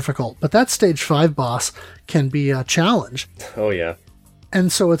that difficult. But that stage 5 boss can be a challenge. Oh, yeah. And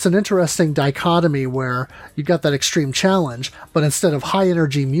so it's an interesting dichotomy where you got that extreme challenge, but instead of high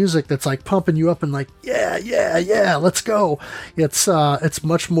energy music that's like pumping you up and like, yeah, let's go. It's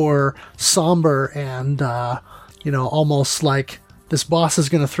much more somber and, almost like this boss is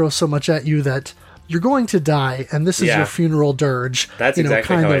going to throw so much at you that you're going to die. And this is your funeral dirge. That's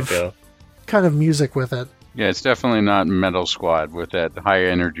exactly how I feel. Kind of music with it. Yeah, it's definitely not Metal Squad with that high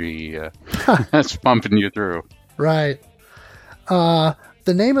energy that's pumping you through. Right.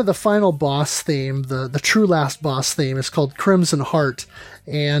 The name of the final boss theme, the true last boss theme, is called Crimson Heart,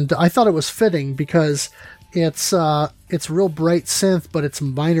 and I thought it was fitting because it's real bright synth, but it's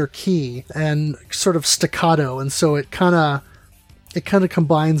minor key and sort of staccato, and so it kind of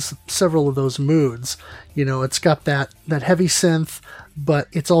combines several of those moods. It's got that heavy synth, but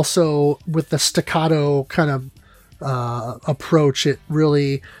it's also with the staccato kind of approach. It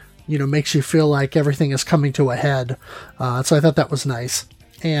really makes you feel like everything is coming to a head. So I thought that was nice.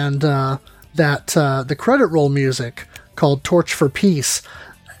 And the credit roll music called Torch for Peace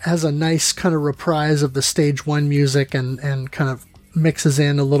has a nice kind of reprise of the stage 1 music and kind of mixes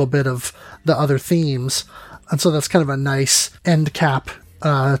in a little bit of the other themes. And so that's kind of a nice end cap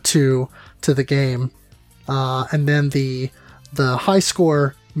to the game. And then the high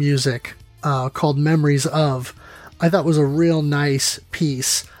score music called Memories of, I thought was a real nice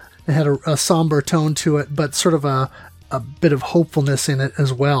piece. It had a somber tone to it, but sort of a bit of hopefulness in it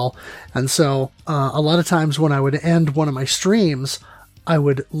as well. And so a lot of times when I would end one of my streams, I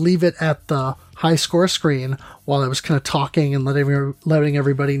would leave it at the high score screen while I was kind of talking and letting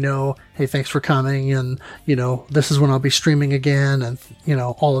everybody know, hey, thanks for coming, and, this is when I'll be streaming again, and,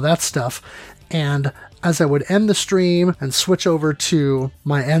 all of that stuff. And as I would end the stream and switch over to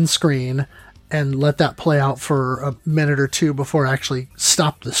my end screen and let that play out for a minute or two before I actually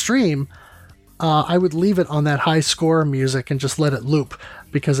stopped the stream, I would leave it on that high score music and just let it loop,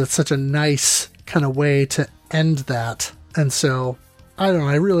 because it's such a nice kind of way to end that. And so, I don't know,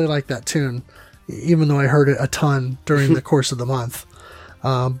 I really like that tune, even though I heard it a ton during the course of the month.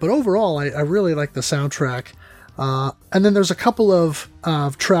 But overall, I really like the soundtrack. And then there's a couple of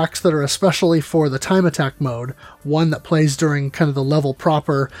tracks that are especially for the time attack mode. One that plays during kind of the level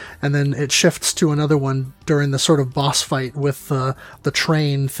proper, and then it shifts to another one during the sort of boss fight with the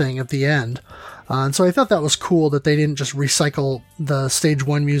train thing at the end. And so I thought that was cool that they didn't just recycle the stage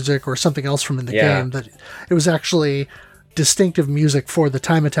 1 music or something else from in the game, that it was actually distinctive music for the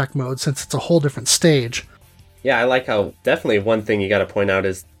time attack mode, since it's a whole different stage. Yeah, I like how definitely one thing you got to point out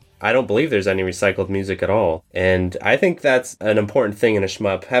is I don't believe there's any recycled music at all. And I think that's an important thing in a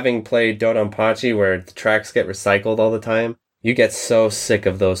shmup. Having played Dodonpachi, where the tracks get recycled all the time, you get so sick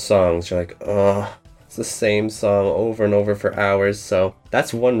of those songs. You're like, oh, it's the same song over and over for hours. So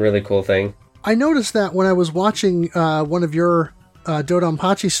that's one really cool thing. I noticed that when I was watching one of your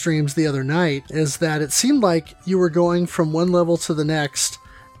Dodonpachi streams the other night, is that it seemed like you were going from one level to the next,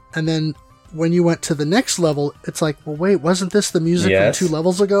 and then when you went to the next level, it's like, well, wait, wasn't this the music from 2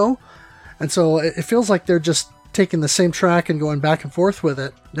 levels ago? And so it feels like they're just taking the same track and going back and forth with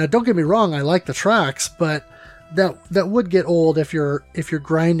it. Now, don't get me wrong, I like the tracks, but that would get old if you're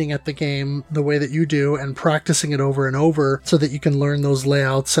grinding at the game the way that you do and practicing it over and over so that you can learn those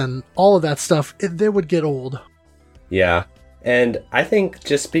layouts and all of that stuff. They would get old. Yeah. And I think,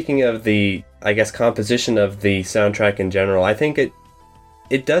 just speaking of the, I guess, composition of the soundtrack in general, I think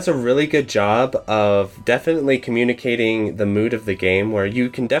it does a really good job of definitely communicating the mood of the game, where you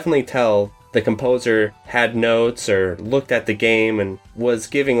can definitely tell the composer had notes or looked at the game and was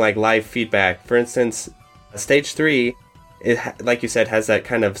giving like live feedback. For instance, Stage 3, like you said, has that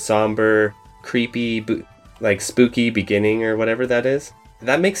kind of somber, creepy, like spooky beginning or whatever that is.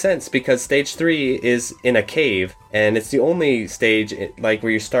 That makes sense, because Stage 3 is in a cave, and it's the only stage like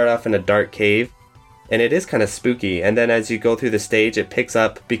where you start off in a dark cave, and it is kind of spooky. And then as you go through the stage, it picks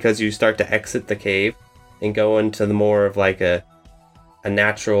up because you start to exit the cave and go into the more of like a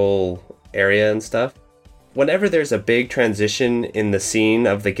natural area and stuff. Whenever there's a big transition in the scene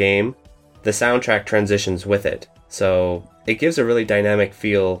of the game, the soundtrack transitions with it. So it gives a really dynamic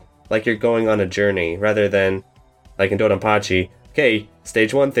feel, like you're going on a journey, rather than like in Dodonpachi, okay,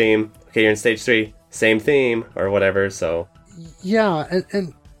 stage 1 theme, okay, you're in stage 3, same theme, or whatever, so. Yeah,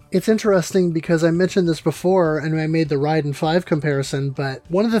 and it's interesting because I mentioned this before and I made the Raiden 5 comparison, but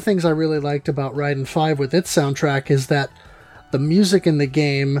one of the things I really liked about Raiden 5 with its soundtrack is that the music in the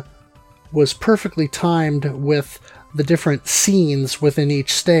game was perfectly timed with the different scenes within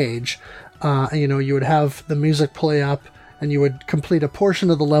each stage. You would have the music play up and you would complete a portion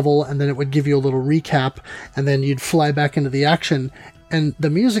of the level, and then it would give you a little recap, and then you'd fly back into the action. And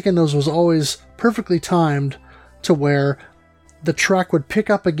the music in those was always perfectly timed to where the track would pick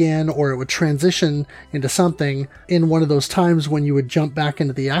up again, or it would transition into something in one of those times when you would jump back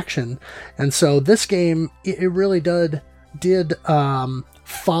into the action. And so this game, it really did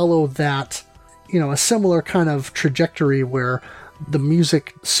follow that, a similar kind of trajectory where the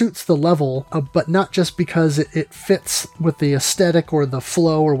music suits the level, but not just because it fits with the aesthetic or the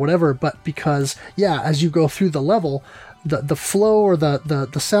flow or whatever, but because, as you go through the level, the flow or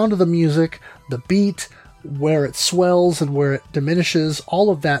the sound of the music, the beat, where it swells and where it diminishes, all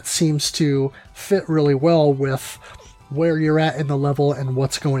of that seems to fit really well with where you're at in the level and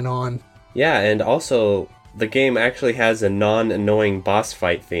what's going on. Yeah, and also the game actually has a non-annoying boss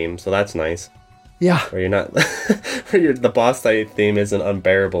fight theme, so that's nice. Yeah. Where you're not, the boss fight theme isn't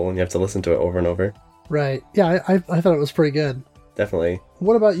unbearable and you have to listen to it over and over. Right. Yeah, I thought it was pretty good. Definitely.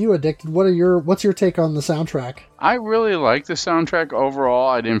 What about you, Addicted? What's your take on the soundtrack? I really like the soundtrack overall.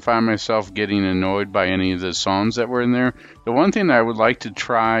 I didn't find myself getting annoyed by any of the songs that were in there. The one thing that I would like to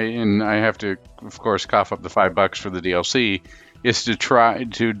try, and I have to, of course, cough up the $5 for the DLC, is to try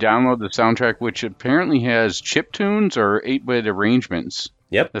to download the soundtrack, which apparently has chip tunes or 8-bit arrangements.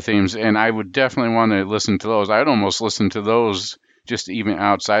 Yep. The themes, and I would definitely want to listen to those. I'd almost listen to those just even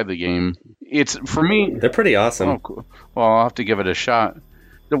outside the game. It's, for me... They're pretty awesome. Oh, cool. Well, I'll have to give it a shot.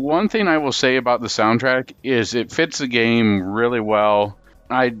 The one thing I will say about the soundtrack is it fits the game really well.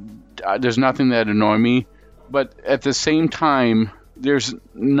 There's nothing that annoys me, but at the same time, there's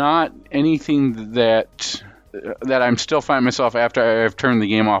not anything that that I'm still find myself after I've turned the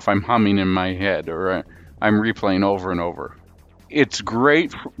game off, I'm humming in my head, or I'm replaying over and over. It's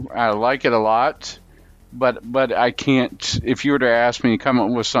great. I like it a lot, but I can't. If you were to ask me to come up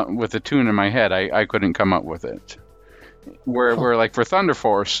with a tune in my head, I couldn't come up with it. Where like for Thunder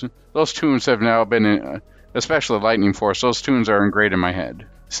Force, those tunes have now been, especially Lightning Force, those tunes are ingrained in my head.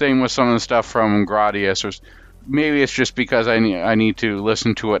 Same with some of the stuff from Gradius, or maybe it's just because I need to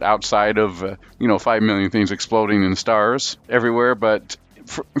listen to it outside of 5 million things exploding in stars everywhere. But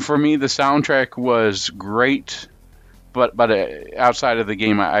for me, the soundtrack was great, but outside of the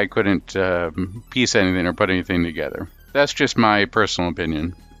game, I couldn't piece anything or put anything together. That's just my personal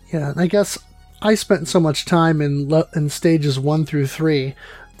opinion. Yeah, I guess I spent so much time in stages 1 through 3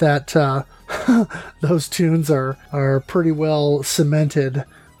 that those tunes are pretty well cemented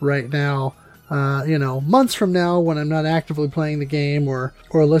right now. Months from now, when I'm not actively playing the game or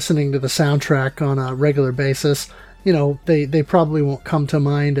listening to the soundtrack on a regular basis, they probably won't come to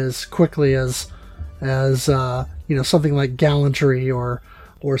mind as quickly as something like Gallantry or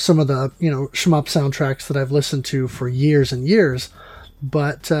some of the shmup soundtracks that I've listened to for years and years.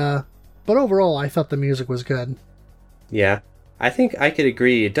 But overall, I thought the music was good. Yeah, I think I could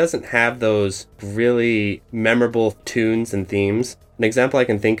agree. It doesn't have those really memorable tunes and themes. An example I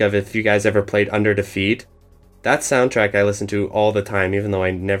can think of, if you guys ever played Under Defeat, that soundtrack I listen to all the time, even though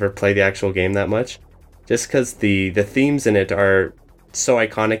I never play the actual game that much, just because the themes in it are so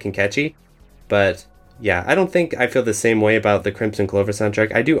iconic and catchy. But yeah, I don't think I feel the same way about the Crimson Clover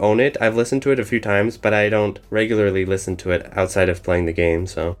soundtrack. I do own it. I've listened to it a few times, but I don't regularly listen to it outside of playing the game,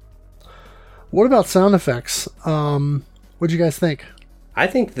 so. What about sound effects? What'd you guys think? I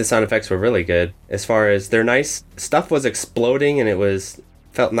think the sound effects were really good. As far as they're nice, stuff was exploding and it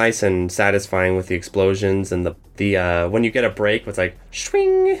felt nice and satisfying with the explosions and the when you get a break, it's like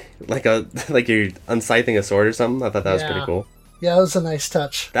swing, like you're unscything a sword or something. I thought that was pretty cool. Yeah, it was a nice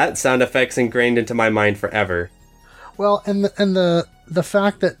touch. That sound effect's ingrained into my mind forever. Well, and the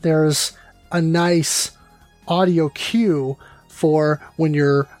fact that there's a nice audio cue for when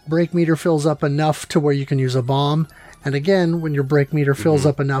your break meter fills up enough to where you can use a bomb, and again, when your break meter fills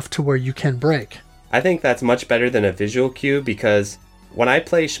up enough to where you can break. I think that's much better than a visual cue, because when I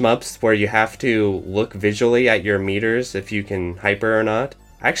play shmups where you have to look visually at your meters if you can hyper or not,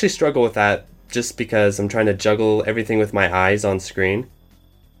 I actually struggle with that just because I'm trying to juggle everything with my eyes on screen.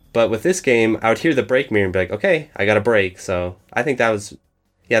 But with this game, I would hear the break meter and be like, okay, I got a break. So I think that was,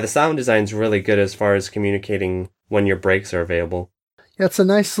 the sound design's really good as far as communicating when your breaks are available. Yeah, it's a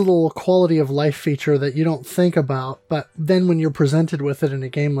nice little quality of life feature that you don't think about, but then when you're presented with it in a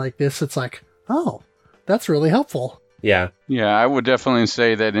game like this, it's like, oh, that's really helpful. Yeah. Yeah, I would definitely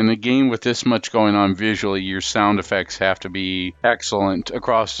say that in a game with this much going on visually, your sound effects have to be excellent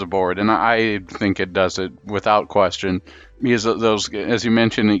across the board, and I think it does it without question. Because those, as you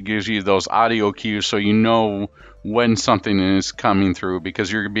mentioned, it gives you those audio cues so you know when something is coming through,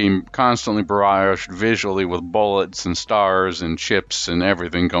 because you're being constantly barraged visually with bullets and stars and chips and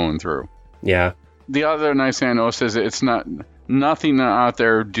everything going through. Yeah. The other nice thing I noticed is it's nothing out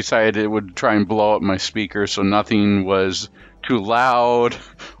there decided it would try and blow up my speaker, so nothing was too loud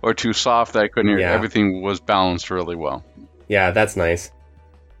or too soft that I couldn't hear. Yeah. Everything was balanced really well. Yeah, that's nice.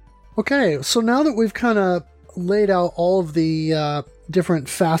 Okay, so now that we've kind of laid out all of the different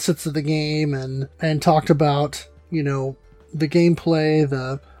facets of the game and talked about, the gameplay,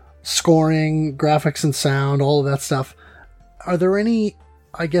 the scoring, graphics and sound, all of that stuff, are there any,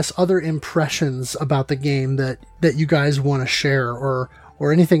 I guess, other impressions about the game that you guys want to share, or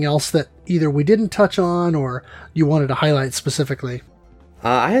anything else that either we didn't touch on or you wanted to highlight specifically?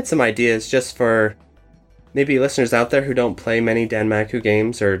 I had some ideas just for maybe listeners out there who don't play many Danmaku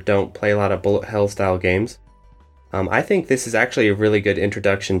games or don't play a lot of bullet hell style games. I think this is actually a really good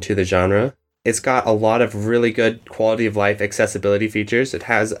introduction to the genre. It's got a lot of really good quality of life accessibility features. It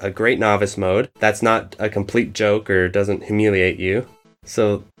has a great novice mode that's not a complete joke or doesn't humiliate you.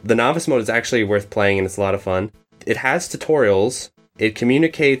 So the novice mode is actually worth playing and it's a lot of fun. It has tutorials. It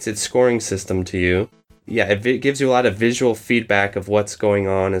communicates its scoring system to you. Yeah, it gives you a lot of visual feedback of what's going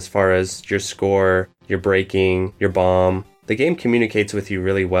on as far as your score, your breaking, your bomb. The game communicates with you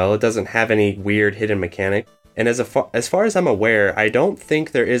really well. It doesn't have any weird hidden mechanic. And as far as I'm aware, I don't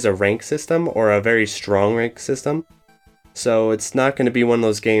think there is a rank system or a very strong rank system. So it's not going to be one of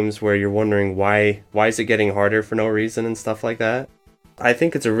those games where you're wondering why is it getting harder for no reason and stuff like that. I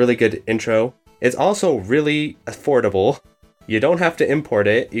think it's a really good intro. It's also really affordable. You don't have to import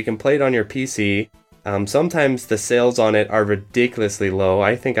it. You can play it on your PC. Sometimes the sales on it are ridiculously low.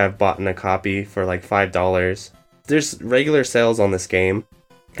 I think I've bought a copy for like $5. There's regular sales on this game.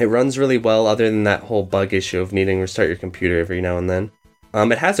 It runs really well other than that whole bug issue of needing to restart your computer every now and then.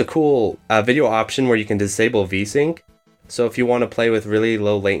 It has a cool video option where you can disable VSync. So if you want to play with really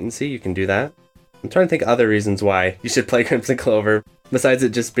low latency, you can do that. I'm trying to think of other reasons why you should play Crimson Clover, besides it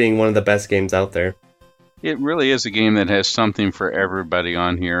just being one of the best games out there. It really is a game that has something for everybody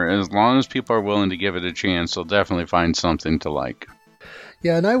on here. As long as people are willing to give it a chance, they'll definitely find something to like.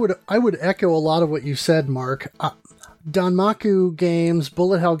 Yeah, and I would echo a lot of what you said, Mark. Danmaku games,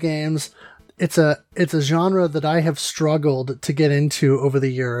 bullet hell games, it's a genre that I have struggled to get into over the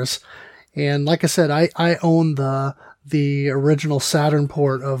years. And like I said, I own the original Saturn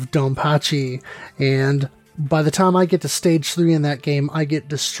port of Donpachi, and by the time I get to stage 3 in that game, I get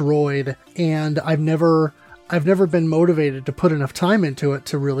destroyed, and I've never been motivated to put enough time into it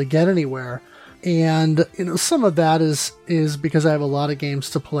to really get anywhere. And some of that is because I have a lot of games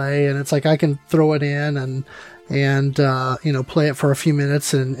to play, and it's like I can throw it in and play it for a few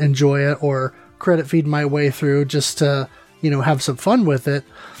minutes and enjoy it, or credit feed my way through just to have some fun with it.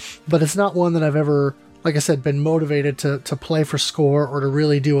 But it's not one that I've ever, like I said, been motivated to play for score or to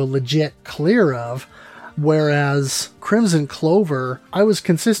really do a legit clear of. Whereas Crimson Clover, I was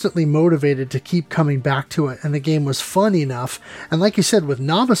consistently motivated to keep coming back to it, and the game was fun enough. And like you said, with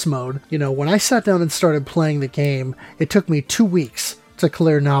Novice Mode, when I sat down and started playing the game, it took me 2 weeks to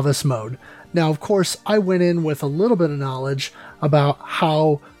clear Novice Mode. Now, of course, I went in with a little bit of knowledge about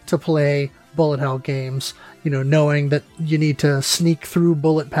how to play bullet hell games, knowing that you need to sneak through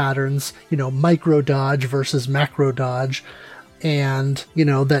bullet patterns, micro dodge versus macro dodge, and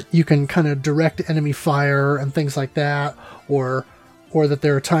that you can kind of direct enemy fire and things like that, or that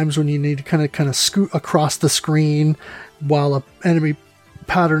there are times when you need to kind of scoot across the screen while an enemy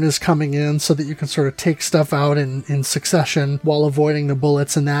pattern is coming in, so that you can sort of take stuff out in succession while avoiding the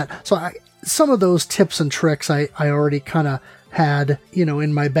bullets and that. So some of those tips and tricks I already kind of had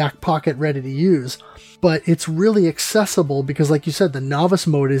in my back pocket ready to use. But it's really accessible because, like you said, the novice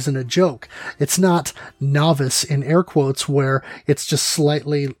mode isn't a joke. It's not novice in air quotes, where it's just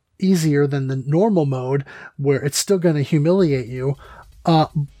slightly easier than the normal mode, where it's still going to humiliate you. But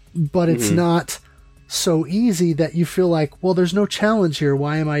it's not so easy that you feel like, well, there's no challenge here.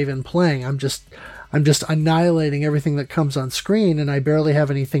 Why am I even playing? I'm just annihilating everything that comes on screen, and I barely have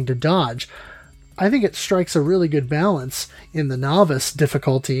anything to dodge. I think it strikes a really good balance in the novice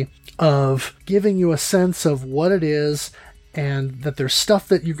difficulty of giving you a sense of what it is, and that there's stuff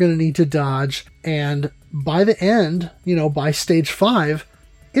that you're going to need to dodge. And by the end, by stage 5,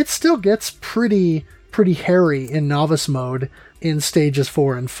 it still gets pretty hairy in novice mode in stages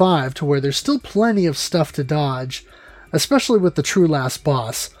 4 and 5, to where there's still plenty of stuff to dodge, especially with the true last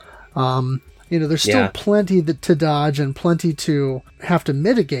boss. There's still plenty to dodge and plenty to have to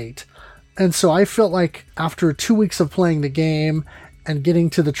mitigate. And so I felt like after 2 weeks of playing the game and getting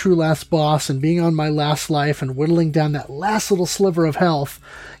to the true last boss and being on my last life and whittling down that last little sliver of health,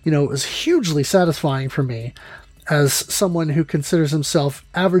 it was hugely satisfying for me as someone who considers himself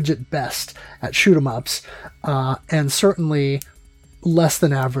average at best at shoot-'em-ups, and certainly less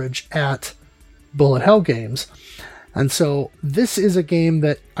than average at bullet hell games. And so this is a game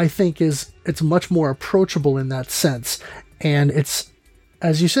that I think it's much more approachable in that sense. And it's,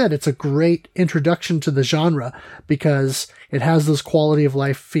 as you said, it's a great introduction to the genre because it has those quality of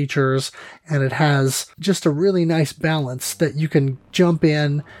life features, and it has just a really nice balance that you can jump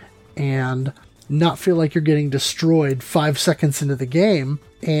in and not feel like you're getting destroyed 5 seconds into the game.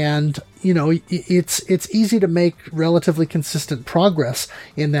 And, it's easy to make relatively consistent progress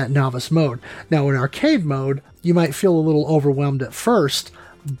in that novice mode. Now, in arcade mode, you might feel a little overwhelmed at first,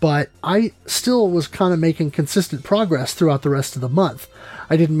 but I still was kind of making consistent progress throughout the rest of the month.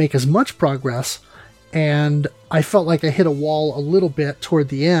 I didn't make as much progress, and I felt like I hit a wall a little bit toward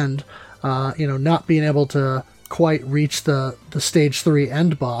the end, not being able to quite reach the stage 3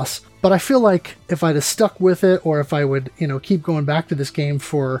 end boss. But I feel like if I'd have stuck with it, or if I would, keep going back to this game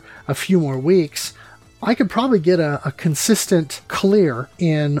for a few more weeks, I could probably get a consistent clear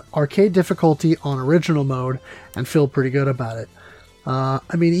in arcade difficulty on original mode and feel pretty good about it.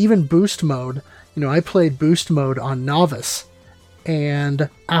 Even boost mode, I played boost mode on novice, and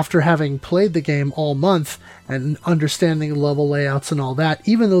after having played the game all month and understanding level layouts and all that,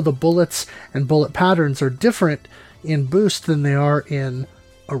 even though the bullets and bullet patterns are different in boost than they are in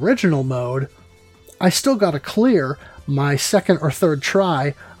original mode, I still got to clear my second or third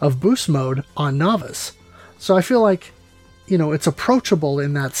try of boost mode on novice. So I feel like, it's approachable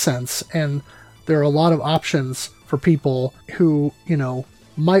in that sense, and there are a lot of options for people who,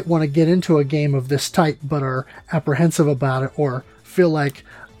 might want to get into a game of this type but are apprehensive about it, or feel like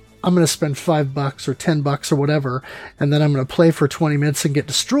I'm going to spend $5 or $10 or whatever, and then I'm going to play for 20 minutes and get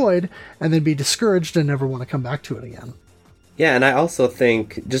destroyed, and then be discouraged and never want to come back to it again. Yeah, and I also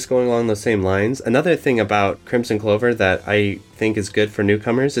think, just going along those same lines, another thing about Crimson Clover that I think is good for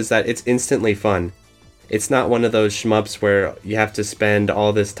newcomers is that it's instantly fun. It's not one of those shmups where you have to spend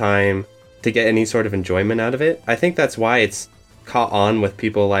all this time to get any sort of enjoyment out of it. I think that's why it's caught on with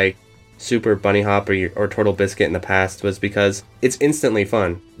people like Super Bunny Hop or Turtle Biscuit in the past, was because it's instantly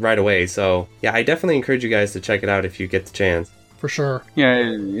fun right away. So yeah, I definitely encourage you guys to check it out if you get the chance. For sure. Yeah,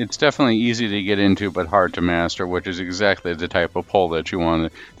 it's definitely easy to get into, but hard to master, which is exactly the type of pull that you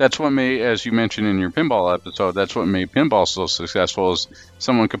want. That's what made, as you mentioned in your pinball episode, that's what made pinball so successful, is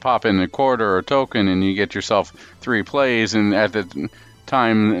someone could pop in a quarter or a token and you get yourself 3 plays, and at the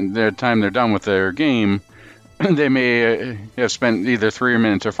time they're done with their game, they may have spent either 3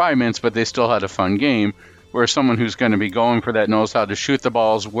 minutes or 5 minutes, but they still had a fun game, where someone who's going to be going for that knows how to shoot the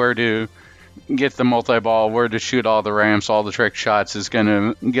balls, where to get the multi-ball, where to shoot all the ramps, all the trick shots, is going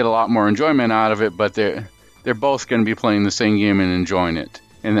to get a lot more enjoyment out of it, but they're both going to be playing the same game and enjoying it.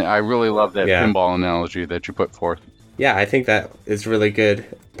 And I really love that pinball analogy that you put forth. Yeah, I think that is really good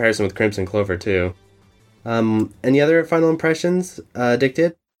comparison with Crimson Clover too. Any other final impressions,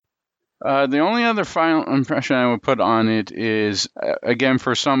 Dicted? The only other final impression I would put on it is, again,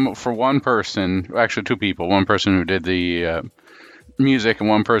 for one person, actually 2 people, one person who did the music and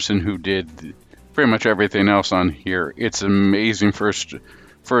one person who did pretty much everything else on here. It's an amazing first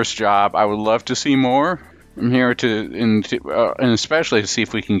job. I would love to see more. I'm here and especially to see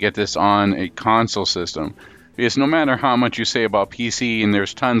if we can get this on a console system, because no matter how much you say about PC, and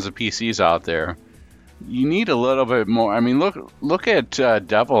there's tons of PCs out there, you need a little bit more. I mean, look at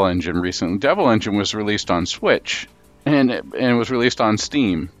Devil Engine recently. Devil Engine was released on Switch, and it was released on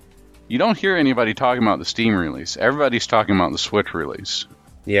Steam. You don't hear anybody talking about the Steam release. Everybody's talking about the Switch release.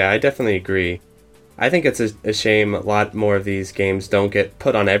 Yeah, I definitely agree. I think it's a shame a lot more of these games don't get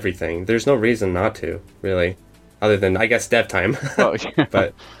put on everything. There's no reason not to, really, other than, I guess, dev time. Well, yeah.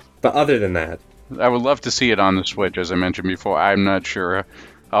 But other than that, I would love to see it on the Switch, as I mentioned before. I'm not sure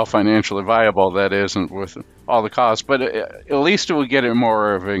how financially viable that is with all the costs, but at least it will get it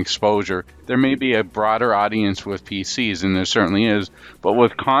more of an exposure. There may be a broader audience with PCs, and there certainly is, but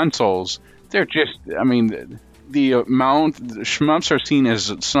with consoles, they're just, I mean, the shmups are seen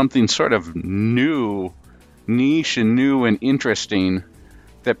as something sort of new, niche and new and interesting,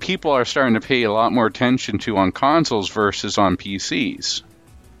 that people are starting to pay a lot more attention to on consoles versus on PCs.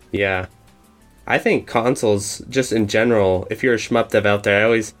 Yeah. I think consoles, just in general, if you're a shmup dev out there,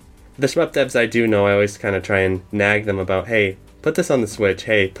 the shmup devs I do know, I always kind of try and nag them about, hey, put this on the Switch,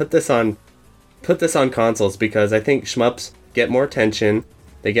 hey, put this on consoles, because I think shmups get more attention,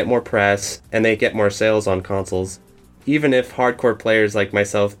 they get more press, and they get more sales on consoles. Even if hardcore players like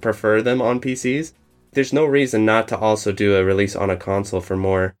myself prefer them on PCs, there's no reason not to also do a release on a console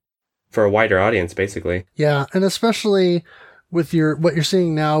for a wider audience, basically. Yeah, and especially with what you're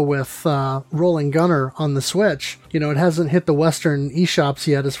seeing now with Rolling Gunner on the Switch. It hasn't hit the Western eShops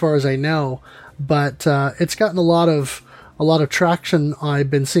yet, as far as I know, but it's gotten a lot of traction. I've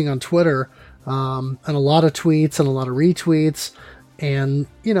been seeing on Twitter, and a lot of tweets and a lot of retweets, and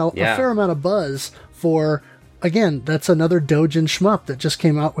a fair amount of buzz for. Again, that's another Dojin shmup that just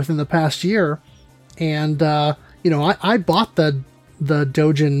came out within the past year, and I bought the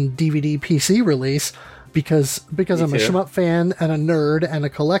Dojin DVD PC release because I'm a shmup fan and a nerd and a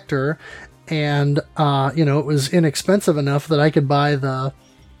collector, and it was inexpensive enough that I could buy the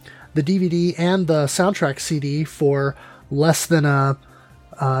DVD and the soundtrack CD for less than a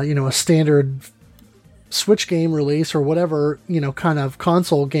standard Switch game release or whatever kind of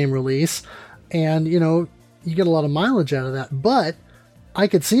console game release, and you get a lot of mileage out of that. But I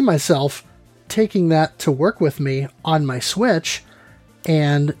could see myself taking that to work with me on my Switch,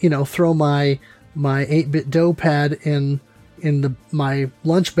 and throw my 8-bit dough pad in my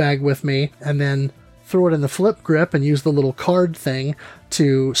lunch bag with me, and then throw it in the flip grip and use the little card thing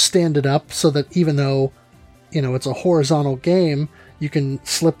to stand it up, so that even though it's a horizontal game, you can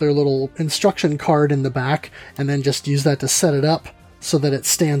slip their little instruction card in the back and then just use that to set it up so that it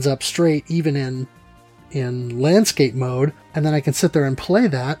stands up straight even in landscape mode, and then I can sit there and play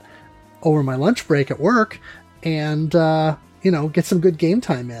that over my lunch break at work, and get some good game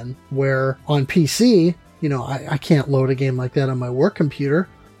time in, where on PC, I can't load a game like that on my work computer.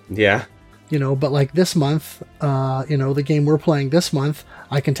 Yeah. But like this month, the game we're playing this month,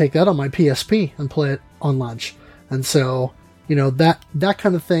 I can take that on my PSP and play it on lunch. And so, that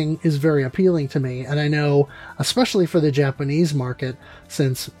kind of thing is very appealing to me. And I know, especially for the Japanese market,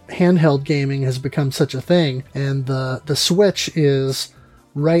 since handheld gaming has become such a thing, and the Switch is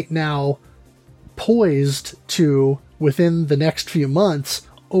right now poised to, within the next few months,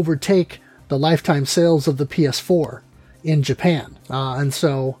 overtake the lifetime sales of the PS4 in Japan. And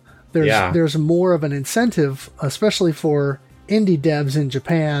so there's more of an incentive, especially for indie devs in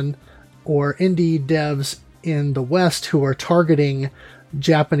Japan or indie devs in the West who are targeting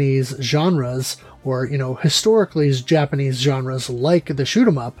Japanese genres, or historically Japanese genres like the shoot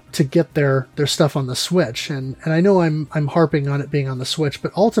 'em up, to get their stuff on the Switch. And I know I'm harping on it being on the Switch,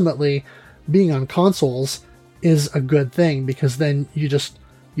 but ultimately being on consoles is a good thing, because then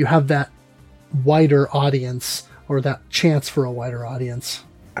you have that wider audience, or that chance for a wider audience.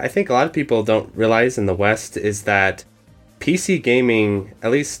 I think a lot of people don't realize in the West is that PC gaming,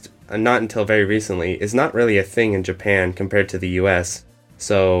 at least not until very recently, is not really a thing in Japan compared to the US.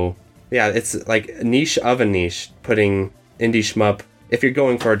 So yeah, it's like a niche of a niche, putting indie shmup, if you're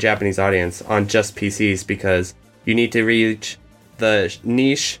going for a Japanese audience, on just PCs, because you need to reach the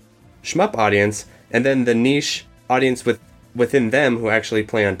niche shmup audience and then the niche audience within them who actually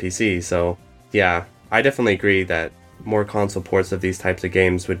play on PC. So yeah, I definitely agree that more console ports of these types of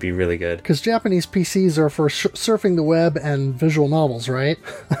games would be really good. Because Japanese PCs are for surfing the web and visual novels, right?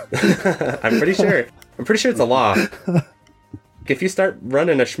 I'm pretty sure it's a law. If you start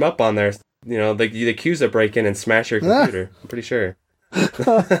running a shmup on there, the queues will break in and smash your computer. I'm pretty sure.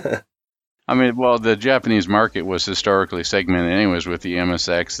 I mean, well, the Japanese market was historically segmented anyways, with the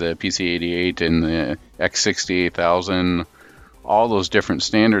MSX, the PC-88, and the X68000, all those different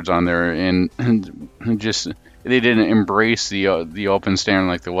standards on there, and just they didn't embrace the open standard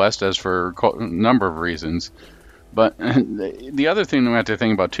like the West does for a number of reasons. But the other thing we have to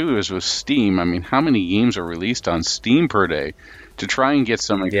think about too is with Steam. I mean, how many games are released on Steam per day? To try and get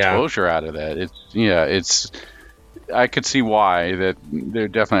some exposure out of that, it's I could see why that they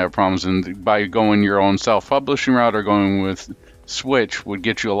definitely have problems, and by going your own self-publishing route or going with Switch would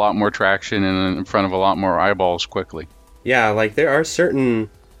get you a lot more traction and in front of a lot more eyeballs quickly. Yeah, like there are certain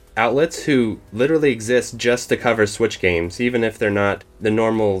outlets who literally exist just to cover Switch games, even if they're not the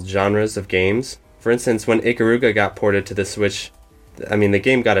normal genres of games. For instance, when Ikaruga got ported to the Switch, I mean, the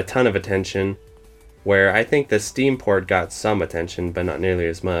game got a ton of attention, where I think the Steam port got some attention, but not nearly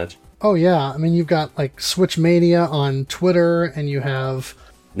as much. Oh yeah, I mean, you've got like Switch Mania on Twitter, and you have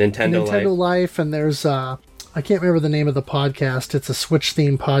Nintendo Life, and there's I can't remember the name of the podcast. It's a Switch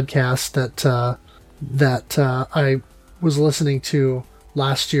themed podcast that I was listening to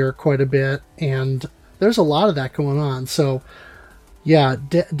last year quite a bit, and there's a lot of that going on. So yeah,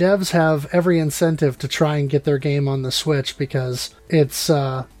 devs have every incentive to try and get their game on the Switch, because it's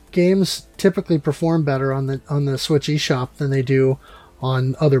games typically perform better on the Switch eShop than they do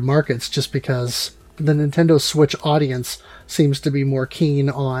on other markets, just because the Nintendo Switch audience seems to be more keen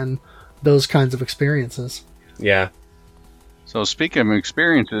on those kinds of experiences. Yeah. So speaking of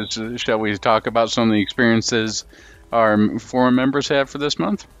experiences, shall we talk about some of the experiences our forum members have for this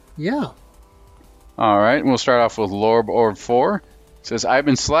month? Yeah. All right, we'll start off with Lorb Orb 4. It says, I've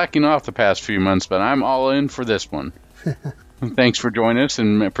been slacking off the past few months, but I'm all in for this one. Thanks for joining us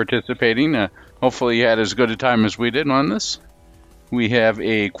and participating. Hopefully you had as good a time as we did on this. We have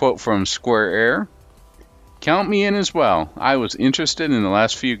a quote from Square Air. Count me in as well. I was interested in the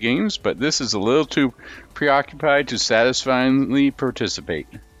last few games, but this is a little too preoccupied to satisfyingly participate.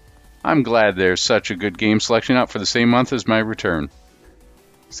 I'm glad there's such a good game selection out for the same month as my return.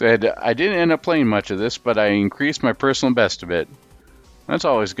 Said, I didn't end up playing much of this, but I increased my personal best a bit. That's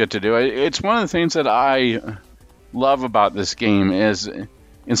always good to do. It's one of the things that I love about this game is,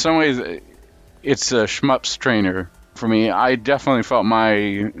 in some ways, it's a shmups trainer for me. I definitely felt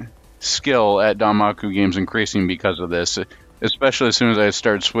my skill at Danmaku games increasing because of this, especially as soon as I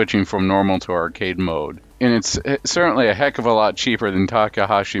started switching from normal to arcade mode. And it's certainly a heck of a lot cheaper than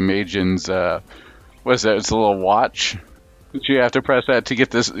Takahashi Meijin's, what's that, it's a little watch that you have to press that to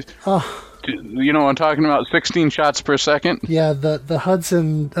get this, you know what I'm talking about, 16 shots per second? Yeah, the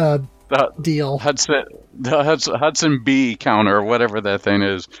Hudson deal. The Hudson B counter, or whatever that thing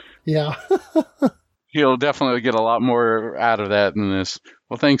is. Yeah. You'll definitely get a lot more out of that than this.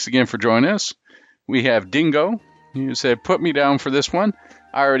 Well, thanks again for joining us. We have Dingo. You said, put me down for this one.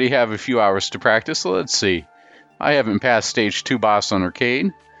 I already have a few hours to practice, so let's see. I haven't passed Stage 2 boss on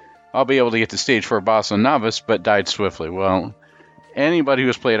arcade. I'll be able to get to Stage 4 boss on novice, but died swiftly. Well, anybody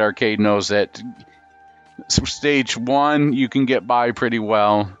who's played arcade knows that Stage 1 you can get by pretty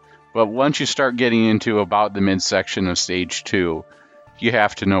well, but once you start getting into about the midsection of Stage 2, you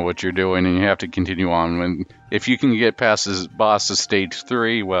have to know what you're doing, and you have to continue on. If you can get past this boss of Stage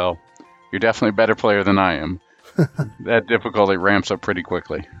 3, well, you're definitely a better player than I am. That difficulty ramps up pretty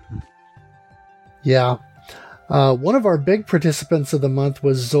quickly. Yeah. One of our big participants of the month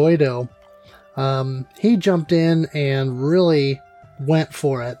was Zoido. He jumped in and really went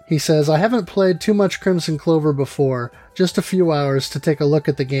for it. He says, I haven't played too much Crimson Clover before, just a few hours to take a look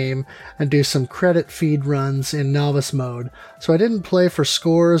at the game and do some credit feed runs in novice mode, so I didn't play for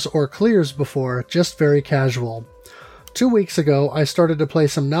scores or clears before, just very casual. 2 weeks ago, I started to play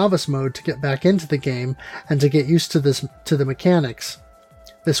some novice mode to get back into the game and to get used to the mechanics.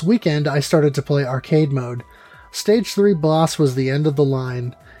 This weekend, I started to play arcade mode. Stage 3 boss was the end of the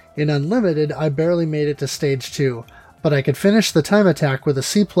line. In Unlimited, I barely made it to Stage 2, but I could finish the time attack with a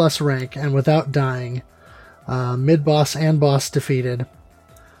C+ rank and without dying. Mid-boss and boss defeated.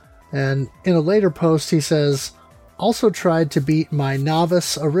 And in a later post, he says, also tried to beat my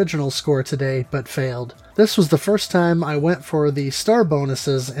novice original score today, but failed. This was the first time I went for the star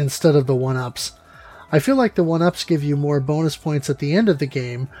bonuses instead of the 1-ups. I feel like the 1-ups give you more bonus points at the end of the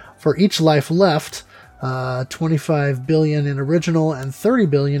game for each life left, 25 billion in original and 30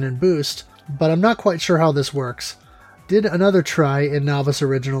 billion in boost, but I'm not quite sure how this works. Did another try in Novice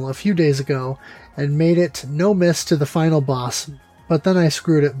Original a few days ago and made it no miss to the final boss, but then I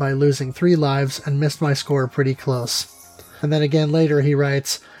screwed it by losing 3 lives and missed my score pretty close. And then again later he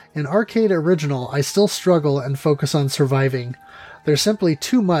writes, in Arcade Original I still struggle and focus on surviving. There's simply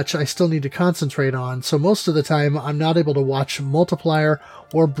too much I still need to concentrate on, so most of the time I'm not able to watch multiplier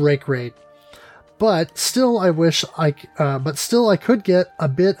or break rate. But still I could get a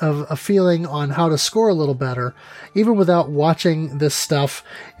bit of a feeling on how to score a little better, even without watching this stuff,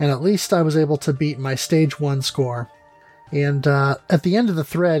 and at least I was able to beat my Stage 1 score. And at the end of the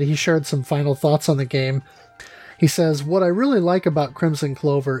thread, he shared some final thoughts on the game. He says, what I really like about Crimson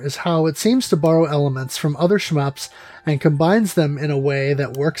Clover is how it seems to borrow elements from other shmups and combines them in a way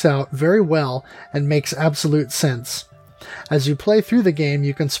that works out very well and makes absolute sense. As you play through the game,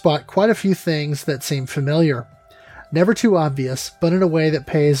 you can spot quite a few things that seem familiar. Never too obvious, but in a way that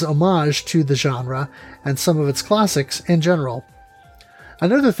pays homage to the genre and some of its classics in general.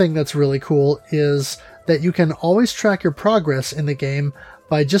 Another thing that's really cool is that you can always track your progress in the game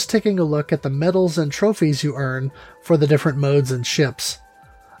by just taking a look at the medals and trophies you earn for the different modes and ships.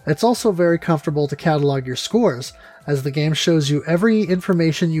 It's also very comfortable to catalog your scores, as the game shows you every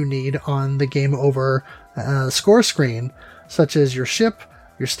information you need on the Game Over score screen, such as your ship,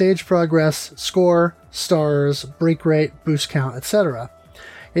 your stage progress, score, stars, break rate, boost count, etc.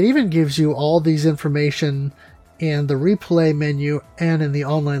 It even gives you all these information in the replay menu and in the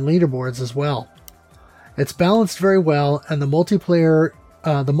online leaderboards as well. It's balanced very well, and the multiplayer,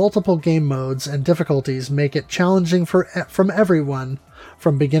 the multiple game modes and difficulties make it challenging from everyone,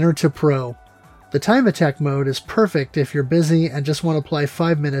 from beginner to pro. The time attack mode is perfect if you're busy and just want to play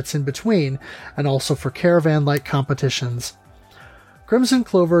 5 minutes in between, and also for caravan-like competitions. Crimson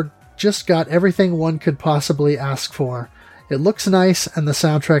Clover just got everything one could possibly ask for. It looks nice and the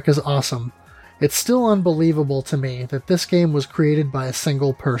soundtrack is awesome. It's still unbelievable to me that this game was created by a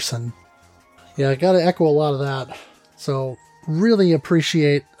single person. Yeah, I gotta echo a lot of that. So, really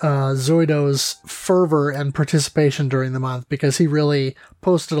appreciate Zoido's fervor and participation during the month, because he really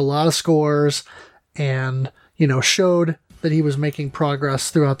posted a lot of scores and, showed that he was making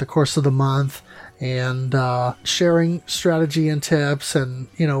progress throughout the course of the month and sharing strategy and tips and,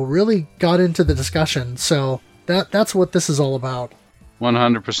 really got into the discussion. So that's what this is all about.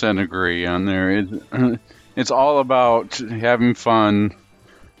 100% agree on there. It's all about having fun,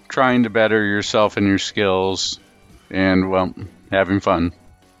 trying to better yourself and your skills, and, having fun.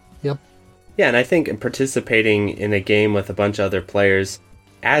 Yep. Yeah, and I think participating in a game with a bunch of other players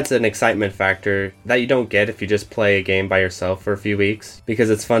adds an excitement factor that you don't get if you just play a game by yourself for a few weeks, because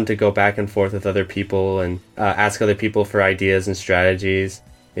it's fun to go back and forth with other people and ask other people for ideas and strategies,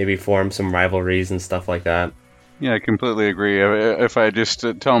 maybe form some rivalries and stuff like that. Yeah, I completely agree. If I just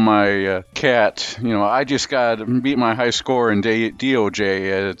tell my cat, I just beat my high score in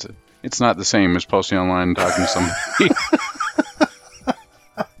DOJ, it's not the same as posting online and talking to somebody.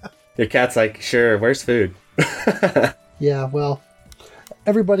 Your cat's like, sure, where's food? Yeah, well,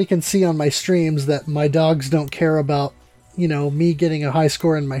 everybody can see on my streams that my dogs don't care about, me getting a high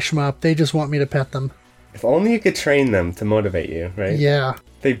score in my shmup. They just want me to pet them. If only you could train them to motivate you, right? Yeah.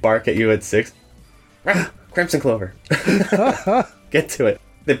 They bark at you at 6. Crimson Clover. Get to it.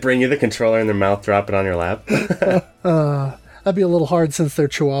 They bring you the controller in their mouth, drop it on your lap. That'd be a little hard since they're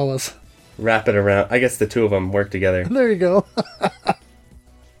chihuahuas. Wrap it around. I guess the two of them work together. There you go.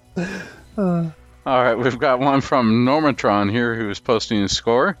 All right, we've got one from Normatron here who is posting a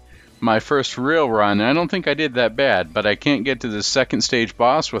score. My first real run, I don't think I did that bad, but I can't get to the second stage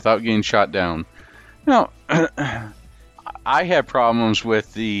boss without getting shot down. I had problems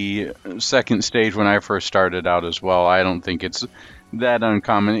with the second stage when I first started out as well. I don't think it's that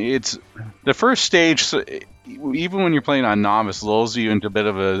uncommon. It's the first stage, even when you're playing on novice, lulls you into a bit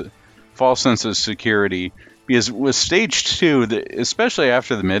of a false sense of security. Because with stage 2, especially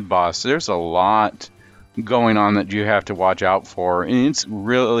after the mid-boss, there's a lot going on that you have to watch out for. And it's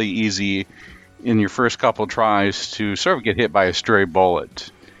really easy in your first couple tries to sort of get hit by a stray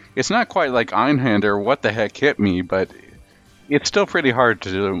bullet. It's not quite like Einhander, what the heck hit me, but it's still pretty hard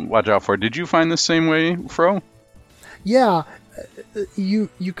to watch out for. Did you find the same way, Fro? Yeah, you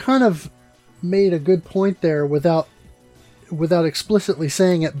kind of made a good point there without explicitly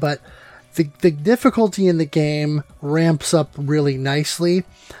saying it, but the difficulty in the game ramps up really nicely.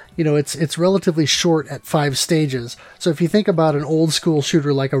 You know, it's relatively short at 5 stages. So if you think about an old school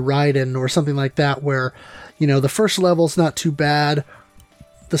shooter like a Raiden or something like that, where, you know, the first level's not too bad,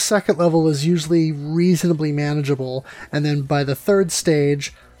 the second level is usually reasonably manageable, and then by the third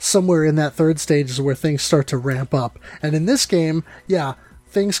stage, somewhere in that third stage is where things start to ramp up. And in this game, yeah,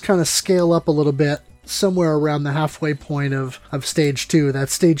 things kind of scale up a little bit somewhere around the halfway point of stage 2. That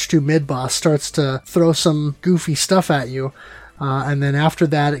stage 2 mid-boss starts to throw some goofy stuff at you. And then after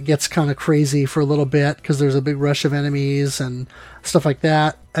that, it gets kind of crazy for a little bit because there's a big rush of enemies and stuff like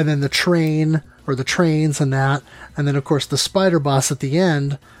that. And then the train, or the trains and that. And then, of course, the spider boss at the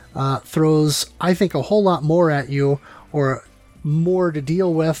end throws, I think, a whole lot more at you, or more to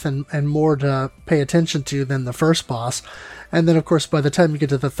deal with and more to pay attention to than the first boss. And then, of course, by the time you get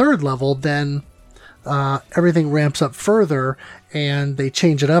to the third level, then everything ramps up further and they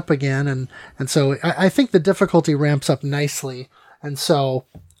change it up again. And so I think the difficulty ramps up nicely. And so,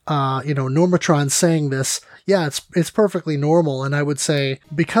 Normatron saying this, yeah, it's perfectly normal. And I would say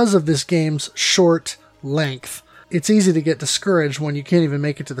because of this game's short length, it's easy to get discouraged when you can't even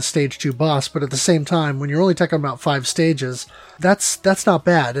make it to the stage 2 boss. But at the same time, when you're only talking about 5 stages, that's not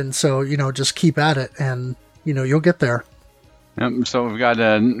bad. And so, just keep at it and, you'll get there. So we've got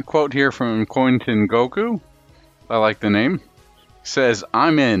a quote here from Kointon Goku. I like the name. It says,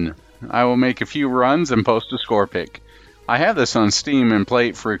 "I'm in. I will make a few runs and post a score pick. I have this on Steam and play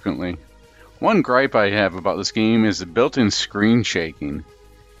it frequently. One gripe I have about this game is the built-in screen shaking.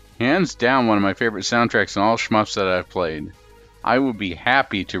 Hands down one of my favorite soundtracks in all shmups that I've played. I would be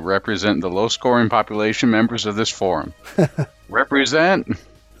happy to represent the low-scoring population members of this forum." Represent?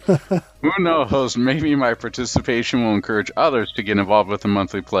 Who knows, maybe my participation will encourage others to get involved with the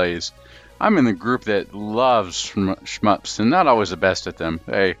monthly plays. I'm in the group that loves shmups and not always the best at them.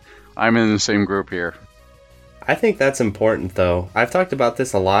 Hey, I'm in the same group here. I think that's important, though. I've talked about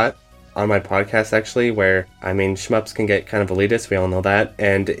this a lot on my podcast, actually, where, shmups can get kind of elitist, we all know that.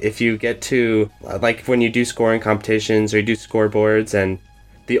 And if you get to, like, when you do scoring competitions or you do scoreboards and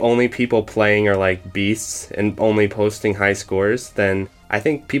the only people playing are, like, beasts and only posting high scores, then I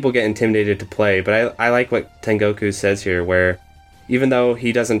think people get intimidated to play. But I like what Tengoku says here, where even though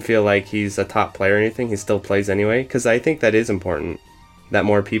he doesn't feel like he's a top player or anything, he still plays anyway, because I think that is important, that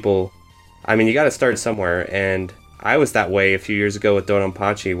more people... you gotta start somewhere, and I was that way a few years ago with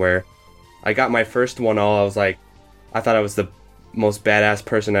Dodonpachi, where I got my first 1-all, I thought I was the most badass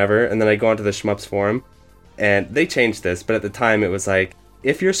person ever, and then I go onto the Shmups forum, and they changed this, but at the time it was like,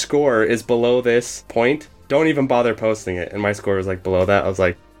 if your score is below this point, don't even bother posting it, and my score was below that. I was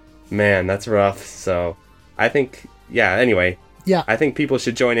like, man, that's rough. So I think, anyway, I think people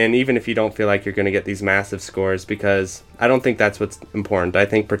should join in, even if you don't feel like you're going to get these massive scores, because I don't think that's what's important. I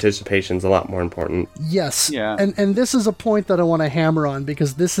think participation's a lot more important. Yes. Yeah. And this is a point that I want to hammer on,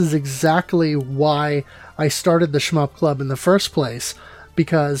 because this is exactly why I started the Shmup Club in the first place,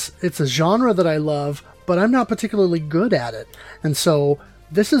 because it's a genre that I love, but I'm not particularly good at it. And so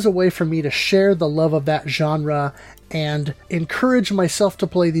this is a way for me to share the love of that genre and encourage myself to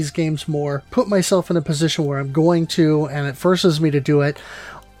play these games more, put myself in a position where I'm going to, and it forces me to do it,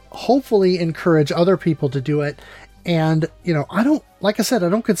 hopefully encourage other people to do it. And, I don't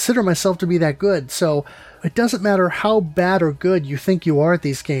consider myself to be that good. So it doesn't matter how bad or good you think you are at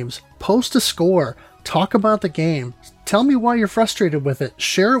these games. Post a score, talk about the game, tell me why you're frustrated with it,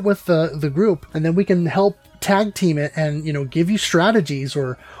 share it with the group, and then we can help tag team it and, give you strategies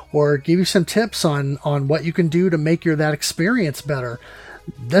or give you some tips on what you can do to make that experience better.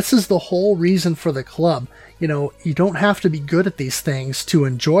 This is the whole reason for the club. You don't have to be good at these things to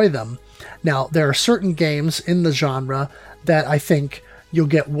enjoy them. Now, there are certain games in the genre that I think you'll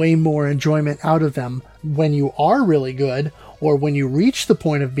get way more enjoyment out of them when you are really good or when you reach the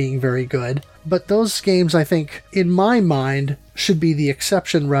point of being very good. But those games, I think, in my mind, should be the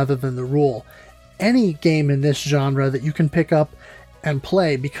exception rather than the rule. Any game in this genre that you can pick up and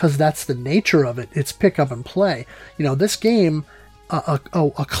play, because that's the nature of it. It's pick up and play. This game,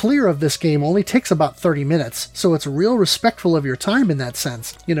 a clear of this game only takes about 30 minutes, so it's real respectful of your time in that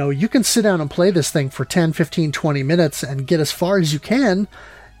sense. You can sit down and play this thing for 10, 15, 20 minutes and get as far as you can,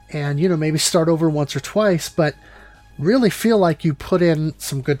 and maybe start over once or twice, but really feel like you put in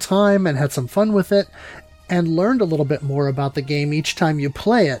some good time and had some fun with it, and learned a little bit more about the game each time you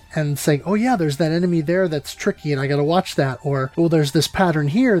play it, and saying, oh yeah, there's that enemy there that's tricky and I gotta watch that, or oh, there's this pattern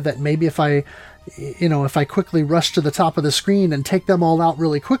here that maybe if I quickly rush to the top of the screen and take them all out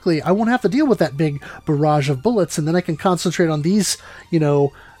really quickly, I won't have to deal with that big barrage of bullets, and then I can concentrate on these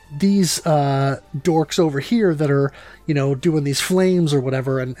dorks over here that are, doing these flames or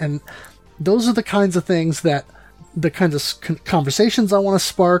whatever, and those are the kinds of things that, the kinds of conversations I want to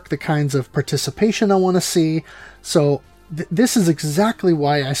spark, the kinds of participation I want to see. So this is exactly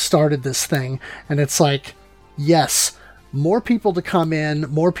why I started this thing, and it's like, yes, more people to come in,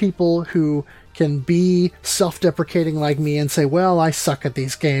 more people who can be self-deprecating like me and say, well, I suck at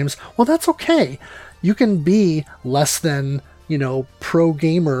these games. Well, that's okay. You can be less than, pro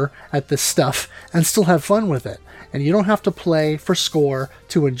gamer at this stuff and still have fun with it. And you don't have to play for score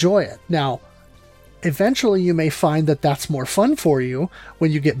to enjoy it. Now, eventually you may find that that's more fun for you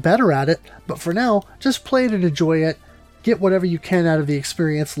when you get better at it. But for now, just play it and enjoy it. Get whatever you can out of the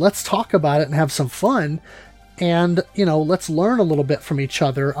experience. Let's talk about it and have some fun. And, let's learn a little bit from each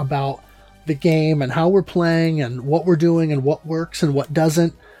other about the game and how we're playing and what we're doing and what works and what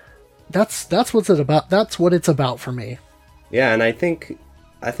doesn't. That's what it's about. That's what it's about for me. Yeah, and I think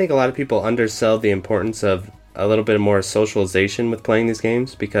a lot of people undersell the importance of a little bit more socialization with playing these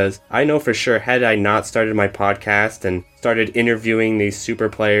games, because I know for sure, had I not started my podcast and started interviewing these super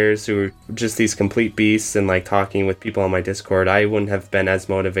players who are just these complete beasts and like talking with people on my Discord, I wouldn't have been as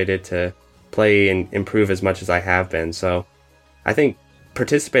motivated to play and improve as much as I have been. So I think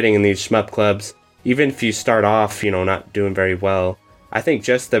participating in these shmup clubs, even if you start off, not doing very well, I think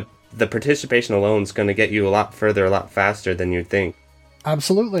just the participation alone is going to get you a lot further, a lot faster than you'd think.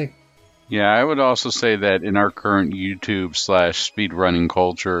 Absolutely. Yeah, I would also say that in our current YouTube / speedrunning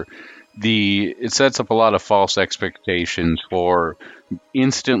culture, it sets up a lot of false expectations for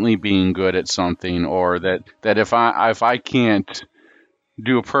instantly being good at something, or that if I can't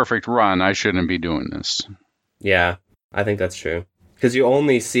do a perfect run, I shouldn't be doing this. Yeah, I think that's true. Because you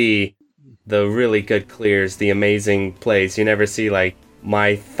only see the really good clears, the amazing plays. You never see like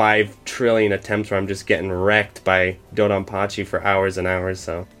my 5 trillion attempts where I'm just getting wrecked by Dodonpachi for hours and hours.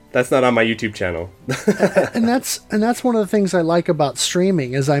 So that's not on my YouTube channel. and that's one of the things I like about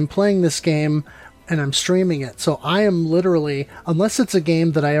streaming, is I'm playing this game and I'm streaming it. So I am literally, unless it's a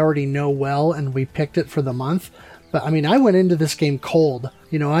game that I already know well and we picked it for the month, but I mean, I went into this game cold.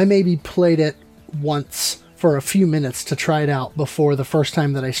 I maybe played it once for a few minutes to try it out before the first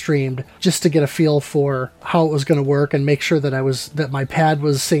time that I streamed, just to get a feel for how it was going to work and make sure that my pad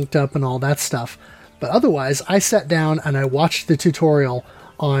was synced up and all that stuff. But otherwise, I sat down and I watched the tutorial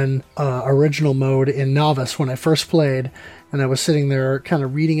on original mode in Novice when I first played, and I was sitting there kind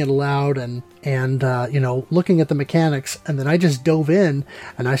of reading it aloud and looking at the mechanics, and then I just dove in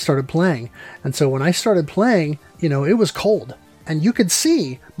and I started playing. And so when I started playing, it was cold, and you could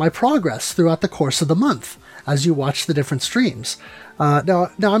see my progress throughout the course of the month as you watch the different streams. Now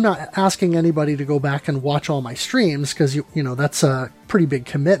I'm not asking anybody to go back and watch all my streams, because that's a pretty big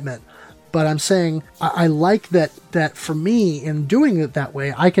commitment. But I'm saying I like that for me, in doing it that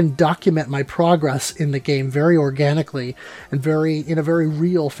way, I can document my progress in the game very organically and in a very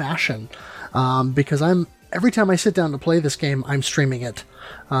real fashion. Because every time I sit down to play this game, I'm streaming it.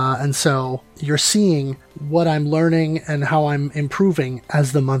 And so you're seeing what I'm learning and how I'm improving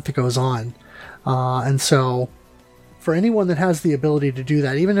as the month goes on. And so for anyone that has the ability to do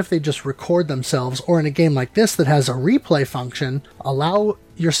that, even if they just record themselves, or in a game like this that has a replay function, allow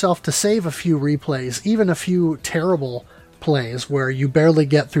yourself to save a few replays, even a few terrible plays where you barely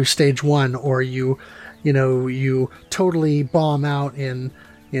get through stage 1, or you totally bomb out in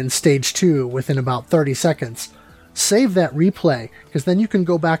stage 2 within about 30 seconds. Save that replay, because then you can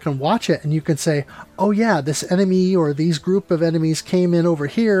go back and watch it and you can say, oh yeah, this enemy or these group of enemies came in over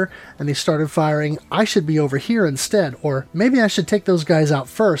here and they started firing. I should be over here instead. Or maybe I should take those guys out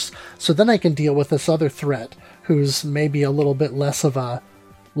first, so then I can deal with this other threat who's maybe a little bit less of a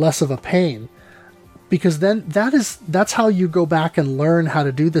pain. Because then that's how you go back and learn how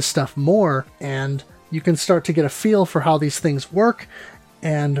to do this stuff more, and you can start to get a feel for how these things work.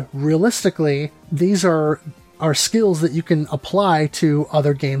 And realistically, these are skills that you can apply to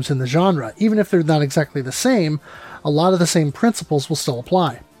other games in the genre. Even if they're not exactly the same, a lot of the same principles will still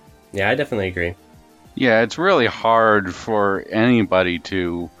apply. Yeah, I definitely agree. Yeah, it's really hard for anybody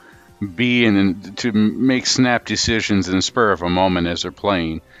to be in to make snap decisions in the spur of a moment as they're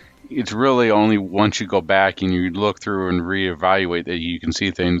playing. It's really only once you go back and you look through and reevaluate that you can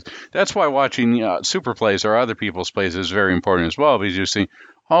see things. That's why watching super plays or other people's plays is very important as well, because you see,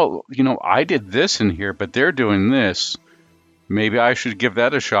 oh, I did this in here, but they're doing this. Maybe I should give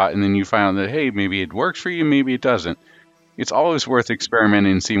that a shot, and then you find out that, hey, maybe it works for you, maybe it doesn't. It's always worth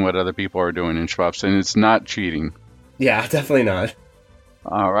experimenting and seeing what other people are doing in shmups, and it's not cheating. Yeah, definitely not.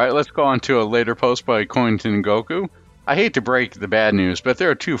 All right, let's go on to a later post by Koin Goku. I hate to break the bad news, but there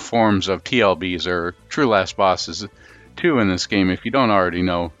are two forms of TLBs, or True Last Bosses, two in this game, if you don't already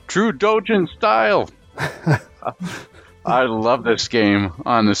know. True Dojin style! I love this game.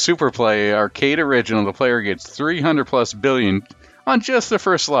 On the Super Play Arcade Original, the player gets 300 plus billion on just the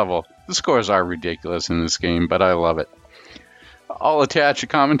first level. The scores are ridiculous in this game, but I love it. I'll attach a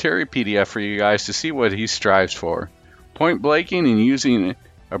commentary PDF for you guys to see what he strives for. Point blanking and using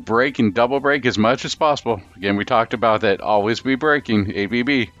a break and double break as much as possible. Again, we talked about that. Always be breaking.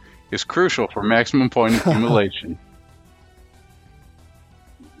 ABB is crucial for maximum point accumulation.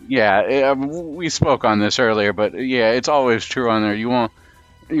 Yeah, we spoke on this earlier, but yeah, it's always true on there.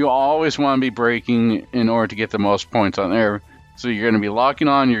 You always want to be breaking in order to get the most points on there. So you're going to be locking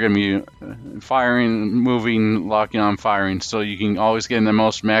on, you're going to be firing, moving, locking on, firing, so you can always get in the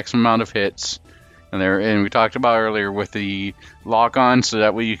most maximum amount of hits. And we talked about earlier with the lock on, so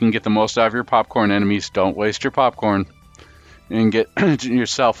that way you can get the most out of your popcorn enemies. Don't waste your popcorn, and get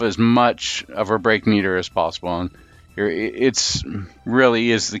yourself as much of a break meter as possible. And it's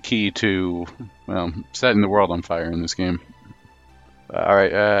really is the key to setting the world on fire in this game. All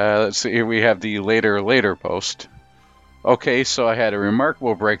right, let's see. Here we have the later post. Okay, so I had a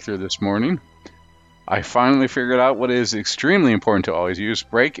remarkable breakthrough this morning. I finally figured out what is extremely important to always use: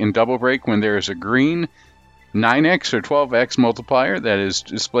 break and double break when there is a green 9x or 12x multiplier that is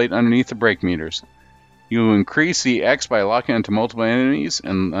displayed underneath the break meters. You increase the x by locking onto multiple enemies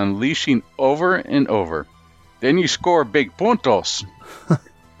and unleashing over and over. Then you score big puntos.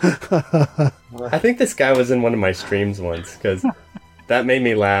 I think this guy was in one of my streams once, because that made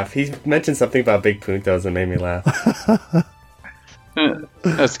me laugh. He mentioned something about big puntos and made me laugh.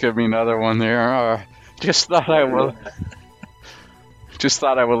 That's gonna be another one there. Just thought I would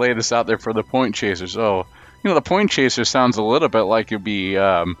lay this out there for the Point Chasers. Oh, the Point Chasers sounds a little bit like it'd be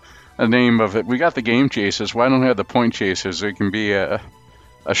a name of it. We got the Game Chasers. Why don't we have the Point Chasers? It can be a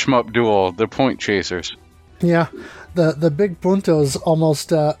shmup duel, the Point Chasers. Yeah, the big puntos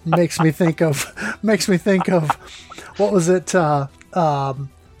almost makes me think of what was it?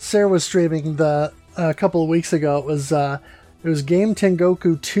 Sarah was streaming a couple of weeks ago. It was Game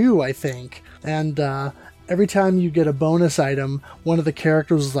Tengoku 2, I think. And every time you get a bonus item, one of the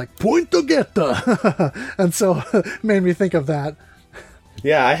characters was like, "Pointo getta!" And so it made me think of that.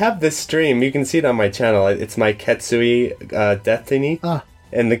 Yeah, I have this stream. You can see it on my channel. It's my Ketsui death thingy.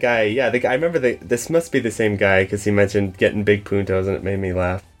 And the guy, I remember this must be the same guy, because he mentioned getting big puntos, and it made me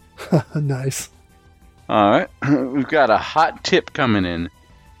laugh. Nice. All right, we've got a hot tip coming in.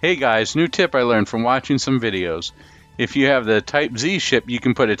 Hey guys, new tip I learned from watching some videos. If you have the Type Z ship, you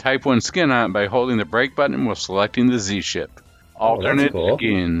can put a Type 1 skin on it by holding the break button while selecting the Z ship. Alternate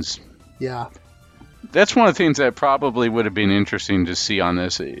skins. Yeah. That's one of the things that probably would have been interesting to see on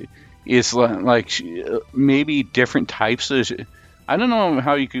this. Is like maybe different types of... I don't know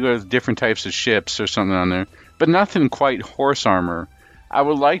how you could go with different types of ships or something on there, but nothing quite horse armor. I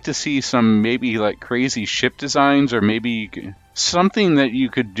would like to see some maybe like crazy ship designs, or maybe something that you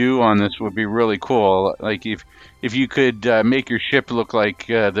could do on this would be really cool. Like if you could make your ship look like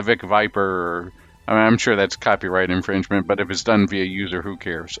the Vic Viper, or, I'm sure that's copyright infringement, but if it's done via user, who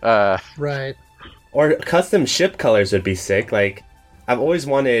cares? Right. Or custom ship colors would be sick. Like, I've always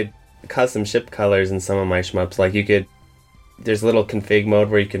wanted custom ship colors in some of my shmups. Like, there's a little config mode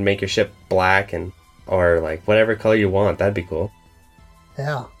where you can make your ship black or like whatever color you want. That'd be cool.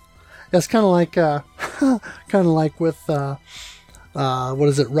 Yeah. It's kind of like with what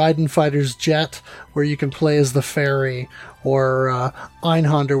is it, Raiden Fighter's Jet, where you can play as the ferry, or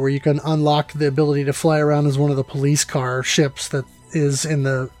Einhander, where you can unlock the ability to fly around as one of the police car ships that is in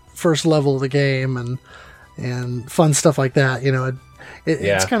the first level of the game, and fun stuff like that.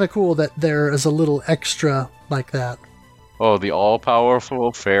 It's kind of cool that there is a little extra like that. Oh, the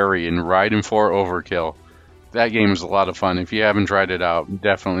all-powerful ferry in Raiden 4 Overkill. That game is a lot of fun. If you haven't tried it out,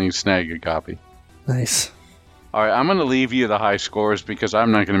 definitely snag a copy. Nice. All right, I'm going to leave you the high scores because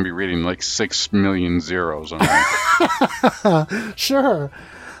I'm not going to be reading like 6 million zeros on that. Sure.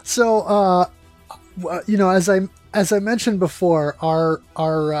 So, as I mentioned before,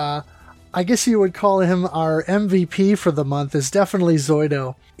 our I guess you would call him our MVP for the month, is definitely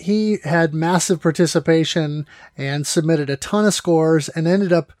Zoido. He had massive participation and submitted a ton of scores and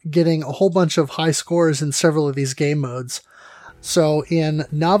ended up getting a whole bunch of high scores in several of these game modes. So in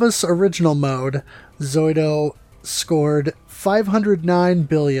Novice Original Mode, Zoido scored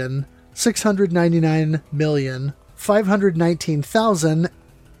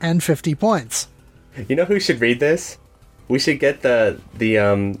 509,699,519,050 points. You know who should read this? We should get the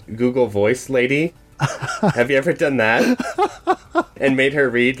Google Voice lady. Have you ever done that? And made her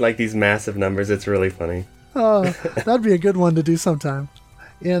read like these massive numbers. It's really funny. That'd be a good one to do sometime.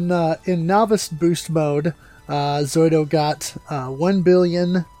 In Novice Boost Mode, Zoido got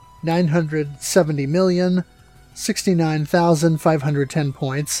 1,970,069,510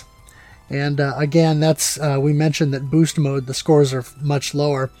 points. And again, that's we mentioned that Boost Mode, the scores are much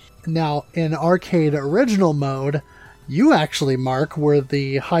lower. Now, in Arcade Original Mode, you actually, Mark, were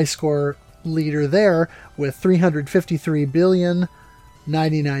the high score leader there with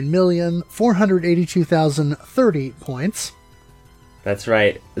 353,099,482,030 points. That's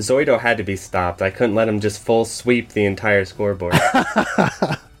right. Zoido had to be stopped. I couldn't let him just full sweep the entire scoreboard.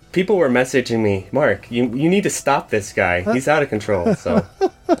 People were messaging me, Mark, you need to stop this guy. He's out of control. So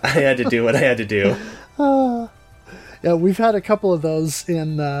I had to do what I had to do. Yeah, we've had a couple of those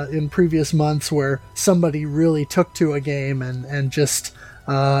in previous months where somebody really took to a game and just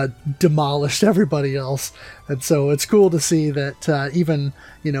demolished everybody else. And so it's cool to see that even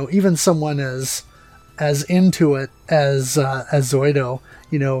someone as into it as Zoido,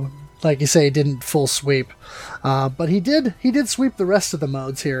 like you say, didn't full sweep. But he did sweep the rest of the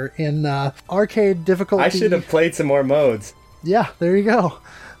modes here in arcade difficulty. I should have played some more modes. Yeah, there you go.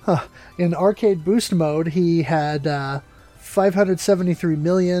 In Arcade Boost Mode, he had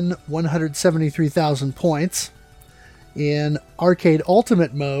 573,173,000 points. In Arcade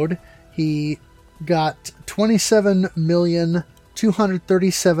Ultimate Mode, he got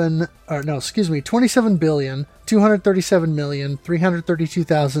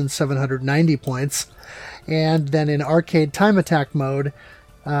 27,237,332,790 points. And then in Arcade Time Attack Mode,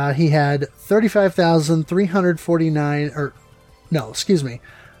 he had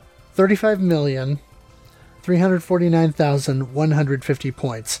 35,349,150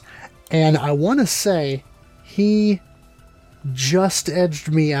 points. And I want to say he just edged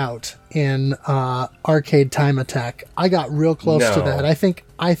me out in Arcade Time Attack. I got real close to that. I think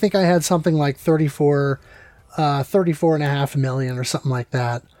I had something like 34.5 million or something like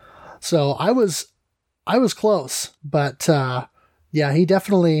that. So I was close, but yeah, he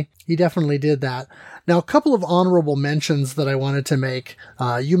definitely did that. Now, a couple of honorable mentions that I wanted to make.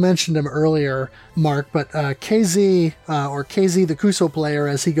 You mentioned him earlier, Mark, but KZ, or KZ the Kuso player,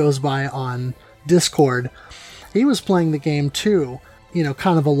 as he goes by on Discord, he was playing the game too,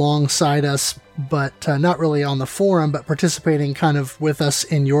 kind of alongside us, but not really on the forum, but participating kind of with us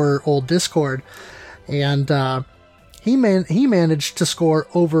in your old Discord. And he managed to score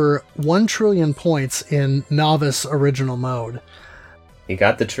over 1 trillion points in Novice Original Mode. He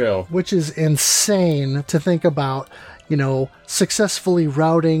got the trill. Which is insane to think about, successfully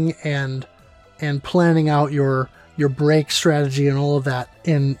routing and planning out your break strategy and all of that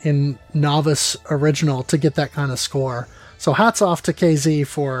in Novice Original to get that kind of score. So hats off to KZ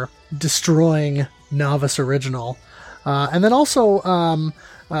for destroying Novice Original. And then also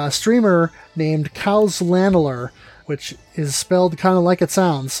a streamer named Cowslanler, which is spelled kind of like it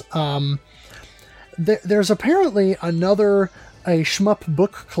sounds. There's apparently a shmup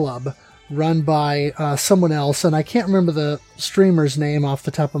book club run by someone else, and I can't remember the streamer's name off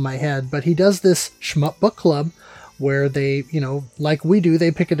the top of my head, but he does this shmup book club where they, like we do, they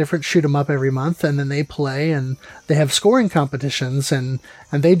pick a different shoot 'em up every month, and then they play, and they have scoring competitions, and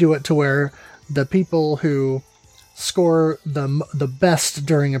they do it to where the people who score the best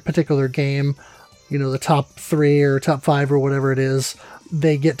during a particular game, the top 3 or top 5 or whatever it is,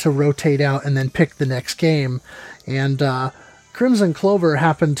 they get to rotate out and then pick the next game. And Crimson Clover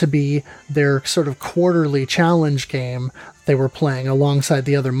happened to be their sort of quarterly challenge game they were playing alongside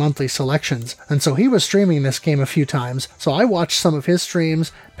the other monthly selections. And so he was streaming this game a few times. So I watched some of his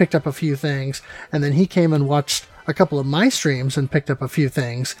streams, picked up a few things, and then he came and watched a couple of my streams and picked up a few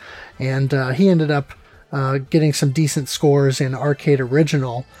things. And he ended up getting some decent scores in Arcade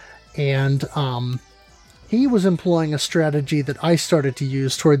Original. And he was employing a strategy that I started to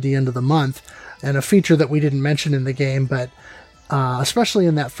use toward the end of the month, and a feature that we didn't mention in the game, but especially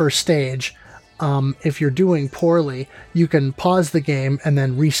in that first stage, if you're doing poorly, you can pause the game and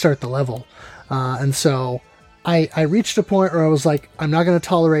then restart the level. And so I reached a point where I was like, I'm not going to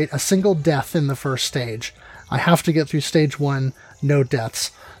tolerate a single death in the first stage. I have to get through stage 1, no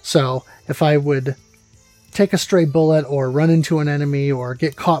deaths. So if I would take a stray bullet or run into an enemy or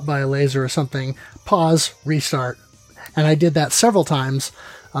get caught by a laser or something, pause, restart. And I did that several times,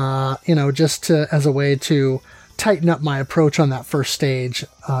 just as a way to tighten up my approach on that first stage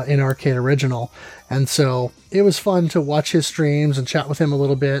in Arcade Original. And so it was fun to watch his streams and chat with him a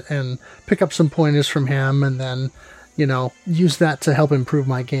little bit and pick up some pointers from him and then, use that to help improve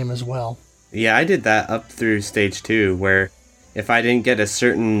my game as well. Yeah, I did that up through stage 2, where if I didn't get a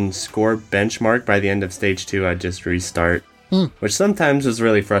certain score benchmark by the end of stage 2, I'd just restart. Which sometimes was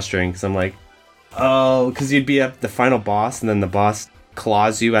really frustrating, because I'm like, because you'd be at the final boss, and then the boss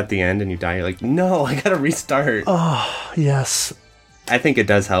claws you at the end, and you die. You're like, no, I gotta restart. Oh, yes. I think it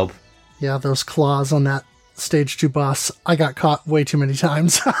does help. Yeah, those claws on that stage 2 boss, I got caught way too many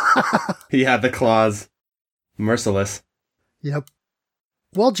times. Yeah, the claws. Merciless. Yep.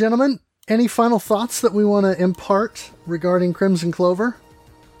 Well, gentlemen, any final thoughts that we want to impart regarding Crimson Clover?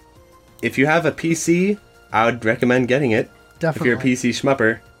 If you have a PC, I would recommend getting it. Definitely. If you're a PC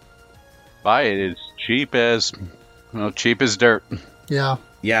schmupper. Buy it. It's cheap as dirt. Yeah.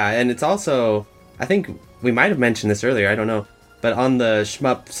 Yeah, and it's also, I think we might have mentioned this earlier, I don't know, but on the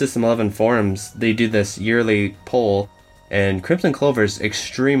Shmup System 11 forums, they do this yearly poll, and Crimson Clover's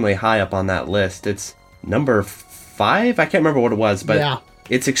extremely high up on that list. It's number 5? I can't remember what it was, but yeah.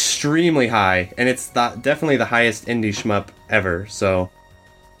 It's extremely high, and it's definitely the highest indie shmup ever, so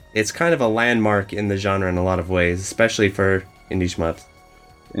it's kind of a landmark in the genre in a lot of ways, especially for indie shmups.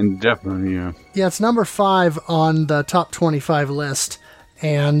 And definitely, yeah. Yeah, it's number 5 on the top 25 list,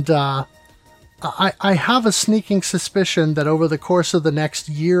 and I have a sneaking suspicion that over the course of the next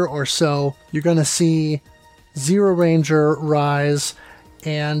year or so, you're going to see Zero Ranger rise,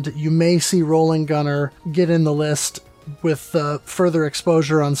 and you may see Rolling Gunner get in the list with further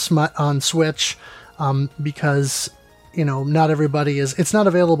exposure on Switch, because not everybody it's not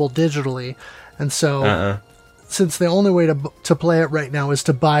available digitally, and so since the only way to play it right now is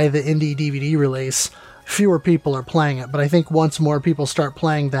to buy the indie DVD release, fewer people are playing it. But I think once more people start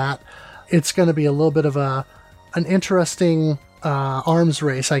playing that, it's going to be a little bit of an interesting arms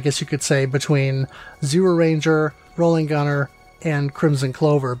race, I guess you could say, between Zero Ranger, Rolling Gunner, and Crimson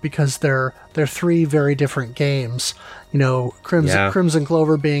Clover, because they're 3 very different games. Crimson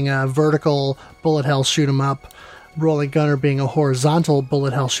Clover being a vertical bullet hell shoot 'em up, Rolling Gunner being a horizontal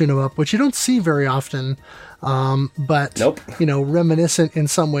bullet hell shoot 'em up, which you don't see very often, but nope. Reminiscent in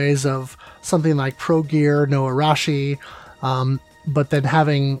some ways of something like Pro Gear, no Arashi, but then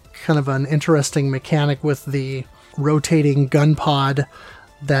having kind of an interesting mechanic with the rotating gun pod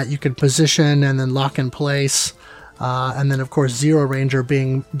that you can position and then lock in place. And then, of course, Zero Ranger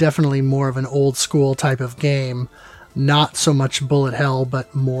being definitely more of an old school type of game. Not so much bullet hell,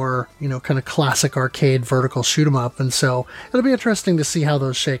 but more, kind of classic arcade vertical shoot 'em up. And so it'll be interesting to see how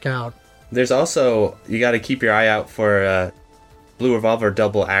those shake out. There's also, you got to keep your eye out for Blue Revolver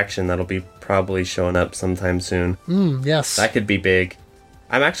Double Action. That'll be probably showing up sometime soon. Yes. That could be big.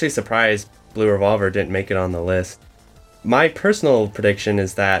 I'm actually surprised Blue Revolver didn't make it on the list. My personal prediction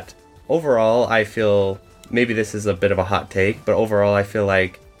is that overall, I feel, maybe this is a bit of a hot take, but overall I feel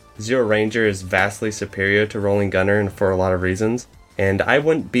like Zero Ranger is vastly superior to Rolling Gunner, and for a lot of reasons. And I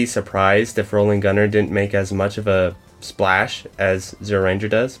wouldn't be surprised if Rolling Gunner didn't make as much of a splash as Zero Ranger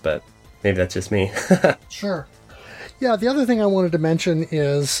does, but maybe that's just me. Sure. Yeah, the other thing I wanted to mention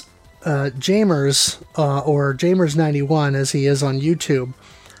is Jamers, or Jamers91 as he is on YouTube.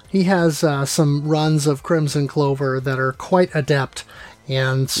 He has some runs of Crimson Clover that are quite adept,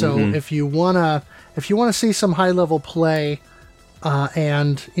 and so if you wanna see some high level play,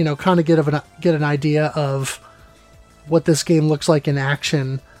 and kind of get an idea of what this game looks like in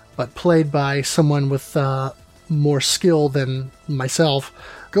action, but played by someone with more skill than myself,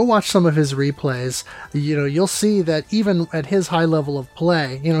 go watch some of his replays. You'll see that even at his high level of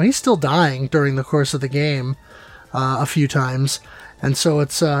play, he's still dying during the course of the game a few times, and so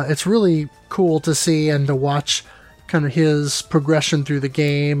it's really cool to see and to watch kind of his progression through the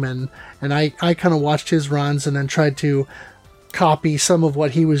game, and I kind of watched his runs and then tried to copy some of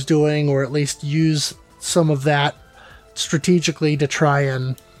what he was doing, or at least use some of that strategically to try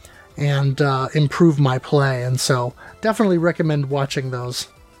and improve my play. And so definitely recommend watching those.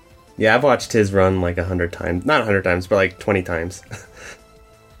 Yeah, I've watched his run like 100 times. Not 100 times, but like 20 times.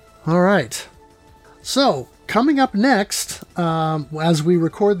 All right. So coming up next, as we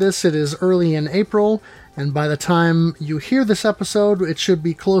record this, it is early in April, and by the time you hear this episode, it should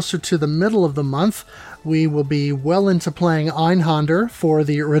be closer to the middle of the month. We will be well into playing Einhander for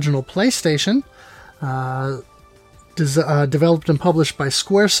the original PlayStation, developed and published by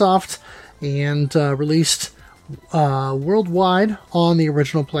Squaresoft, and released worldwide on the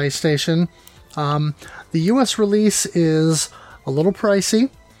original PlayStation. The US release is a little pricey,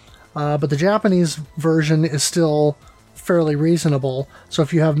 but the Japanese version is still fairly reasonable. So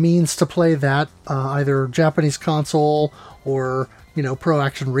if you have means to play that, either Japanese console or, Pro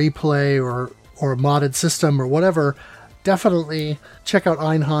Action Replay or a modded system or whatever, definitely check out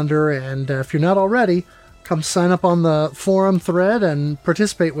Einhander. And if you're not already, come sign up on the forum thread and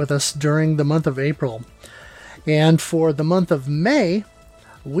participate with us during the month of April. And for the month of May,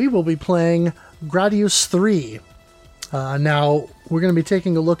 we will be playing Gradius 3. Now, we're going to be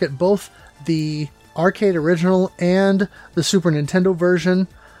taking a look at both the arcade original and the Super Nintendo version.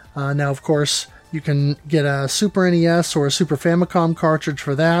 Now, of course, you can get a Super NES or a Super Famicom cartridge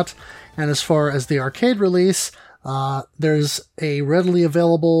for that. And as far as the arcade release, there's a readily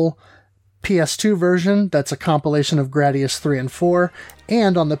available PS2 version that's a compilation of Gradius 3 and 4.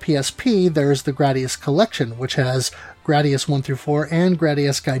 And on the PSP, there's the Gradius Collection, which has Gradius 1 through 4 and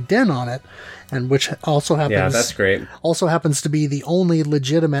Gradius Gaiden on it, and which also happens. Yeah, that's great. Also happens to be the only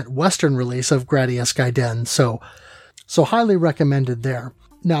legitimate Western release of Gradius Gaiden, so highly recommended there.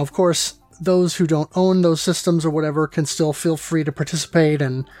 Now, of course, those who don't own those systems or whatever can still feel free to participate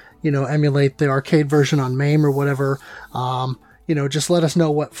and emulate the arcade version on MAME or whatever. Just let us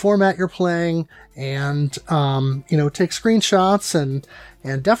know what format you're playing and, take screenshots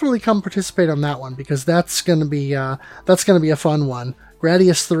and definitely come participate on that one, because that's going to be a fun one.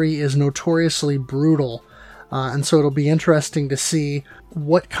 Gradius 3 is notoriously brutal. And so it'll be interesting to see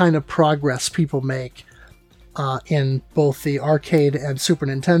what kind of progress people make, in both the arcade and Super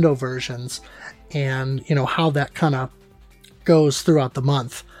Nintendo versions, and, how that kind of goes throughout the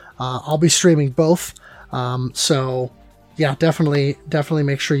month. I'll be streaming both. So yeah, definitely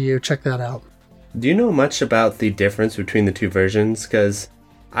make sure you check that out. Do you know much about the difference between the two versions? Because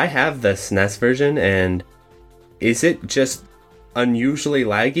I have the SNES version, and is it just unusually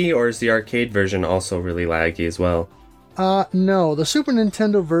laggy, or is the arcade version also really laggy as well? No, the Super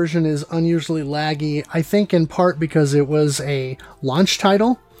Nintendo version is unusually laggy, I think in part because it was a launch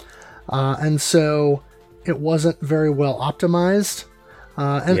title, and so it wasn't very well optimized.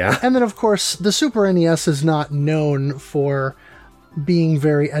 And then, of course, the Super NES is not known for being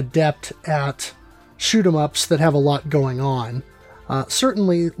very adept at shoot-'em-ups that have a lot going on.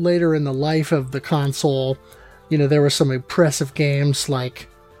 Certainly, later in the life of the console, there were some impressive games like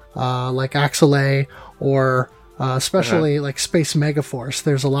Axelay, or especially like Space Megaforce.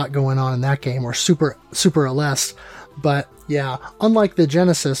 There's a lot going on in that game, or Super LS. But yeah, unlike the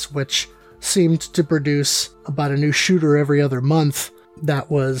Genesis, which seemed to produce about a new shooter every other month,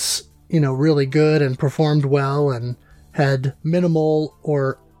 that was, really good and performed well and had minimal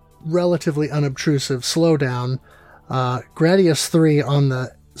or relatively unobtrusive slowdown. Gradius 3 on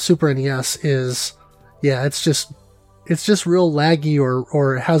the Super NES is, it's just real laggy,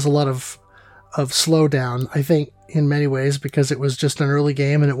 or it has a lot of slowdown, I think, in many ways, because it was just an early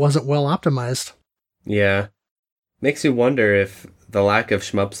game and it wasn't well optimized. Yeah. Makes you wonder if the lack of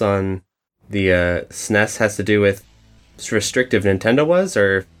shmups on the SNES has to do with restrictive Nintendo was,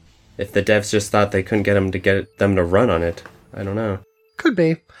 or if the devs just thought they couldn't get them to run on it. I don't know. Could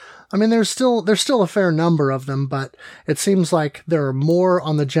be. I mean, there's still a fair number of them, but it seems like there are more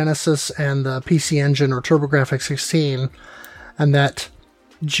on the Genesis and the PC Engine or TurboGrafx 16, and that,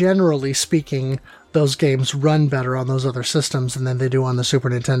 generally speaking, those games run better on those other systems than they do on the Super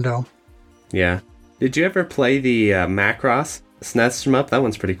Nintendo. Yeah. Did you ever play the Macross SNES shmup? That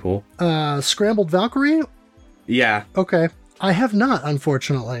one's pretty cool. Scrambled Valkyrie? Yeah. Okay. I have not,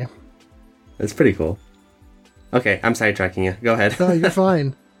 unfortunately. It's pretty cool. Okay, I'm sidetracking you. Go ahead. No, you're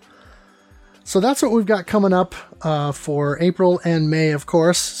fine. So that's what we've got coming up for April and May, of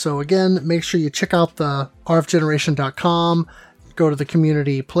course. So again, make sure you check out the rfgeneration.com, go to the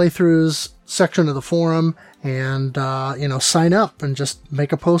community playthroughs section of the forum, and sign up and just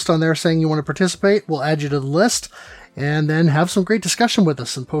make a post on there saying you want to participate. We'll add you to the list, and then have some great discussion with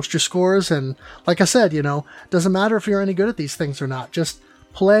us and post your scores. And like I said, doesn't matter if you're any good at these things or not. Just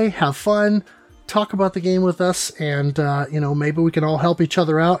play, have fun, talk about the game with us, and maybe we can all help each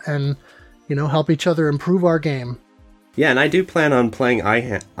other out and help each other improve our game. Yeah, and I do plan on playing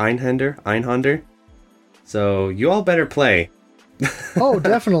Einhander. So you all better play. Oh,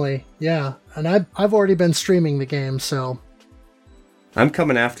 definitely. Yeah. And I've already been streaming the game, so I'm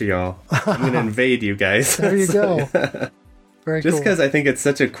coming after y'all. I'm going to invade you guys. There you go. Very Just cool. because I think it's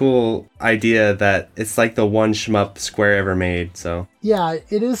such a cool idea that it's like the one shmup Square ever made, so. Yeah,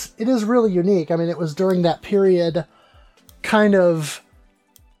 it is really unique. I mean, it was during that period, kind of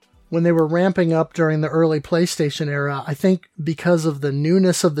when they were ramping up during the early PlayStation era, I think because of the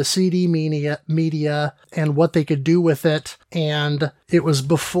newness of the CD media and what they could do with it, and it was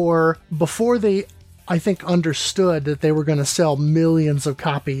before they, I think, understood that they were going to sell millions of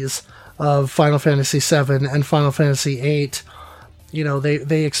copies of Final Fantasy VII and Final Fantasy VIII. You know,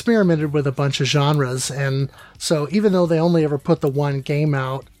 they experimented with a bunch of genres, and so even though they only ever put the one game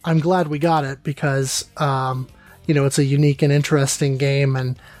out, I'm glad we got it because, you know, it's a unique and interesting game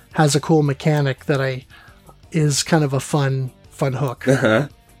and has a cool mechanic that is kind of a fun hook.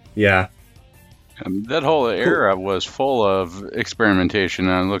 Yeah. That whole era was full of experimentation.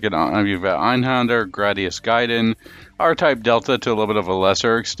 Look at you've got Einhander, Gradius Gaiden, R-Type Delta to a little bit of a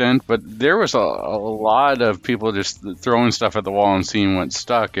lesser extent, but there was a lot of people just throwing stuff at the wall and seeing what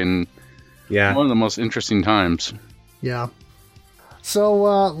stuck, and one of the most interesting times. Yeah. So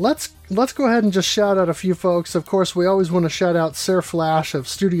let's go ahead and just shout out a few folks. Of course, we always want to shout out Sir Flash of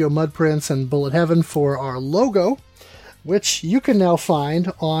Studio Mudprints and Bullet Heaven for our logo, which you can now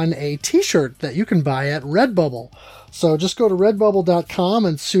find on a t-shirt that you can buy at Redbubble. So just go to redbubble.com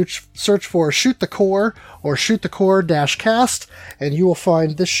and search for Shoot the Core or Shoot the Core-cast, and you will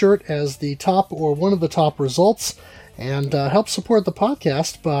find this shirt as the top or one of the top results, and help support the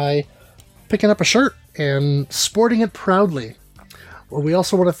podcast by picking up a shirt and sporting it proudly. Well, we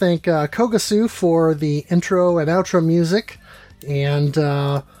also want to thank Kogasu for the intro and outro music, and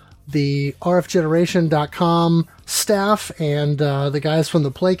the rfgeneration.com staff, and the guys from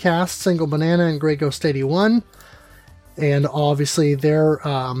the Playcast, Single Banana and Grey Ghost 81. And obviously their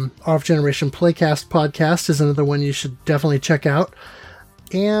RF Generation Playcast podcast is another one you should definitely check out.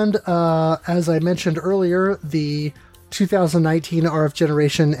 And as I mentioned earlier, the 2019 RF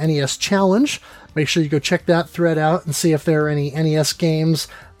Generation NES Challenge. Make sure you go check that thread out and see if there are any NES games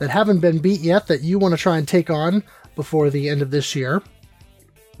that haven't been beat yet that you want to try and take on before the end of this year.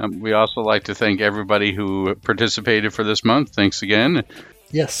 We also like to thank everybody who participated for this month. Thanks again.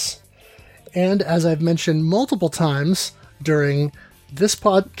 Yes. And as I've mentioned multiple times during this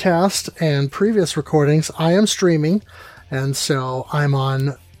podcast and previous recordings, I am streaming. And so I'm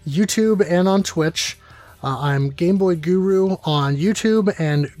on YouTube and on Twitch. I'm Game Boy Guru on YouTube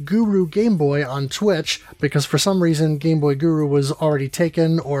and Guru Game Boy on Twitch, because for some reason Game Boy Guru was already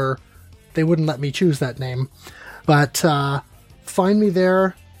taken, or they wouldn't let me choose that name. But find me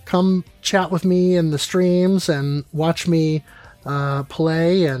there. Come chat with me in the streams and watch me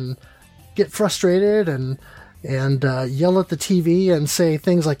play and get frustrated and yell at the TV and say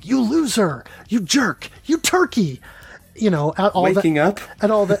things like, "You loser! You jerk! You turkey!" You know, at all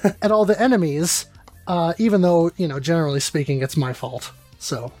the enemies. Even though, you know, generally speaking, it's my fault.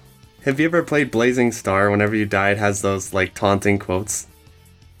 So, have you ever played Blazing Star? Whenever you die, it has those like taunting quotes.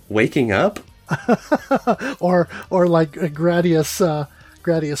 Waking up, or like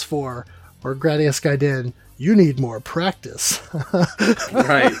Gradius 4 or Gradius Gaiden. You need more practice.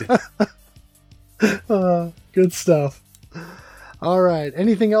 Right. Good stuff. All right.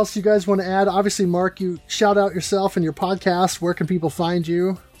 Anything else you guys want to add? Obviously, Mark, you shout out yourself and your podcast. Where can people find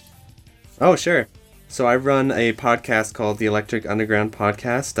you? Oh, sure. So I run a podcast called the Electric Underground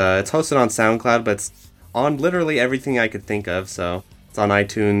Podcast. It's hosted on SoundCloud, but it's on literally everything I could think of. So it's on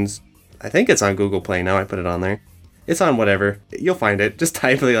iTunes. I think it's on Google Play now. I put it on there. It's on whatever. You'll find it. Just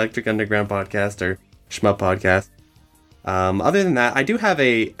type the Electric Underground Podcast or Shmup Podcast. Other than that, I do have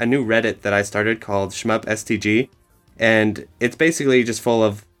a new Reddit that I started called Shmup STG. And it's basically just full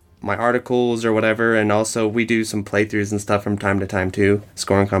of my articles or whatever. And also we do some playthroughs and stuff from time to time too.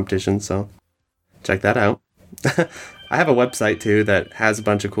 Scoring competitions, so check that out. I have a website too that has a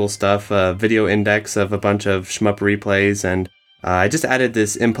bunch of cool stuff, video index of a bunch of shmup replays, and I just added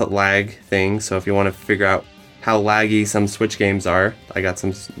this input lag thing, so if you want to figure out how laggy some Switch games are, I got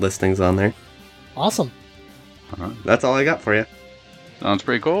some listings on there. Awesome. That's all I got for you. Sounds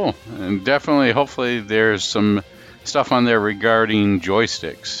pretty cool. And definitely, hopefully, there's some stuff on there regarding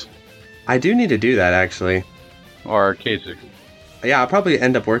joysticks. I do need to do that, actually. Or arcade sticks. Yeah, I'll probably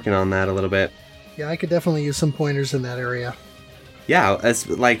end up working on that a little bit. Yeah, I could definitely use some pointers in that area. Yeah, as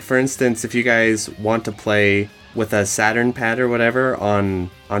like for instance, if you guys want to play with a Saturn pad or whatever on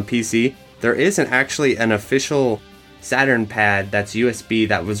PC, there isn't actually an official Saturn pad that's USB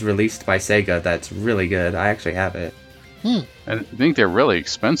that was released by Sega that's really good. I actually have it. I think they're really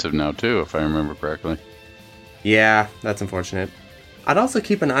expensive now too, if I remember correctly. Yeah, that's unfortunate. I'd also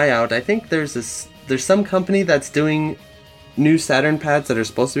keep an eye out. I think there's some company that's doing new Saturn pads that are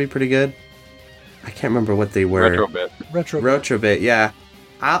supposed to be pretty good. I can't remember what they were. Retrobit, yeah.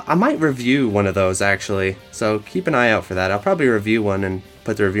 I might review one of those, actually. So keep an eye out for that. I'll probably review one and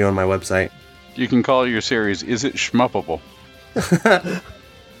put the review on my website. You can call your series, Is It Shmuppable?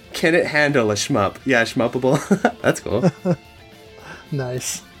 Can it handle a shmup? Yeah, shmuppable. That's cool.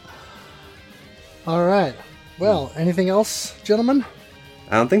 Nice. All right. Well, anything else, gentlemen?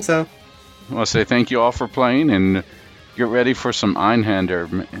 I don't think so. I'll say thank you all for playing, and get ready for some Einhander,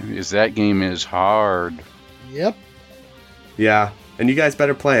 because that game is hard. Yep. Yeah, and you guys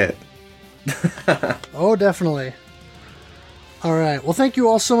better play it. Oh, definitely. All right. Well, thank you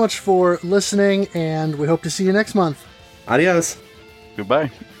all so much for listening, and we hope to see you next month. Adios.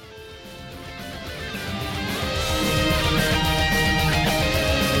 Goodbye.